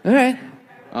 All right.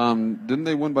 Didn't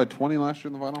they win by 20 last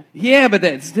year in the final? Yeah, but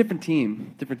it's a different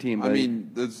team. Different team. I but-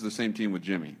 mean, it's the same team with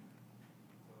Jimmy,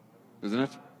 isn't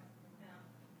it?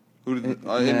 Who did in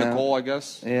yeah. Nicole? I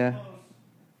guess. Yeah.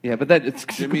 Yeah, but that it's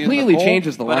Jimmy and completely Nicole?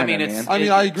 changes the But lineup, I mean, it's man. I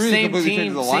mean, I agree it Same completely team,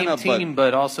 changes the same lineup, team,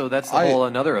 but also that's the whole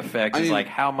another effect. I Is mean- like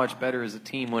how much better is a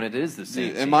team when it is the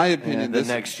same. In team my opinion, the this-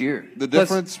 next year. The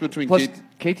difference between Plus,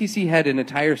 KTC had an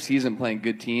entire season playing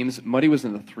good teams. Muddy was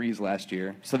in the 3s last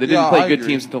year, so they didn't Yeah, play I good agree.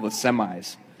 teams until the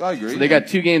semis. I agree. So they got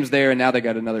 2 games there, and now they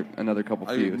got another couple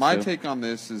few. My so. take on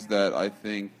this is that I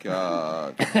think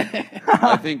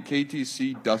I think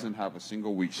KTC doesn't have a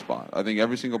single weak spot. I think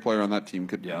every single player on that team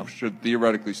should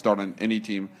theoretically start on any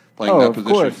team playing that of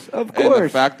position. course, of And the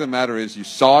course. fact of the matter is, you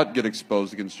saw it get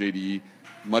exposed against JDE.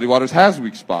 Muddy Waters has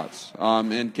weak spots,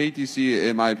 and KTC,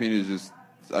 in my opinion, is just,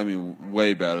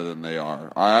 way better than they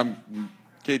are. I'm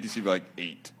KTC by like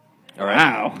 8. All right,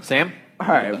 Wow. Sam. All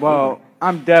right, well,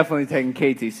 I'm definitely taking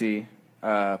KTC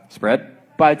Spread.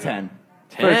 by 10.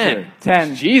 For 10. sure.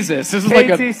 10. Jesus, this is like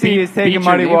a KTC is beat taking your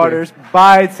Muddy neighbor. Waters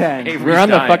by 10. Avery's We're on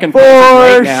the dying. fucking For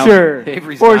right now. sure.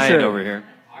 Avery's For dying sure. over here.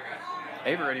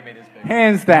 Avery already made his pick.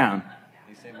 Hands down.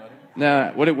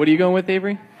 No, what are you going with,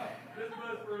 Avery?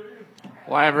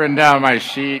 Well, I have written down my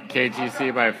sheet,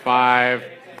 KTC by 5.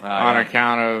 on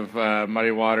account of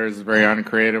Muddy Waters is very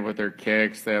uncreative with their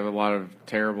kicks. They have a lot of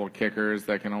terrible kickers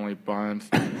that can only bunt.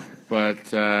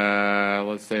 But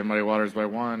let's say Muddy Waters by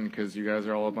 1 because you guys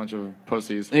are all a bunch of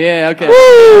pussies. Yeah, okay.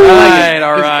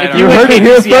 All right. You heard it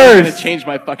here I'm going to first. change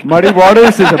my fucking Muddy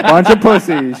Waters is a bunch of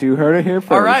pussies. You heard it here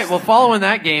first. All right, well, following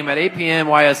that game at 8 p.m.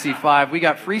 YSC 5, we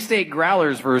got Free State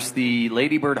Growlers versus the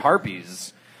Ladybird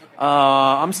Harpies.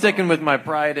 I'm sticking with my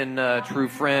pride and true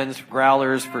friends,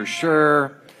 Growlers for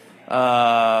sure.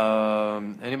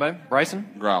 Anybody? Bryson?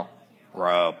 Growl.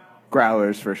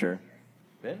 Growlers for sure.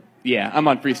 Yeah, I'm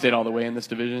on Free State all the way in this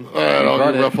division. I'll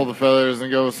ruffle the feathers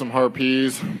and go with some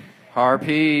Harpies.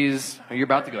 Harpies. You're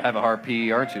about to go have a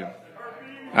Harpy, aren't you?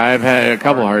 I've had a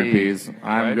couple Harpies.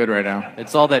 I'm good right now.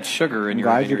 It's all that sugar in your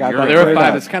Guys, you got urine. that There are cleared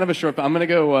 5. up. It's kind of a short. I'm going to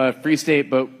go Free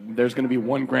State, but there's going to be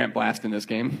 1 Grant Blast in this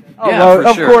game. Oh, Yeah, well, for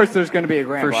of sure. course there's going to be a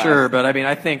grand For blast. sure, but I mean,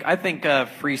 I think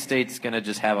Free State's going to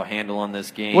just have a handle on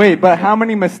this game. Wait, but how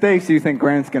many mistakes do you think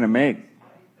Grant's going to make?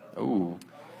 Ooh.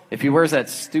 If he wears that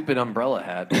stupid umbrella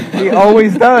hat. He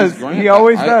always does. He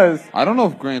always does. I don't know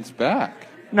if Grant's back.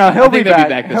 No, I he'll think be they'll back. be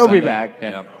back this He'll be Sunday. back.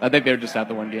 Yeah. I think they're just at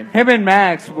the 1 game. Him and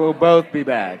Max will both be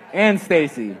back, and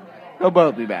Stacy. They'll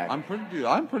both be back. I'm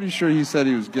pretty sure he said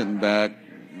he was getting back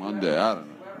Monday. I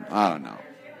don't know.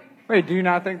 Wait, do you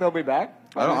not think they'll be back?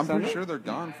 I'm Sunday? pretty sure they're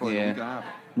gone for like a week and a half.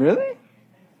 Really?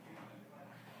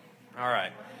 All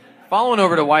right. Following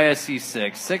over to YSC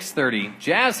 6, 6:30,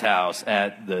 Jazz House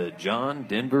at the John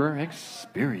Denver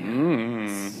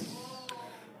Experience.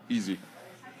 Easy.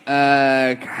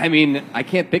 I mean, I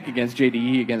can't pick against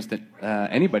JDE against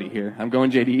anybody here. I'm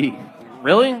going JDE.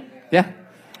 Really? Yeah.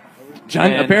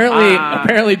 John. And,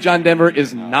 Apparently, John Denver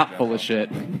is not full of shit.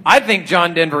 I think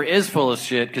John Denver is full of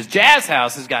shit because Jazz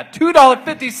House has got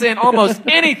 $2.50 almost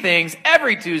anythings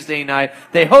every Tuesday night.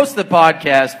 They host the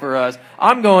podcast for us.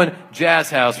 I'm going Jazz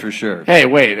House for sure. Hey,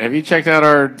 wait. Have you checked out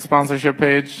our sponsorship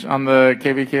page on the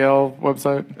KVKL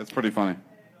website? That's pretty funny.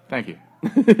 Thank you.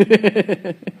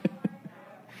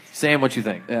 Sam, what you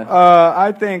think? Yeah.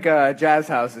 I think Jazz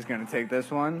House is going to take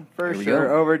this one for Here we sure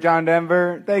go. over John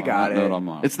Denver. They got On that it. note, I'm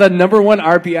on. It's the number 1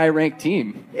 RPI ranked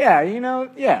team. Yeah,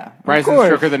 yeah. Bryson of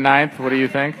course. Stricker the 9th. What do you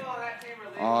think?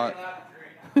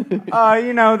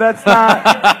 That's not.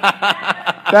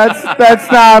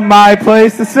 that's not my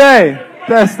place to say.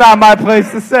 That's not my place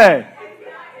to say.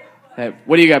 Hey,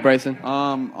 what do you got, Bryson?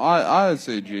 I would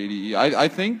say JDE. I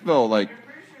think though,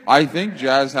 I think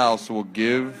Jazz House will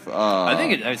give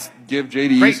give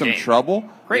JDE great some game. trouble.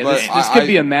 Great but game. This could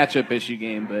be a matchup issue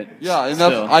game, but yeah, and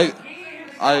still.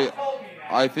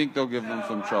 I think they'll give them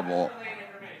some trouble.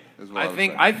 Is what would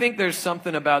say. I think there's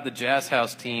something about the Jazz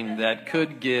House team that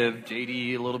could give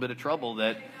JD a little bit of trouble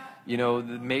that,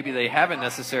 maybe they haven't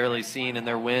necessarily seen in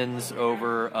their wins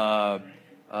over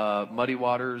Muddy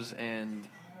Waters and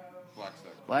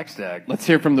Blackstag. Let's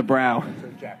hear from the brow.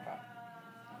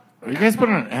 Are you guys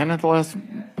putting an N at the last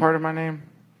part of my name?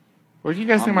 What do you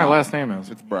guys think my last name is?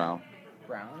 It's Brown.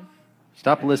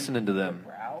 Stop listening to them.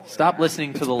 Stop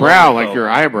listening to the Brow, lower like folk. your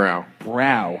eyebrow.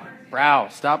 Brow.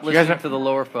 Stop You guys listening are- to the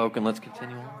lower folk and let's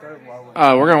continue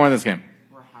on. We're going to win this game.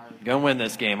 Gonna win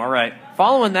this game. All right.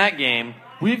 Following that game,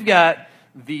 we've got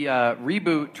the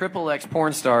reboot Triple X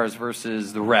Porn Stars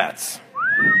versus the Rats.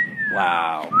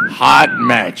 Wow. Hot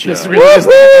matchup. This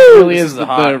really This is is the a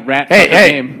hot- rat Hey, fucker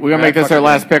hey, game. we're going to make this our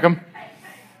last pick'em?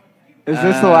 Is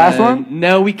this the last one?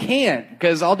 No, we can't.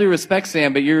 Because all due respect,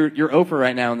 Sam, but you're over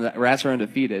right now, and the Rats are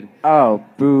undefeated. Oh,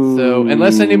 boo. So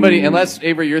unless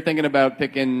Avery, you're thinking about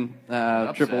picking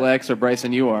Triple X or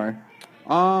Bryson, you are.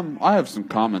 I have some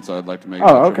comments I'd like to make. Oh,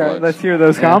 about okay. Triple X. Let's hear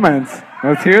those comments.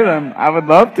 Let's hear them. I would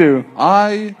love to.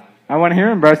 I want to hear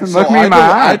them, Bryson. Look me in my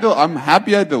eye. I'm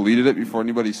happy I deleted it before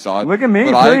anybody saw it. Look at me,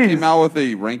 But I please. came out with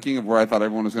a ranking of where I thought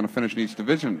everyone was going to finish in each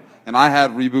division, and I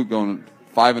had Reboot going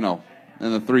 5-0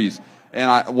 in the threes. And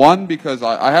I won because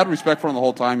I had respect for them the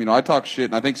whole time. I talk shit,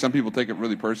 and I think some people take it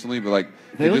really personally. But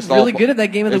They looked really good at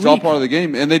that game of the It's all week. part of the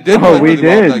game, and they did. Oh, play we really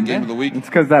well did. in that game of the week. It's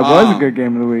because that was a good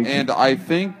game of the week. And I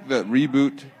think that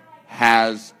Reboot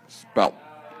has about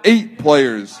 8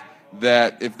 players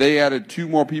that if they added 2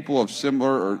 more people of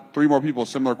similar or 3 more people of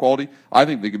similar quality, I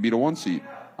think they could beat a 1 seed.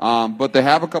 But they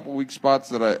have a couple weak spots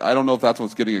that I don't know if that's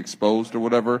what's getting exposed or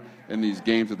whatever in these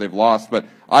games that they've lost. But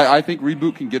I think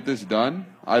Reboot can get this done.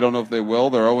 I don't know if they will.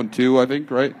 They're 0-2, I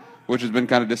think, right? Which has been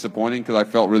kind of disappointing because I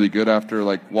felt really good after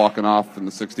walking off in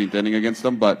the 16th inning against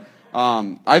them. But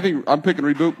I think I'm picking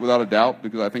Reboot without a doubt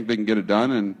because I think they can get it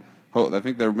done. And I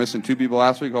think they were missing 2 people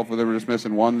last week. Hopefully they were just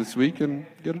missing 1 this week and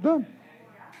get it done.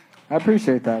 I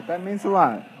appreciate that. That means a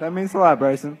lot. That means a lot,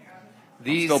 Bryson.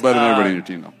 These, Still better than everybody in your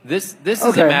team, though. This is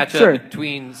Okay, a matchup sure.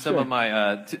 between some of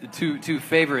my two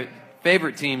favorite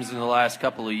teams in the last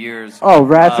couple of years. Oh,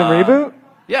 Rats and Reboot?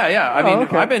 Yeah. I Oh, mean,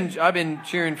 okay. I've been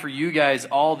cheering for you guys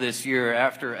all this year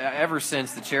ever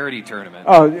since the charity tournament.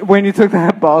 Oh, when you took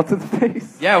that ball to the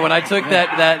face. Yeah, when I took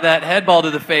that head ball to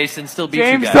the face and still beat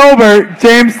James you guys.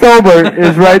 James Tolbert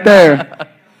is right there.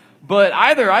 But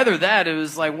either that, it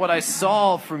was like what I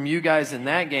saw from you guys in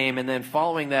that game, and then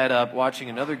following that up, watching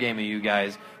another game of you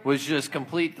guys was just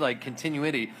complete like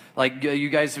continuity. Like you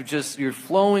guys are you're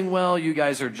flowing well, you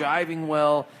guys are jiving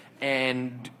well,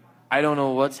 and I don't know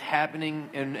what's happening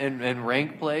in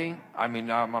rank play. I mean,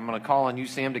 I'm going to call on you,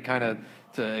 Sam, to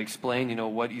explain,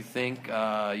 what you think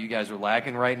you guys are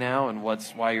lacking right now, and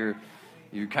why your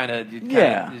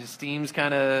steam's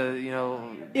kind of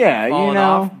falling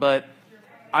off. But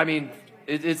I mean,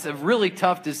 it's a really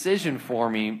tough decision for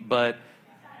me, but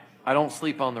I don't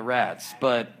sleep on the Rats.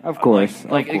 But Of course.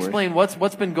 explain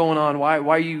what's been going on. Why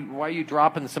are you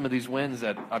dropping some of these wins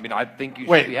that I think you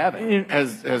should be having?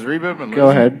 Has Reboot been losing? Go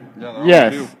ahead.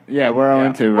 Yes. Yeah, we're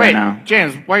 0-2 right now.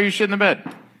 James, why are you shitting the bed?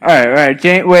 All right.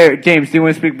 James, do you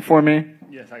want to speak before me?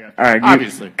 Yes, I got you. All right,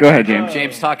 Obviously. Go ahead, James.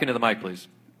 James, talking to the mic, please.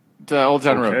 To Old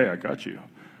Town Road. Okay, I got you.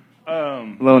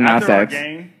 Little after our Nas X.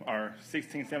 game, our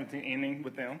 16, 17 inning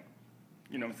with them,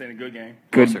 you know what I'm saying, a good game.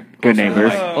 Closer Good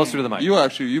neighbors. Closer to the mic.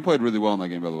 You played really well in that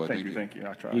game, by the way. Thank you.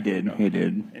 I tried. He did. You know. He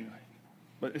did. Anyway,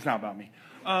 but it's not about me.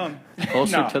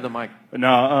 Closer to the mic.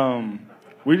 No,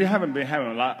 we haven't been having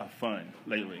a lot of fun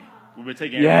lately. We've been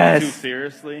taking Yes. everything too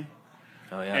seriously.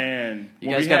 Oh yeah. And You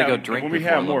when guys we gotta have- go drink When we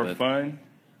before a have little more bit. fun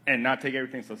and not take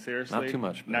everything so seriously, Not too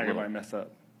much, but now a little. everybody mess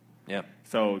up. Yeah.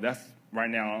 So that's right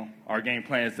now our game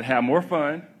plan is to have more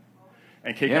fun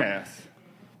and kick Yeah. ass.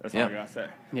 That's all I gotta say.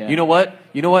 Yeah. You know what?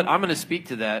 I'm going to speak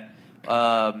to that.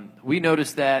 We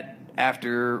noticed that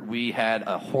after we had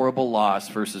a horrible loss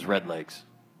versus Red Lakes.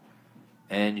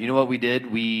 And you know what we did?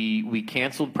 We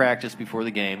canceled practice before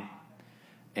the game.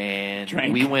 And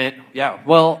Drank. we went,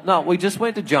 we just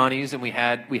went to Johnny's and we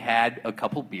had a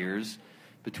couple beers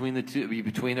between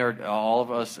all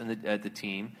of us at the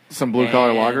team. Some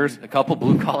blue-collar And lagers? A couple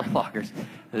blue-collar lagers.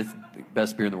 It's the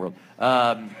best beer in the world.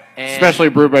 And Especially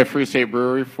brewed by Free State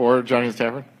Brewery for Johnny's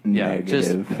Tavern. yeah,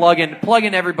 Negative. just plug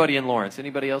in everybody in Lawrence.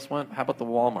 Anybody else want? How about the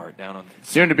Walmart down on?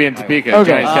 Soon to be in Topeka.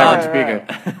 Okay. Johnny's Tavern,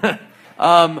 Topeka.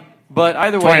 But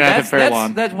either way, 29th at Fair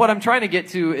Lawn. that's what I'm trying to get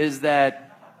to is that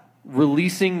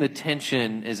releasing the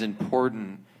tension is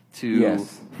important to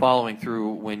Yes. following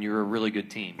through when you're a really good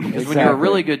team. Because when you're a Exactly.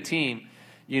 really good team,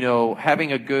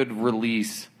 having a good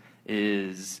release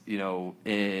is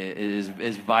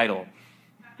vital.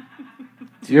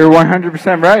 You're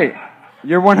 100% right.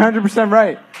 You're 100%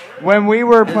 right. When we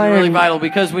were It's playing, really vital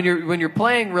because when you're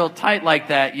playing real tight like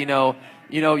that,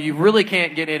 you really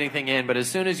can't get anything in. But as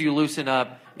soon as you loosen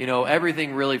up,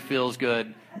 everything really feels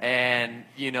good, and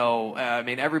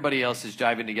everybody else is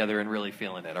jiving together and really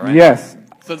feeling it. All right. yes.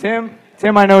 So Tim,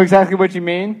 I know exactly what you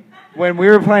mean. When we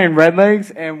were playing Red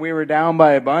Legs and we were down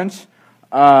by a bunch,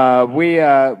 when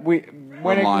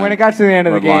it got to the end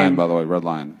of the Red Lion, game, by the way, Red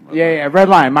Lion. Red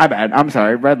Line. My bad. I'm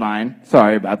sorry, Red Line.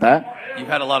 Sorry about that. You've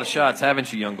had a lot of shots,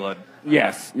 haven't you, Youngblood?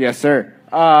 Yes, sir.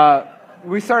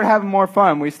 We started having more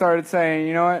fun. We started saying,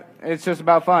 you know what, it's just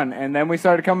about fun, and then we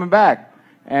started coming back.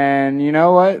 And you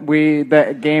know what,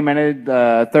 the game ended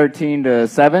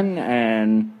 13-7,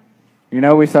 and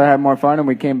we started having more fun, and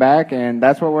we came back, and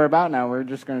that's what we're about now. We're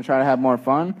just going to try to have more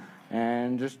fun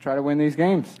and just try to win these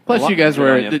games. Plus, you guys Good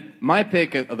were. on you. My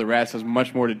pick of the Rats has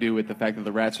much more to do with the fact that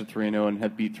the Rats are 3-0 and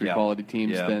have beat three Yeah. quality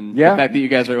teams Yeah. than Yeah. the fact that you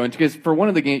guys are 0-2. Because for one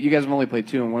of the games, you guys have only played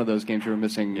 2, and one of those games you were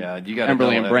missing Yeah, you got a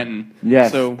Emberley and doubleheader. Brenton.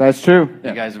 Yes, So, that's true.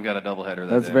 You guys have got a doubleheader.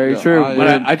 That's day. very true.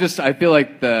 but I feel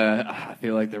like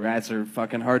the Rats are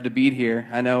fucking hard to beat here.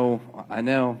 I know.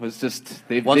 It's just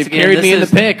they've Once again, carried me this in the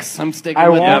is- picks. I'm sticking I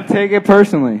with won't them. take it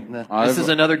personally. This is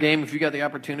another game. If you got the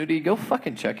opportunity, go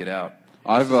fucking check it out.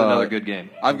 This is I've another good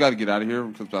game. I've got to get out of here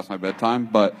because that's my bedtime.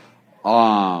 But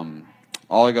all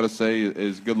I got to say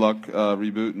is good luck,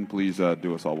 Reboot, and please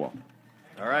do us all well.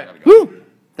 All right. Woo!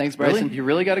 Thanks, Bryson. Really? You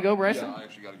really got to go, Bryson? I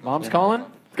actually got to go. Mom's calling.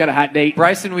 Got a hot date.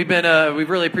 Bryson, we've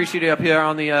really appreciated you up here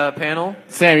on the panel.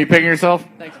 Sam, you picking yourself?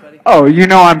 Thanks, buddy. Oh,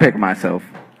 I'm picking myself.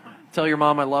 Tell your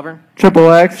mom I love her. Triple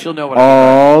X. She'll know what I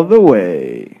all the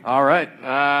way. All right.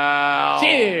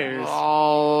 Cheers.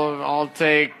 I'll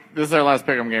take. This is our last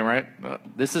pick'em game, right?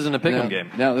 This isn't a pick'em game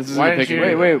No, this is Why a didn't pick. you-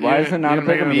 Wait, why you is it not a didn't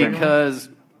make pick'em it game? because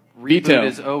Veto. Reboot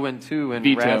is 0-2, and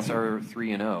Veto. Rats are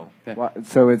 3-0.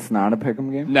 So it's not a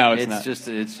pick'em game? No, it's It's not. just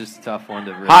a tough one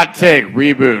to. Really Hot take,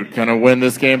 Reboot gonna win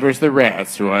this game versus the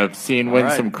Rats, who I've seen win All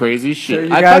right. some crazy shit. You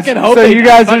guys, fucking hope so they- you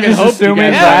guys I are fucking just hope you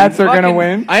assuming guys Rats are fucking- going to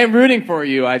win? I am rooting for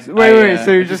you. Wait,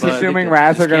 so you're just But assuming just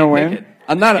Rats are going to can't win? pick it.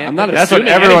 I'm not That's what assuming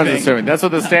everyone's anything. assuming. That's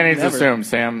what the standings Never. assume,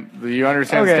 Sam. You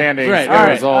understand Okay. standings, Right, the all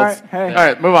right, results. all right, hey. All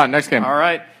right, move on. Next game. All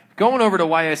right, going over to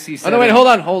YSC 7. Oh, no, wait,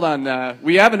 hold on.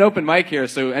 We have an open mic here,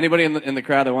 so anybody in the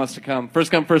crowd that wants to come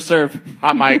come, first serve.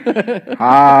 Hot mic.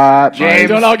 Hot James.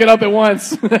 Don't all get up at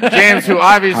once. James, who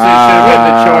obviously should win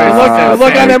the choice. The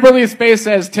look Sam. on Emberly's face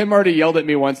says Tim already yelled at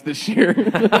me once this year.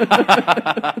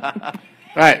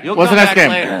 All right, You'll what's the come next back game?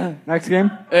 later. Next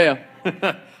game?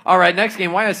 Yeah. All right, next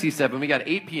game, YSC 7. We got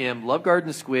 8 p.m. Love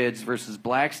Garden Squids versus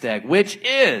Black Stag, which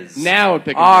is Now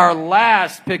pick 'em our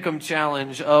last Pick'em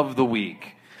challenge of the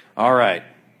week. All right.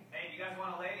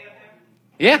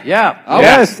 Yeah. Yeah.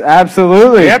 Yes,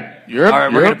 absolutely. Yep. You're up. All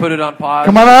right, we're going to put it on pause.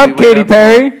 Come on as up, we wait Katy up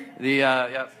Perry. The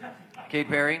yep. Kate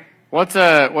Perry. What's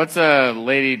a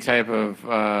lady type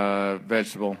of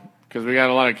vegetable? Because we got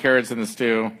a lot of carrots in the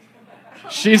stew.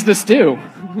 She's the stew.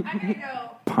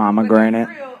 Pomegranate.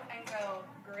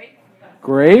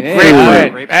 Grapefruit.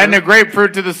 Grapefruit. Adding a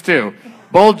grapefruit to the stew.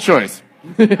 Bold choice.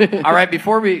 All right,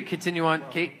 before we continue on,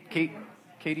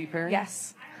 Katy Perry?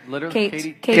 Yes. Literally,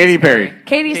 Kate. Katy Perry.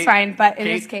 Katie's Kate- fine, but it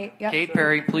Kate, is Kate. Yep. Kate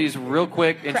Perry, please, real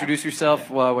quick, introduce yourself,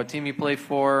 what team you play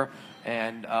for,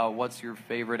 and what's your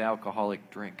favorite alcoholic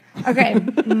drink? Okay.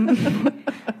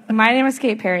 My name is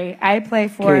Kate Perry. I play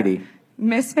for Katie.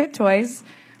 Misfit Toys,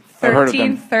 I've heard of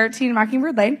them. 1313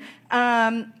 Mockingbird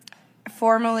Lane,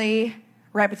 formerly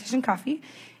Repetition Coffee.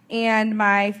 And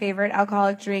my favorite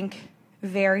alcoholic drink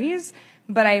varies,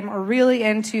 but I'm really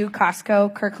into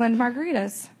Costco Kirkland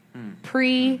margaritas.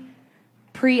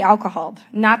 Pre-alcoholed,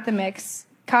 not the mix.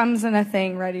 Comes in a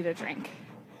thing ready to drink.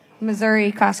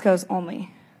 Missouri Costco's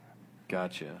only.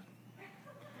 Gotcha.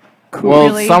 Well,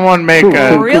 Really? someone make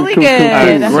a Really a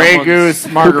good. Grey Goose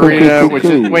margarita, which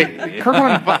is wait,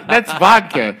 Kirkland. That's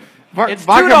vodka. It's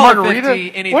Vodka $2.50 margarita.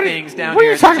 anythings down what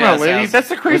here are you at the talking about, Jazz lady? House. That's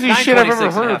the With craziest shit I've ever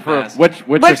 926 and heard. half For past. What's But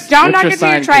your, don't what's knock your it till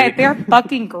you sign, try Kate? it. They're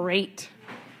fucking great.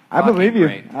 I believe you.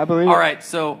 Great. I believe All you. right,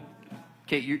 so,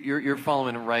 Kate, you're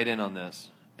following right in on this,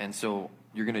 and so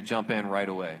you're going to jump in right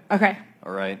away. Okay.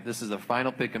 All right, this is the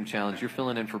final pick'em challenge. You're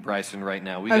filling in for Bryson right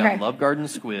now. We Okay. got Love Garden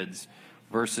Squids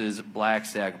versus Black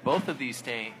Stag. Both of these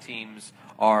teams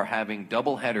are having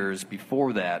double headers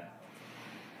before that.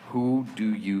 Who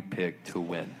do you pick to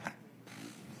win?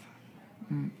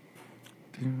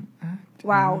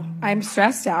 Wow. I'm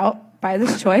stressed out by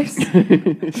this choice.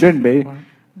 Shouldn't be.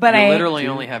 But You I literally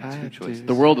only have two choices.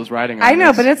 The world is riding on I know,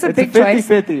 this. but it's a It's big a choice.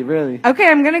 50-50, really. Okay,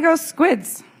 I'm going to go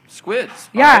Squids. Squids.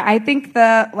 Yeah, I think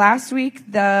the last week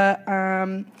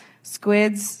the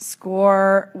Squids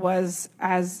score was,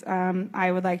 as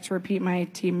I would like to repeat my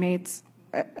teammates'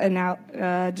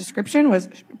 description, was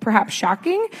perhaps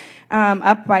shocking,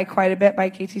 up by quite a bit by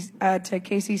to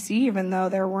KCC, even though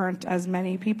there weren't as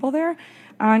many people there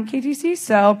on KTC.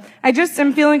 So I just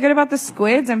am feeling good about the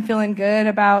Squids. I'm feeling good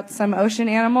about some ocean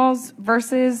animals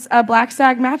versus a Black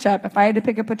Stag matchup. If I had to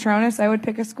pick a Patronus, I would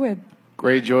pick a Squid.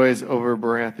 Greyjoys over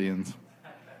Baratheons.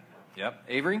 Yep.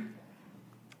 Avery?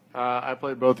 I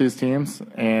played both these teams,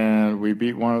 and we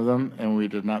beat one of them, and we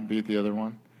did not beat the other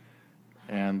one.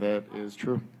 And that is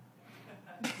true.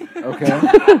 Okay.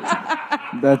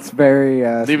 That's very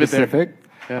Leave it there. specific.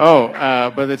 Oh,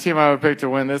 but the team I would pick to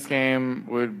win this game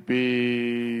would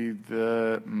be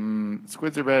the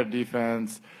Squids are bad at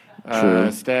defense.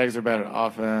 True. Stags are bad at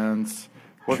offense.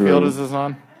 What True. field is this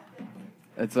on?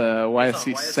 It's a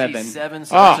YSC 7. 7,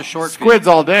 so Oh, that's a short field. Squids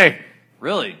all day.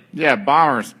 Really? Yeah,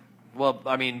 bombers. Well,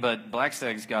 I mean, but Black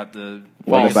Stag's got the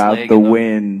What biggest about leg the in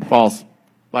wind? False.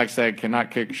 Black Stag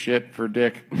cannot kick shit for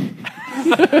dick.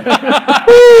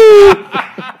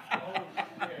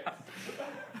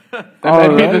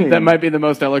 That might be the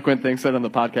most eloquent thing said on the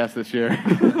podcast this year.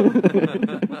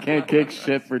 Can't kick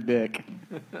shit for dick.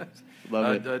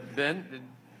 Love it. Ben?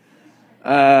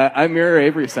 I mirror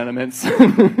Avery's sentiments.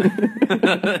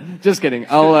 Just kidding.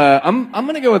 I'm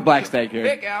gonna go with Black Stag here.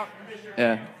 Pick out.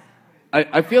 Yeah.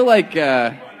 I feel like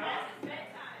yeah.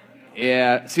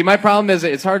 See, my problem is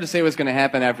it's hard to say what's going to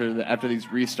happen after these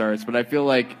restarts, but I feel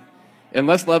like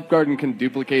unless Love Garden can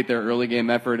duplicate their early game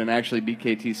effort and actually beat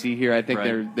KTC here, I think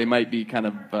Right. they might be kind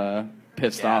of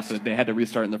pissed off that they had to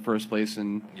restart in the first place.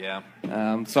 And Yeah.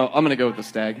 so I'm going to go with the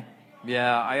Stag.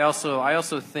 Yeah, I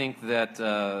also think that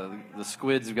the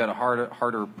Squids have got a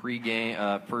harder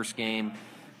first game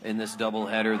in this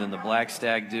doubleheader than the Black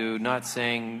Stag do. Not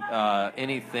saying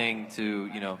anything to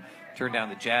turn down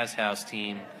the Jazz House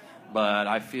team, but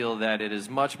I feel that it is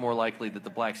much more likely that the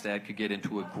Black Stag could get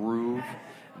into a groove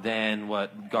than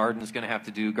what Garden's going to have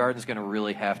to do. Garden's going to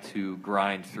really have to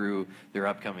grind through their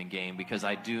upcoming game because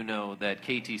I do know that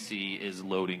KTC is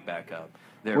loading back up.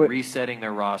 They're resetting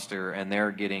their roster, and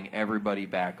they're getting everybody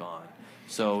back on.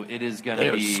 So it is going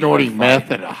to be snorting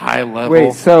meth at a high level.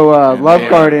 Wait, so Love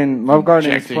Garden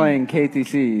is playing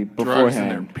KTC drugs in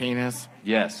their beforehand. penis.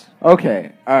 Yes.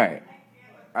 Okay, all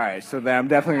right. So then I'm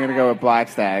definitely going to go with Black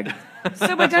Stag.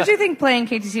 So, but don't you think playing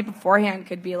KTC beforehand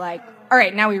could be like, all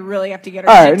right, now we really have to get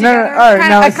our All shit right, no, together? all right, kind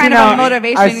now, of, see, kind now, of a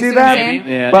motivation. I you see what I'm that. saying?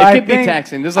 Yeah, But it I could be think-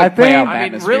 taxing. This is I like think- playoff I mean,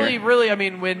 atmosphere. really, I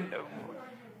mean, when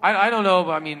I don't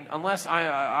know, I mean, unless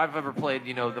I've ever played,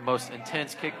 the most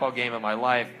intense kickball game of my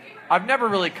life, I've never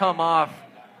really come off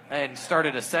and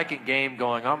started a second game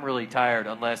going, I'm really tired,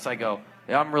 unless I go,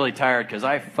 yeah, I'm really tired because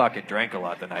I fucking drank a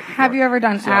lot the night before. Have you ever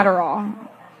done Adderall?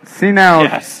 See now,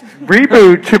 Yes.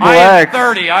 reboot Triple I am X.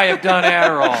 30. I have done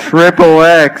Adderall. Triple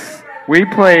X. We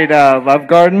played Love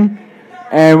Garden,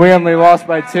 and we only lost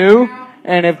by 2.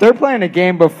 And if they're playing a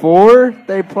game before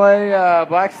they play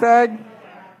Black Stag,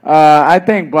 I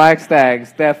think Black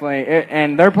Stag's definitely,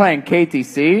 and they're playing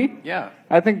KTC. Yeah.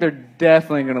 I think they're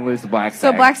definitely going to lose to Black So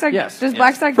Stag. Black Stag, Yes, does yes.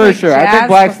 Black Stag For play sure. I Jazz think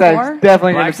Black before? Stag's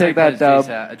definitely going Black to take Stag that plays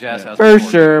dub. Jazz House For before.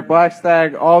 sure. Black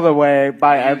Stag all the way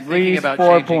by Are you at thinking least about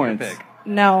 4 changing your points. pick?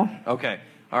 No. Okay.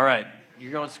 All right.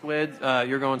 You're going Squid.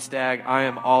 You're going Stag. I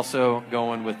am also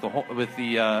going with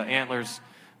the Antlers.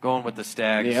 Going with the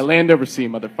Stags. Yeah, land over sea,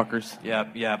 motherfuckers.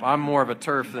 Yep. I'm more of a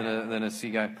turf than a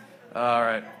sea guy. All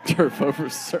right. Turf over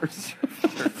surf.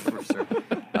 Turf over surf.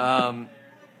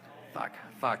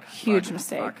 Fuck. Huge fuck,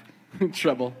 mistake. fuck.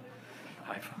 Trouble.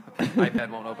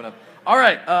 iPad won't open up. All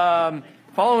right.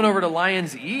 Following over to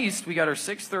Lions East, we got our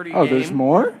 6:30 game. Oh, there's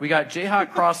more? We got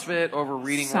Jayhawk CrossFit over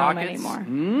Reading So Rockets. many more.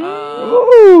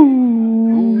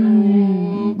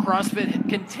 Ooh, CrossFit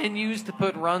continues to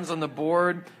put runs on the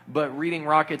board, but Reading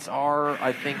Rockets are,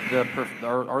 I think,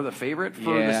 are the favorite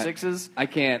for the Sixes. I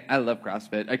love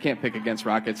CrossFit. I can't pick against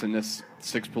Rockets in this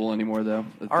 6 pool anymore, though.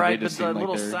 All right, They but just the seem like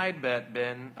little they're- side bet,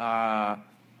 Ben.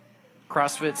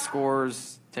 CrossFit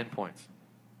scores 10 points.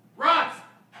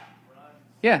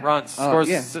 Yeah. Runs. Oh, Scores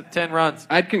yeah. 10 runs.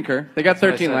 I'd concur. They got That's what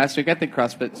I 13 said. last week. I think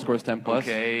CrossFit scores 10 plus.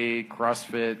 Okay,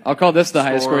 CrossFit. I'll call this the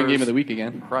highest scoring scores- game of the week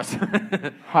again. Highest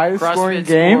CrossFit scoring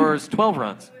game? scores 12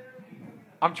 runs.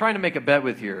 I'm trying to make a bet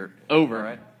with here. Over. All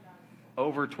right.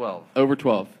 Over 12. Over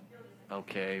 12.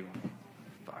 Okay.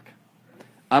 Fuck.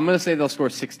 I'm going to say they'll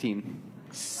score 16.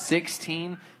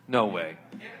 16? No way.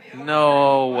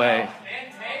 No way.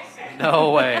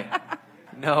 No way.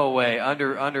 No way.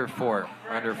 Under 4.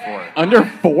 Under 4. Under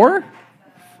 4?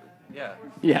 Yeah.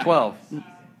 Yeah. 12.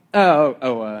 I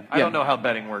I don't know how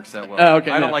betting works that well. Oh,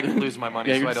 okay. I don't no. like to lose my money,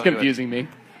 Yeah, so you're I just don't confusing me.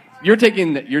 You're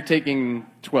taking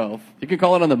 12. You can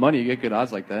call it on the money. You get good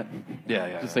odds like that. do it.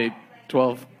 Yeah. Just say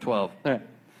 12. 12. All right.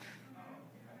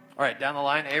 All right, down the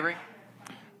line, Avery.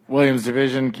 Williams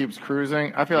division keeps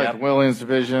cruising. I feel like Yep. the Williams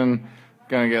division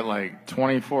going to get like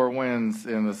 24 wins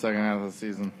in the second half of the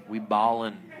season. We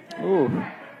ballin'. Ooh.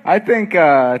 I think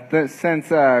since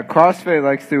CrossFit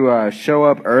likes to show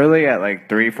up early at like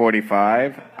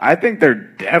 3:45, I think they're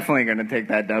definitely going to take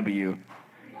that W.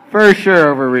 For sure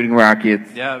over Reading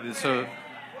Rockets. Yeah, so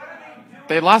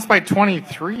They lost by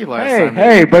 23 last Hey, time.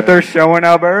 hey, but they're showing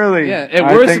up early. Yeah, at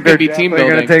I worst think it they're could be team definitely going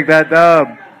building. to take that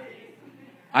dub.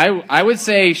 I would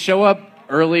say show up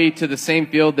early to the same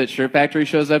field that Shirt Factory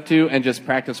shows up to and just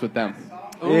practice with them.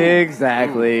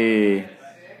 Exactly.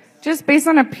 Just based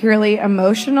on a purely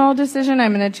emotional decision,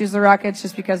 I'm going to choose the Rockets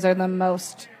just because they're the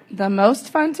most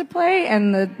fun to play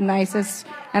and the nicest.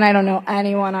 And I don't know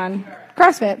anyone on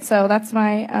CrossFit, so that's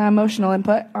my emotional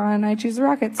input on I choose the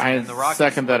Rockets. I and the Rockets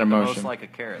second that look the most emotion. like a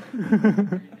carrot.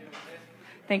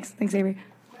 Thanks, Avery.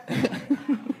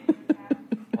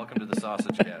 Welcome to the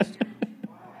Sausage Cast.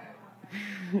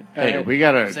 Hey, we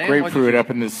got a Sam, what'd you grapefruit choose? up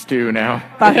in this stew now.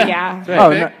 Fuck yeah.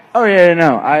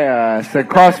 No, I said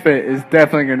CrossFit is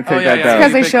definitely going to take that dub.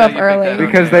 Because they show up early.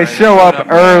 Because they show up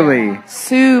early.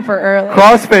 Super early.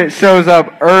 CrossFit shows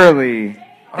up early.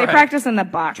 They practice in the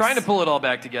box. Trying to pull it all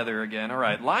back together again. All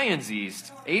right, Lions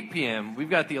East, 8 p.m. We've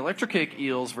got the Electric Kick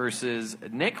Eels versus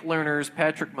Nick Lerner's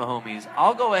Patrick Mahomes.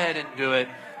 I'll go ahead and do it.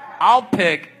 I'll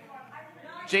pick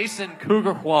Jason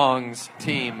Cougar Huang's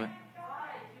team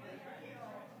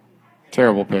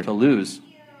Terrible pick. to lose.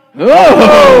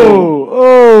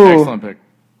 Oh! Excellent pick.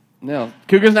 No,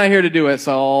 Cougar's not here to do it,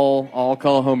 so I'll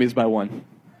call homies by 1. You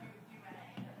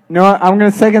know what? I'm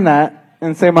going to second that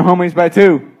and say my homies by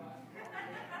 2.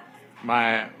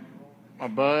 My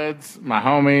buds, my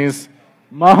homies.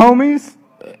 My homies?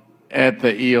 at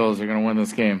the Eels are going to win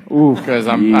this game. Ooh, because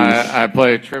I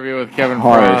play trivia with Kevin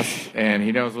Harsh. Frost, and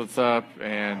he knows what's up.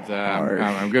 And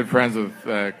I'm good friends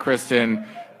with Kristen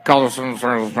Carlson,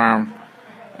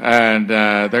 and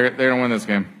they're going to win this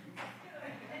game.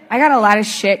 I got a lot of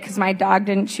shit because my dog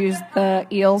didn't choose the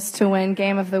Eels to win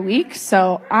Game of the Week,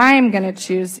 so I'm going to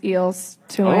choose Eels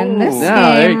to win this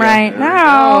game right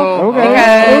now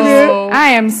because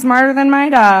I am smarter than my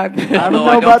dog. I don't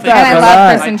know about that. And I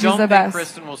love Kristen. She's the I don't think best.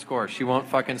 Kristen will score. She won't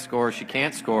fucking score. She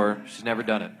can't score. She's never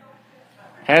done it.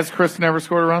 Has Kristen ever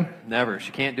scored a run? Never.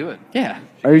 She can't do it. Yeah.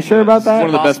 Are you sure about that? One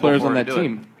of the best Impossible players for on her that to do it.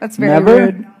 team. That's very Never?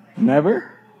 rude.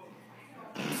 Never?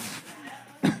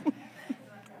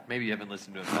 Maybe you haven't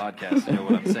listened to a podcast to know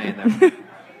what I'm saying there.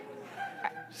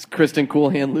 It's Kristen Cool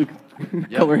Hand Luke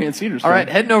Color Hand Cedars. All right,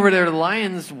 heading over there to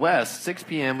Lions West, 6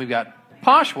 p.m. We've got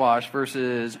Poshwash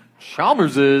versus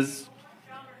Chalmers's.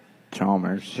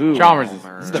 Chalmers. Chalmers. This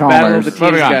is the battle of the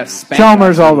teams got spanked.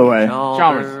 Chalmers all the way.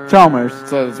 Chalmers. Chalmers.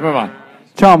 So let's move on.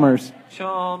 Chalmers.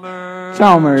 Chalmers.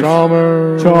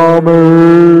 Chalmers. Chalmers.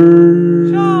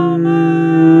 Chalmers.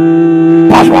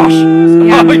 Posh wash.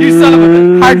 Yeah. Oh, you son of a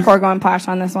bitch. Hardcore going Posh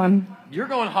on this one. You're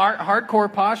going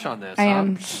hardcore Posh on this, I huh?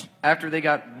 am. After they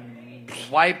got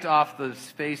wiped off the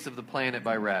face of the planet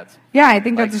by rats. Yeah, I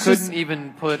think Like, that's couldn't just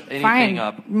even put anything fine.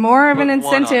 up. More of an Put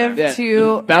one on incentive there. Yeah.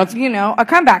 to, Bounce- a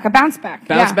comeback, a bounce back.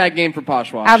 Bounce Yeah. back game for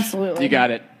Poshwash. Absolutely. You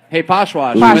got it. Hey,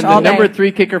 Poshwash, Posh when the all day. number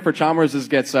 3 kicker for Chalmers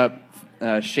gets up,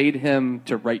 shade him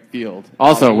to right field.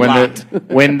 Also, A when lot.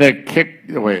 when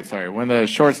the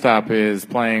shortstop is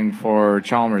playing for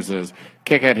Chalmers's,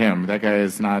 kick at him. That guy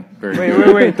is not very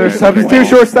good. Wait. There's substitute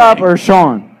shortstop or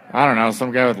Sean? I don't know,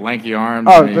 some guy with lanky arms.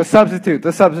 Oh, and the substitute.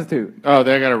 Oh,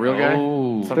 they got a real guy?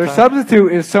 Their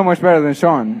substitute is so much better than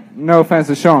Sean. No offense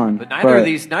to Sean. But neither of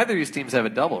these teams have a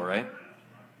double, right?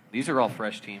 These are all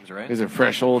fresh teams, right? These are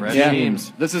fresh old Fresh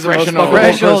teams. This is Fresh the and most old.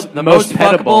 Fresh versus old, the most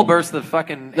fuckable versus the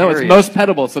fucking No, it's areas. most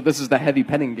pettable, so this is the heavy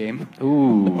petting game.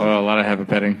 Ooh. Oh, a lot of heavy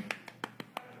petting.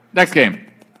 Next game.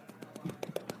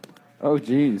 Oh,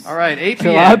 jeez. All right, 8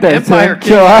 Chill p.m. out there, Empire Tim.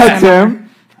 Chill out, Kickball Tim.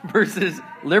 versus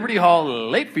Liberty Hall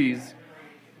late fees.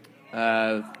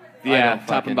 Yeah, don't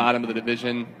top and bottom of the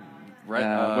division. Right,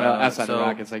 Well, outside the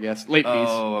Rockets, I guess. Late fees.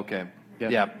 Oh, okay.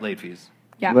 Yep. Yeah, late fees.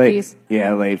 Yeah, Late, please.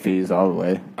 yeah, late fees all the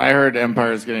way. I heard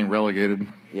Empire's getting relegated.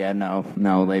 Yeah, no,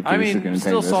 late fees I are mean, going to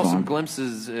still take saw this some one.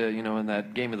 glimpses, in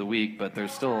that game of the week, but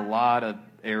there's still a lot of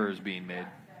errors being made.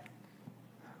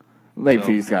 Late So-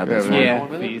 fees got this one. Yeah,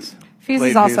 with it? fees. Fees Late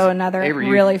is also fees. another Avery,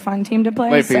 you- really fun team to play.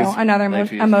 Late So fees. another Late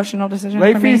fees. emotional decision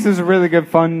Late for me. fees is a really good,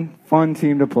 fun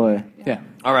team to play. Yeah.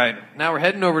 All right, now we're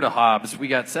heading over to Hobbs. We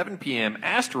got 7 p.m.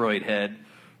 Asteroid Head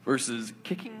versus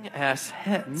Kicking Ass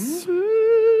Heads.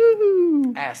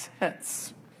 Ass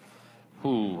Heads.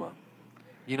 Ooh.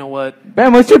 You know what?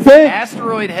 Ben, what's your pick?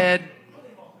 Asteroid Head,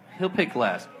 he'll pick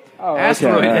last. Oh, okay.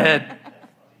 Asteroid Head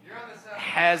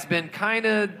has been kind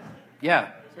of, yeah.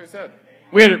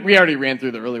 We already ran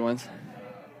through the early ones.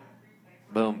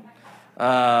 Boom.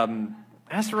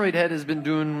 Asteroid Head has been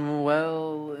doing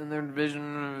well in their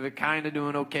division. They're kind of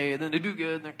doing okay. Then they do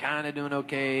good. And they're kind of doing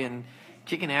okay. And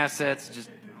Kicking Assets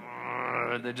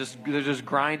they're just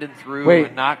grinding through Wait.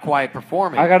 and not quite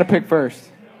performing. I got to pick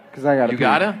first because I got to. You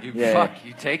gotta? You Yeah.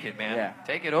 You take it, man. Yeah.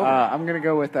 Take it over. I'm gonna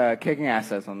go with kicking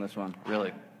assets on this one.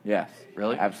 Really? Yes.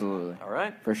 Really? Absolutely. All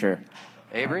right. For sure.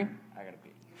 Avery,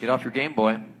 get off your Game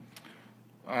Boy.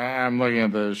 I'm looking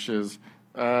at the shiz.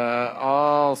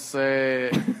 I'll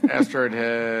say Asteroid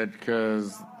Head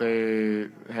because they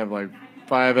have like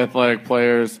 5 athletic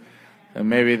players, and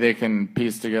maybe they can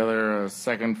piece together a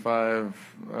second 5.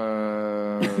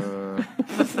 I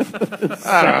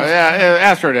don't know. Yeah,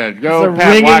 Asteroid Head. Go It's a Pat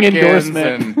ringing Watkins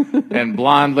endorsement. and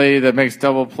blonde lady that makes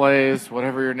double plays,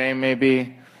 whatever your name may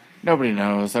be. Nobody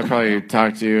knows. I probably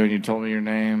talked to you and you told me your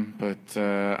name, but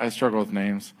I struggle with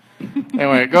names.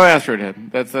 Anyway, go Asteroid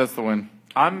Head. That's the win.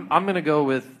 I'm gonna go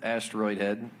with Asteroid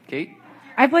Head. Kate?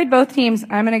 I played both teams.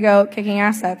 I'm going to go Kicking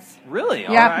Assets. Really?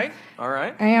 Yep. All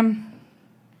right. I am.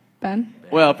 Ben?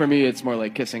 Well, for me, it's more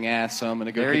like kissing ass, so I'm going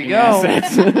to go There you kicking go.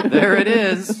 assets. There it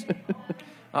is.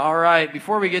 All right.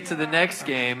 Before we get to the next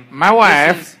game, My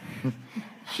wife,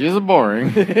 she's a boring.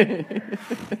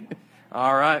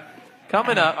 All right.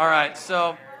 Coming up. All right.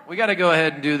 So we got to go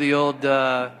ahead and do the old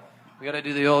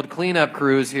cleanup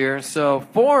cruise here. So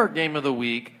for Game of the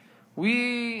Week,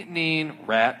 we need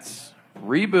Rats,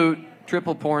 Reboot,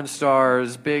 Triple Porn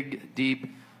Stars, Big, Deep,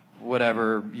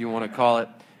 whatever you want to call it.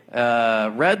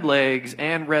 Red Legs,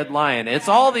 and Red Lion. It's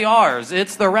all the R's.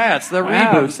 It's the Rats, the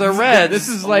Reboots, the Reds, this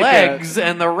is like Legs,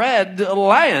 and the Red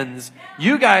Lions.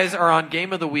 You guys are on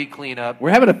Game of the Week cleanup.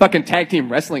 We're having a fucking tag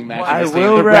team wrestling match. I this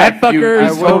will thing. The rep Rat you. Fuckers,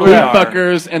 I the will Blue rep.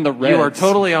 Fuckers, and the Reds. You are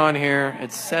totally on here.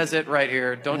 It says it right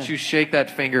here. Don't you shake that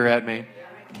finger at me.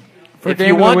 For If Game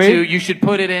you of the want Week? to, you should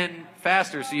put it in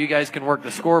faster so you guys can work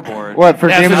the scoreboard. What, for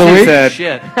That's Game of what the she Week? said.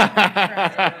 Shit.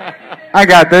 I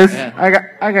got this. Yeah.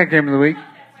 I got Game of the Week.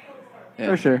 Yeah.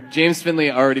 For sure. James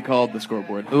Finley already called the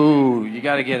scoreboard. Ooh, you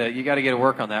gotta get to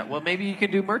work on that. Well, maybe you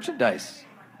can do merchandise.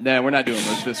 No, we're not doing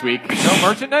merch this week. No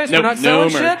merchandise? Nope, We're not no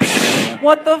selling merch. shit?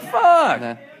 What the fuck?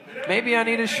 Nah. Maybe I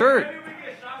need a shirt.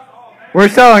 We're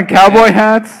selling cowboy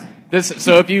hats.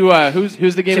 So if you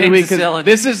who's the game of the James week? is 'Cause selling.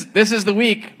 this is the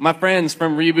week, my friends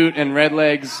from Reboot and Red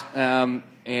Legs and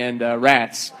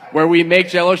Rats, where we make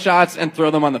Jello shots and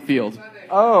throw them on the field.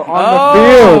 Oh, on the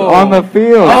field. On the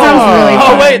field. That sounds really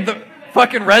fun. Oh wait, the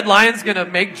fucking Red Lion's gonna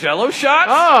make Jello shots?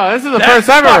 Oh, this is the That's first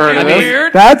I've ever heard of fucking this.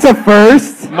 weird. That's a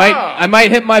first. I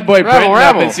might hit my boy Rebel, Britton up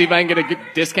rebel. and see if I can get a good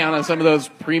discount on some of those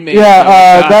pre-made. Yeah,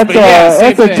 Jello shots. But yeah, same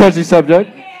that's a thing. touchy subject.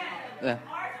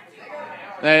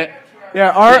 Yeah,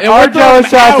 our And we're Jello throwing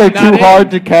shots out, are not too in.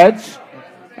 hard to catch.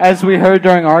 As we heard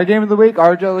during our Game of the Week,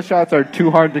 our Jello shots are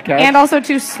too hard to catch. And also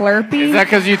too slurpy. Is that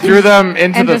because you threw them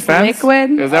into And the just fence?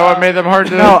 liquid? Is that what made them hard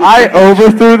to? No, I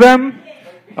overthrew them.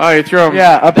 Oh, you threw them.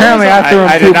 Yeah, apparently I threw them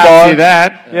I too did not far. see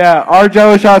that. Yeah, our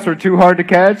Jello shots were too hard to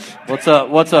catch. What's up?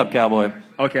 What's up, cowboy?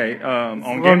 Okay, on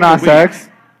Little Game Nas of the Week. X.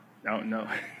 No.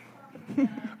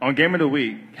 On Game of the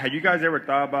Week, have you guys ever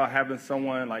thought about having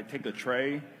someone like take a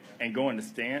tray and go in the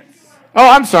stance? Oh,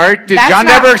 I'm sorry. Did That's John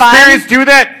not Never fun. Experience do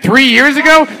that 3 years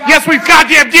ago? Yes, we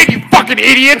goddamn did, you fucking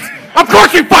idiots. Of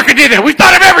course we fucking did that. We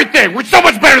thought of everything. We're so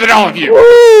much better than all of you.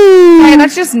 Hey,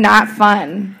 that's just not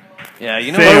fun. Yeah,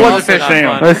 you know Sam, what? what's the Also fish, not Sam?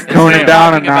 fun Let's is tone it Sam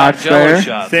down a talking about notch Jello there.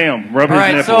 shots. Sam, rub All his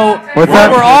right, nipple. so What's what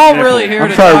that? we're all really here I'm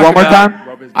to sorry, talk one more about.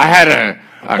 time? I had a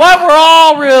What we're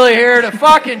all really here to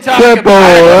fucking talk Triple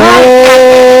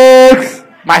about. X.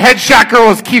 my head shot girl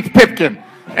was Keith Pipkin,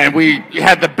 and we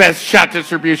had the best shot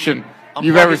distribution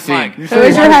you've ever seen. You Who said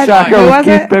was your your head- shot who girl was was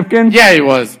Keith it? Pipkin? Yeah, he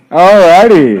was.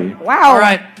 Alrighty. Wow. All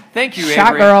right, thank you, Shot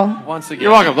Avery. girl. Once again,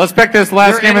 You're welcome. Let's pick this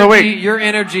last Your game of the energy- week. Your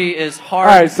energy is hard.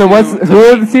 Alright, so to- who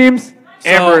are the teams?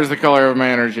 Amber is the color of my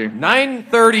energy.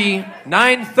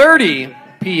 9:30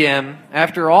 p.m.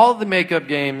 after all the makeup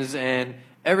games and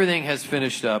everything has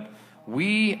finished up.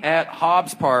 We at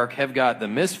Hobbs Park have got the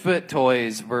Misfit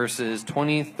Toys versus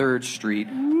 23rd Street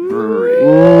Brewery.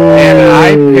 And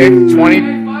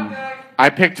I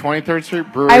picked 23rd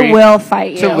Street Brewery I will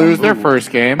fight you. to lose their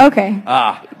first game. Okay.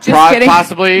 Just kidding.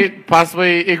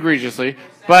 Possibly egregiously,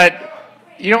 but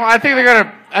you know, I think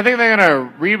they're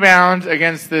gonna rebound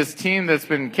against this team that's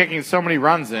been kicking so many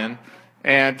runs in,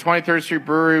 and 23rd Street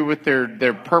Brewery with their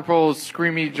purple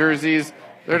screamy jerseys,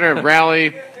 they're gonna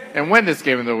rally and win this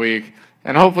game of the week,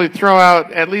 and hopefully throw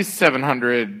out at least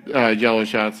 700 Jello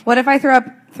shots. What if I throw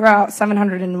out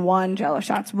 701 Jello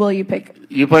shots? Will you pick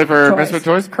You play for Toys. Misfit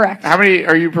Toys? Correct. How many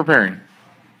are you preparing?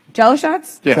 Jello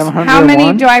shots? Yes. How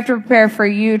many do I have to prepare for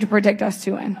you to predict us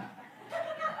to win?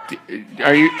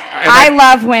 Are you? I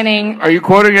love winning. Are you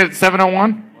quoting it at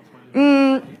 701?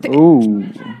 Ooh.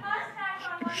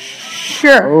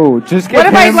 Sure. Oh, just get What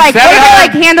if I him. like? What if I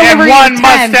like hand delivery one of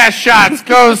 10? mustache shots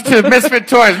goes to Misfit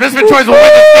Toys. Misfit Toys will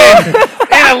win this game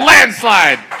in a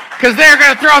landslide because they're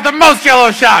going to throw out the most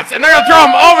Jello shots, and they're going to throw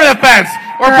them over the fence,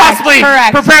 or Correct, possibly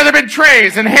correct. prepare them in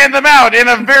trays and hand them out in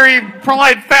a very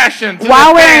polite fashion to While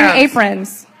the wearing fans.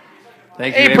 aprons.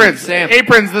 Thank you, Aprons, Sam.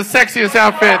 aprons, the sexiest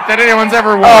outfit that anyone's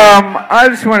ever worn. I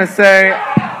just want to say,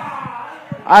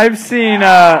 I've seen.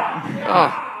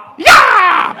 Yeah.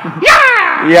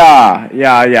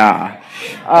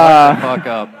 Fuck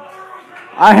up.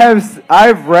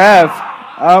 I've ref.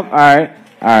 Oh, all right.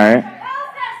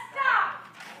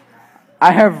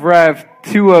 I have ref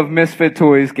 2 of Misfit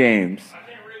Toys games,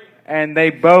 and they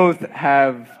both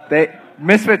have.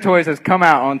 Misfit Toys has come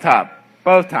out on top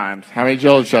both times. How many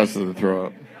Jello shots did they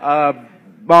throw up?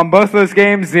 On both those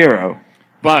games, 0.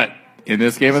 But in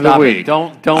this game of Stop the it. week,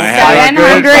 Don't I had a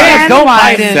good 701. Don't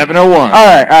bite in. 701. All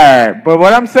right. But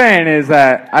what I'm saying is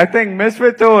that I think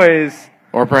Misfit Toys.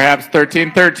 Or perhaps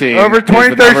 1313. Over is the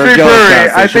 23rd number of Street Jello Brewery,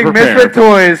 shots they I should think prepare. Misfit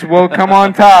Toys will come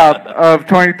on top of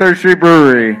 23rd Street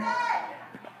Brewery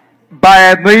by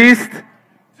at least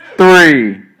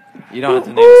 3. You don't have to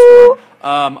name a score.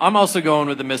 I'm also going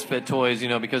with the Misfit Toys,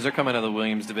 because they're coming out of the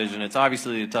Williams division. It's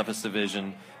obviously the toughest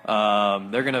division.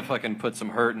 They're going to fucking put some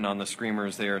hurting on the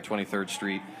Screamers there at 23rd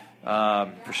Street.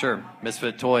 For sure.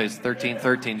 Misfit Toys,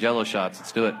 1313 Jello shots.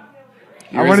 Let's do it.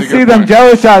 I want to see them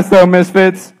Jello shots, though,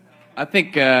 Misfits. I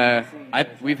think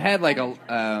we've had like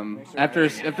after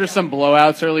some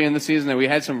blowouts early in the season, that we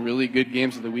had some really good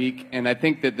games of the week, and I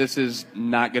think that this is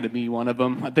not going to be one of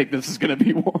them. I think this is going to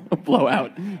be a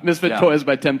blowout. Misfit Toys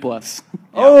by 10 plus.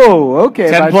 Oh,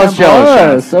 okay. 10 by plus 10 jello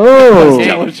plus. shots. Oh.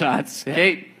 Jello shots.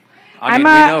 Kate.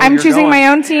 I'm choosing my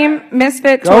own team,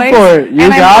 Misfit Go Toys. for it. You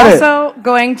and got I'm it. also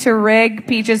going to rig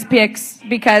Peach's picks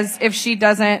because if she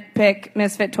doesn't pick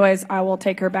Misfit Toys, I will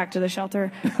take her back to the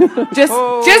shelter. Just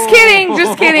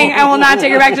kidding. I will not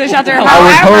take her back to the shelter. I would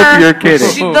However, hope you're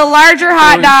kidding. the larger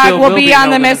hot She dog still will will be be on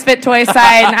the held in. Misfit Toy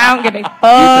side, and I don't give a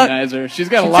fuck. Euthanize her. She's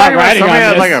got a lot riding on Somebody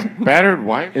had this. like a battered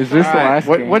wife. Is this the last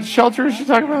game? What shelter is she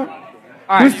talking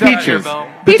about? Who's Peaches?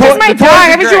 Peach is my the dog. toys are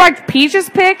Haven't you great. watched Peach's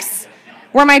picks?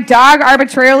 Where my dog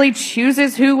arbitrarily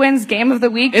chooses who wins game of the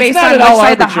week It's based not on at which all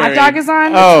side the hot arbitrary. dog is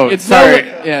on? Oh, It's sorry.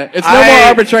 it's no more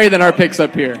arbitrary than our picks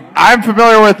up here. I'm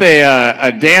familiar with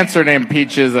a dancer named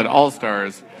Peaches at All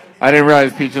Stars. I didn't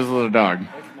realize Peaches was a dog.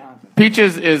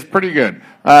 Peaches is pretty good.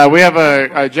 We have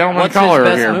a gentleman What's his caller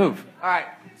best here. move? All right.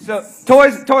 So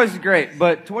Toys is great,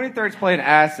 but 23rd's playing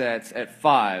Assets at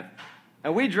 5.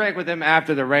 And we drank with them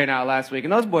after the rain out last week,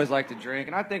 and those boys like to drink,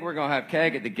 and I think we're going to have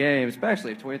keg at the game,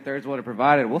 especially if 23rds would have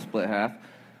provided. We'll split half.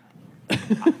 I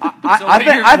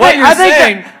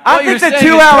think the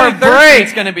 2-hour break.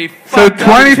 It's going to be So fucked up.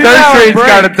 23rd Street's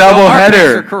got a double Our picks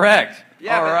header. are correct.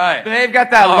 Yeah, All but right. they've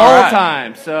got that All lull right.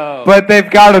 time, so. But they've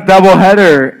got a double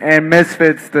header, and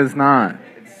Misfits does not.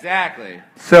 Exactly.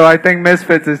 So I think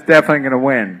Misfits is definitely going to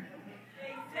win.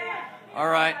 All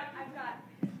right.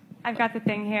 I've got the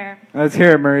thing here. Let's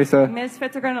hear it, Marisa.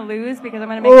 Misfits are going to lose because I'm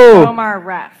going to make Oh. Omar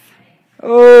ref.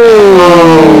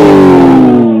 Oh.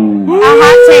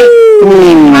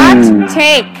 A hot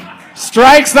take.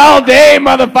 Strikes all day,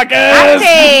 motherfuckers. Hot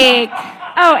take.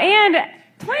 Oh, and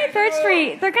 23rd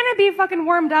Street, they're going to be fucking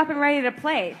warmed up and ready to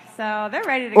play. So they're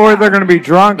ready to go. Or they're going to be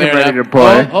drunk and ready to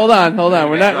play. Hold on.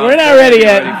 We're not ready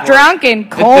yet. Drunk and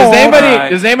cold.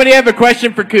 Does anybody have a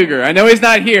question for Cougar? I know he's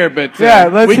not here, but Yeah,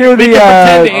 let's hear we the can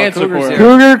pretend to answer for him.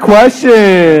 Cougar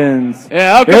questions.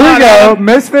 Yeah, Here come we on, go. Adam.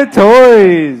 Misfit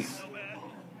Toys.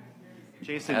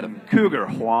 Jason Cougar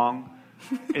Huang.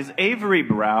 Is Avery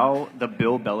Brow the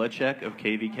Bill Belichick of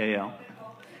KVKL?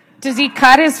 Does he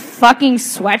cut his fucking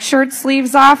sweatshirt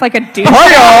sleeves off like a dude?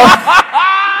 Playoff?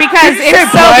 Because Did you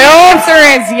if say so, the playoffs? answer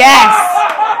is yes.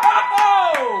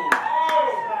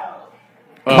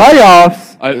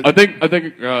 Playoffs? I think I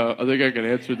can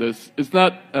answer this. It's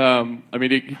not. I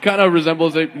mean, he kind of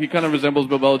resembles Bill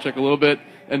Belichick a little bit,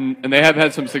 and they have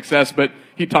had some success, but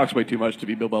he talks way too much to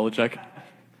be Bill Belichick.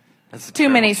 That's Too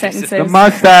many sentences. The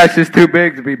mustache is too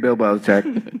big to be Bill Belichick.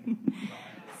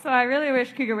 So I really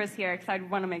wish Cougar was here because I'd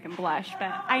want to make him blush.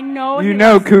 But I know You he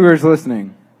know loves, Cougar's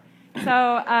listening. So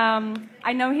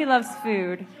I know he loves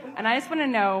food, and I just want to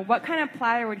know what kind of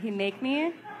platter would he make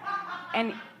me,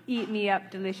 and eat me up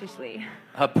deliciously.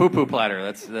 A poo-poo platter.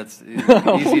 That's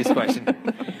the easiest question.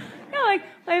 No, like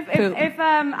if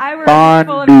I were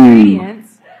Fondue. full of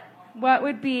ingredients, what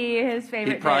would be his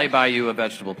favorite? He'd probably dish? buy you a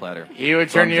vegetable platter. He would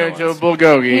turn From you into a Zolas.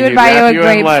 bulgogi. He would He'd buy you wrap a you in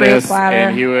grapefruit lettuce, platter.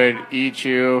 and he would eat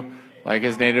you like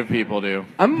his native people do.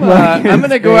 I'm going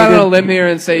to go out on a limb here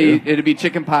and say it'd be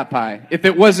chicken pot pie if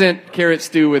it wasn't carrot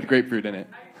stew with grapefruit in it.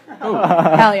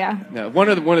 Hell yeah. No, one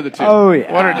of the two. Oh,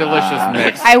 yeah. What a delicious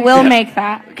mix. I will make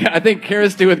that. I think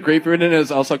carrot stew with grapefruit in it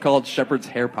is also called shepherd's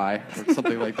hair pie or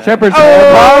something like that. Shepherd's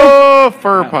hair pie? Oh,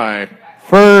 fur pie.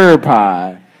 Fur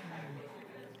pie.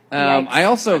 I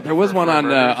also there was one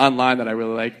on online that I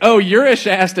really liked. Oh, Urish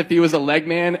asked if he was a leg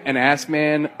man, an ass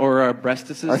man, or a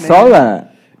breastus man. I saw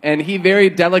that. And he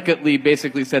very delicately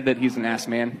basically said that he's an ass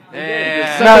man.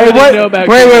 Yeah. No, Something it we was, didn't know about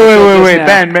wait, Cougar wait, now.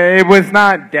 Ben. It was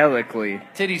not delicately.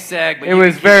 Titty sag, but It you was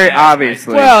can keep very the ass nice.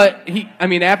 obviously. Well,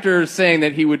 after saying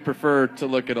that he would prefer to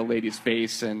look at a lady's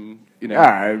face and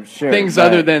Sure, things but-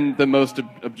 other than the most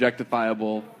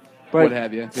objectifiable, but what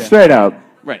have you. Yeah. Straight up.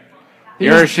 Right. He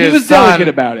was Yerish's delicate son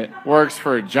about it. works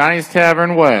for Johnny's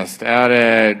Tavern West out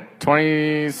at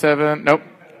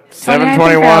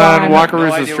 721 Carolina. Wakarusa No idea where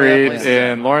that Street place is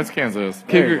in Lawrence, Kansas.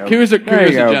 Cougar's a There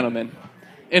you go. gentleman.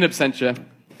 In absentia.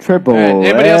 Triple. All right,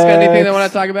 anybody else got anything they X. want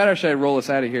to talk about, or should I roll us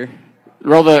out of here?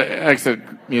 Roll the exit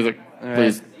music, right.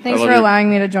 please. Thanks I love for you.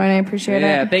 allowing me to join. I appreciate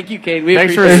Yeah, it. thank you, Kate. We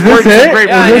Thanks for appreciate Is this supporting some it? great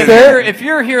Is music. this it? If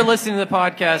you're here listening to the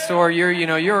podcast, or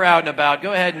you're out and about,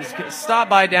 go ahead and stop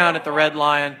by down at the Red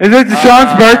Lion. Is it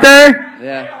Deshaun's birthday?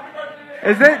 Yeah.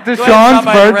 Is it Go ahead and stop Deshaun's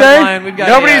by the Red birthday? Lion. We've got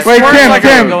Nobody's Wait, squirting Tim, like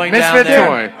Tim. a going down misfit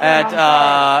there toy.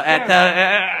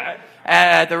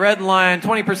 at the Red Lion.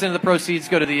 20% of the proceeds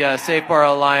go to the Safe Bar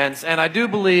Alliance, and I do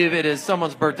believe it is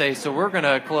someone's birthday, so we're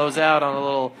gonna close out on a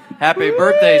little happy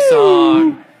birthday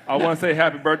song. I want to say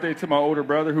happy birthday to my older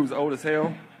brother, who's old as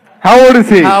hell. How old is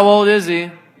he? How old is he?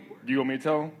 Do you want me to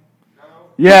tell him?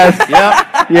 Yes.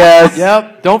 Yep. Yes.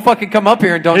 Yep. Don't fucking come up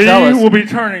here and don't He tell us. will be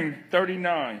turning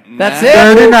 39. That's it.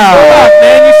 39.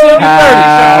 Man, you still be 30.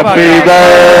 Happy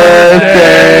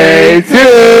birthday to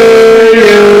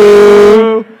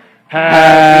you.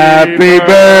 Happy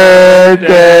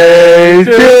birthday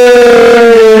to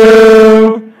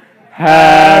you.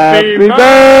 Happy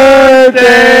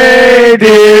birthday,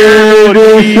 dear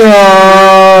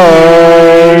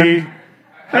Deshaun.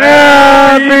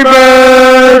 Happy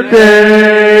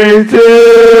birthday to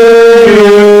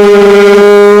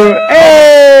you.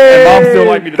 Hey, Mom still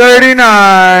like me to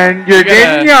 39. You're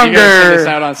getting You gotta send us younger.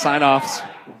 out on sign-offs.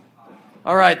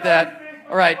 All right,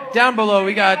 down below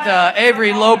we got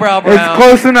Avery Lowbrow It's Brown.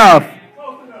 close enough.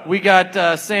 We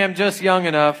got Sam just young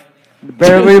enough.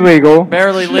 Barely legal.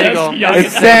 Barely legal.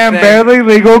 It's Sam, barely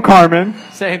legal, Carmen.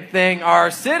 Same thing. Our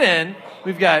sit-in,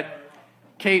 we've got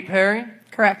Kate Perry.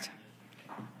 Correct.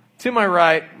 To my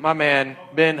right, my man,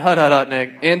 Ben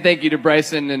Hutnick. And thank you to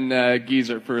Bryson and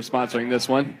Geezer for sponsoring this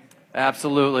one.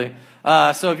 Absolutely.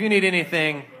 So if you need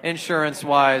anything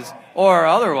insurance-wise or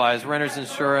otherwise, renter's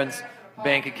insurance,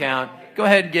 bank account, go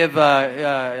ahead and give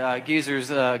Geezer's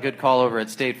a good call over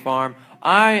at State Farm.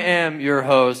 I am your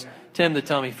host, Tim the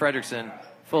Tummy Fredrickson,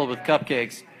 full with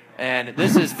cupcakes, and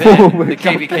this has been the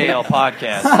KBKL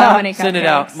podcast. So many Send it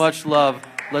out. cupcakes. Much love.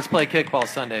 Let's play Kickball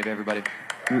Sunday, everybody.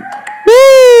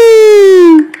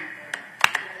 Woo!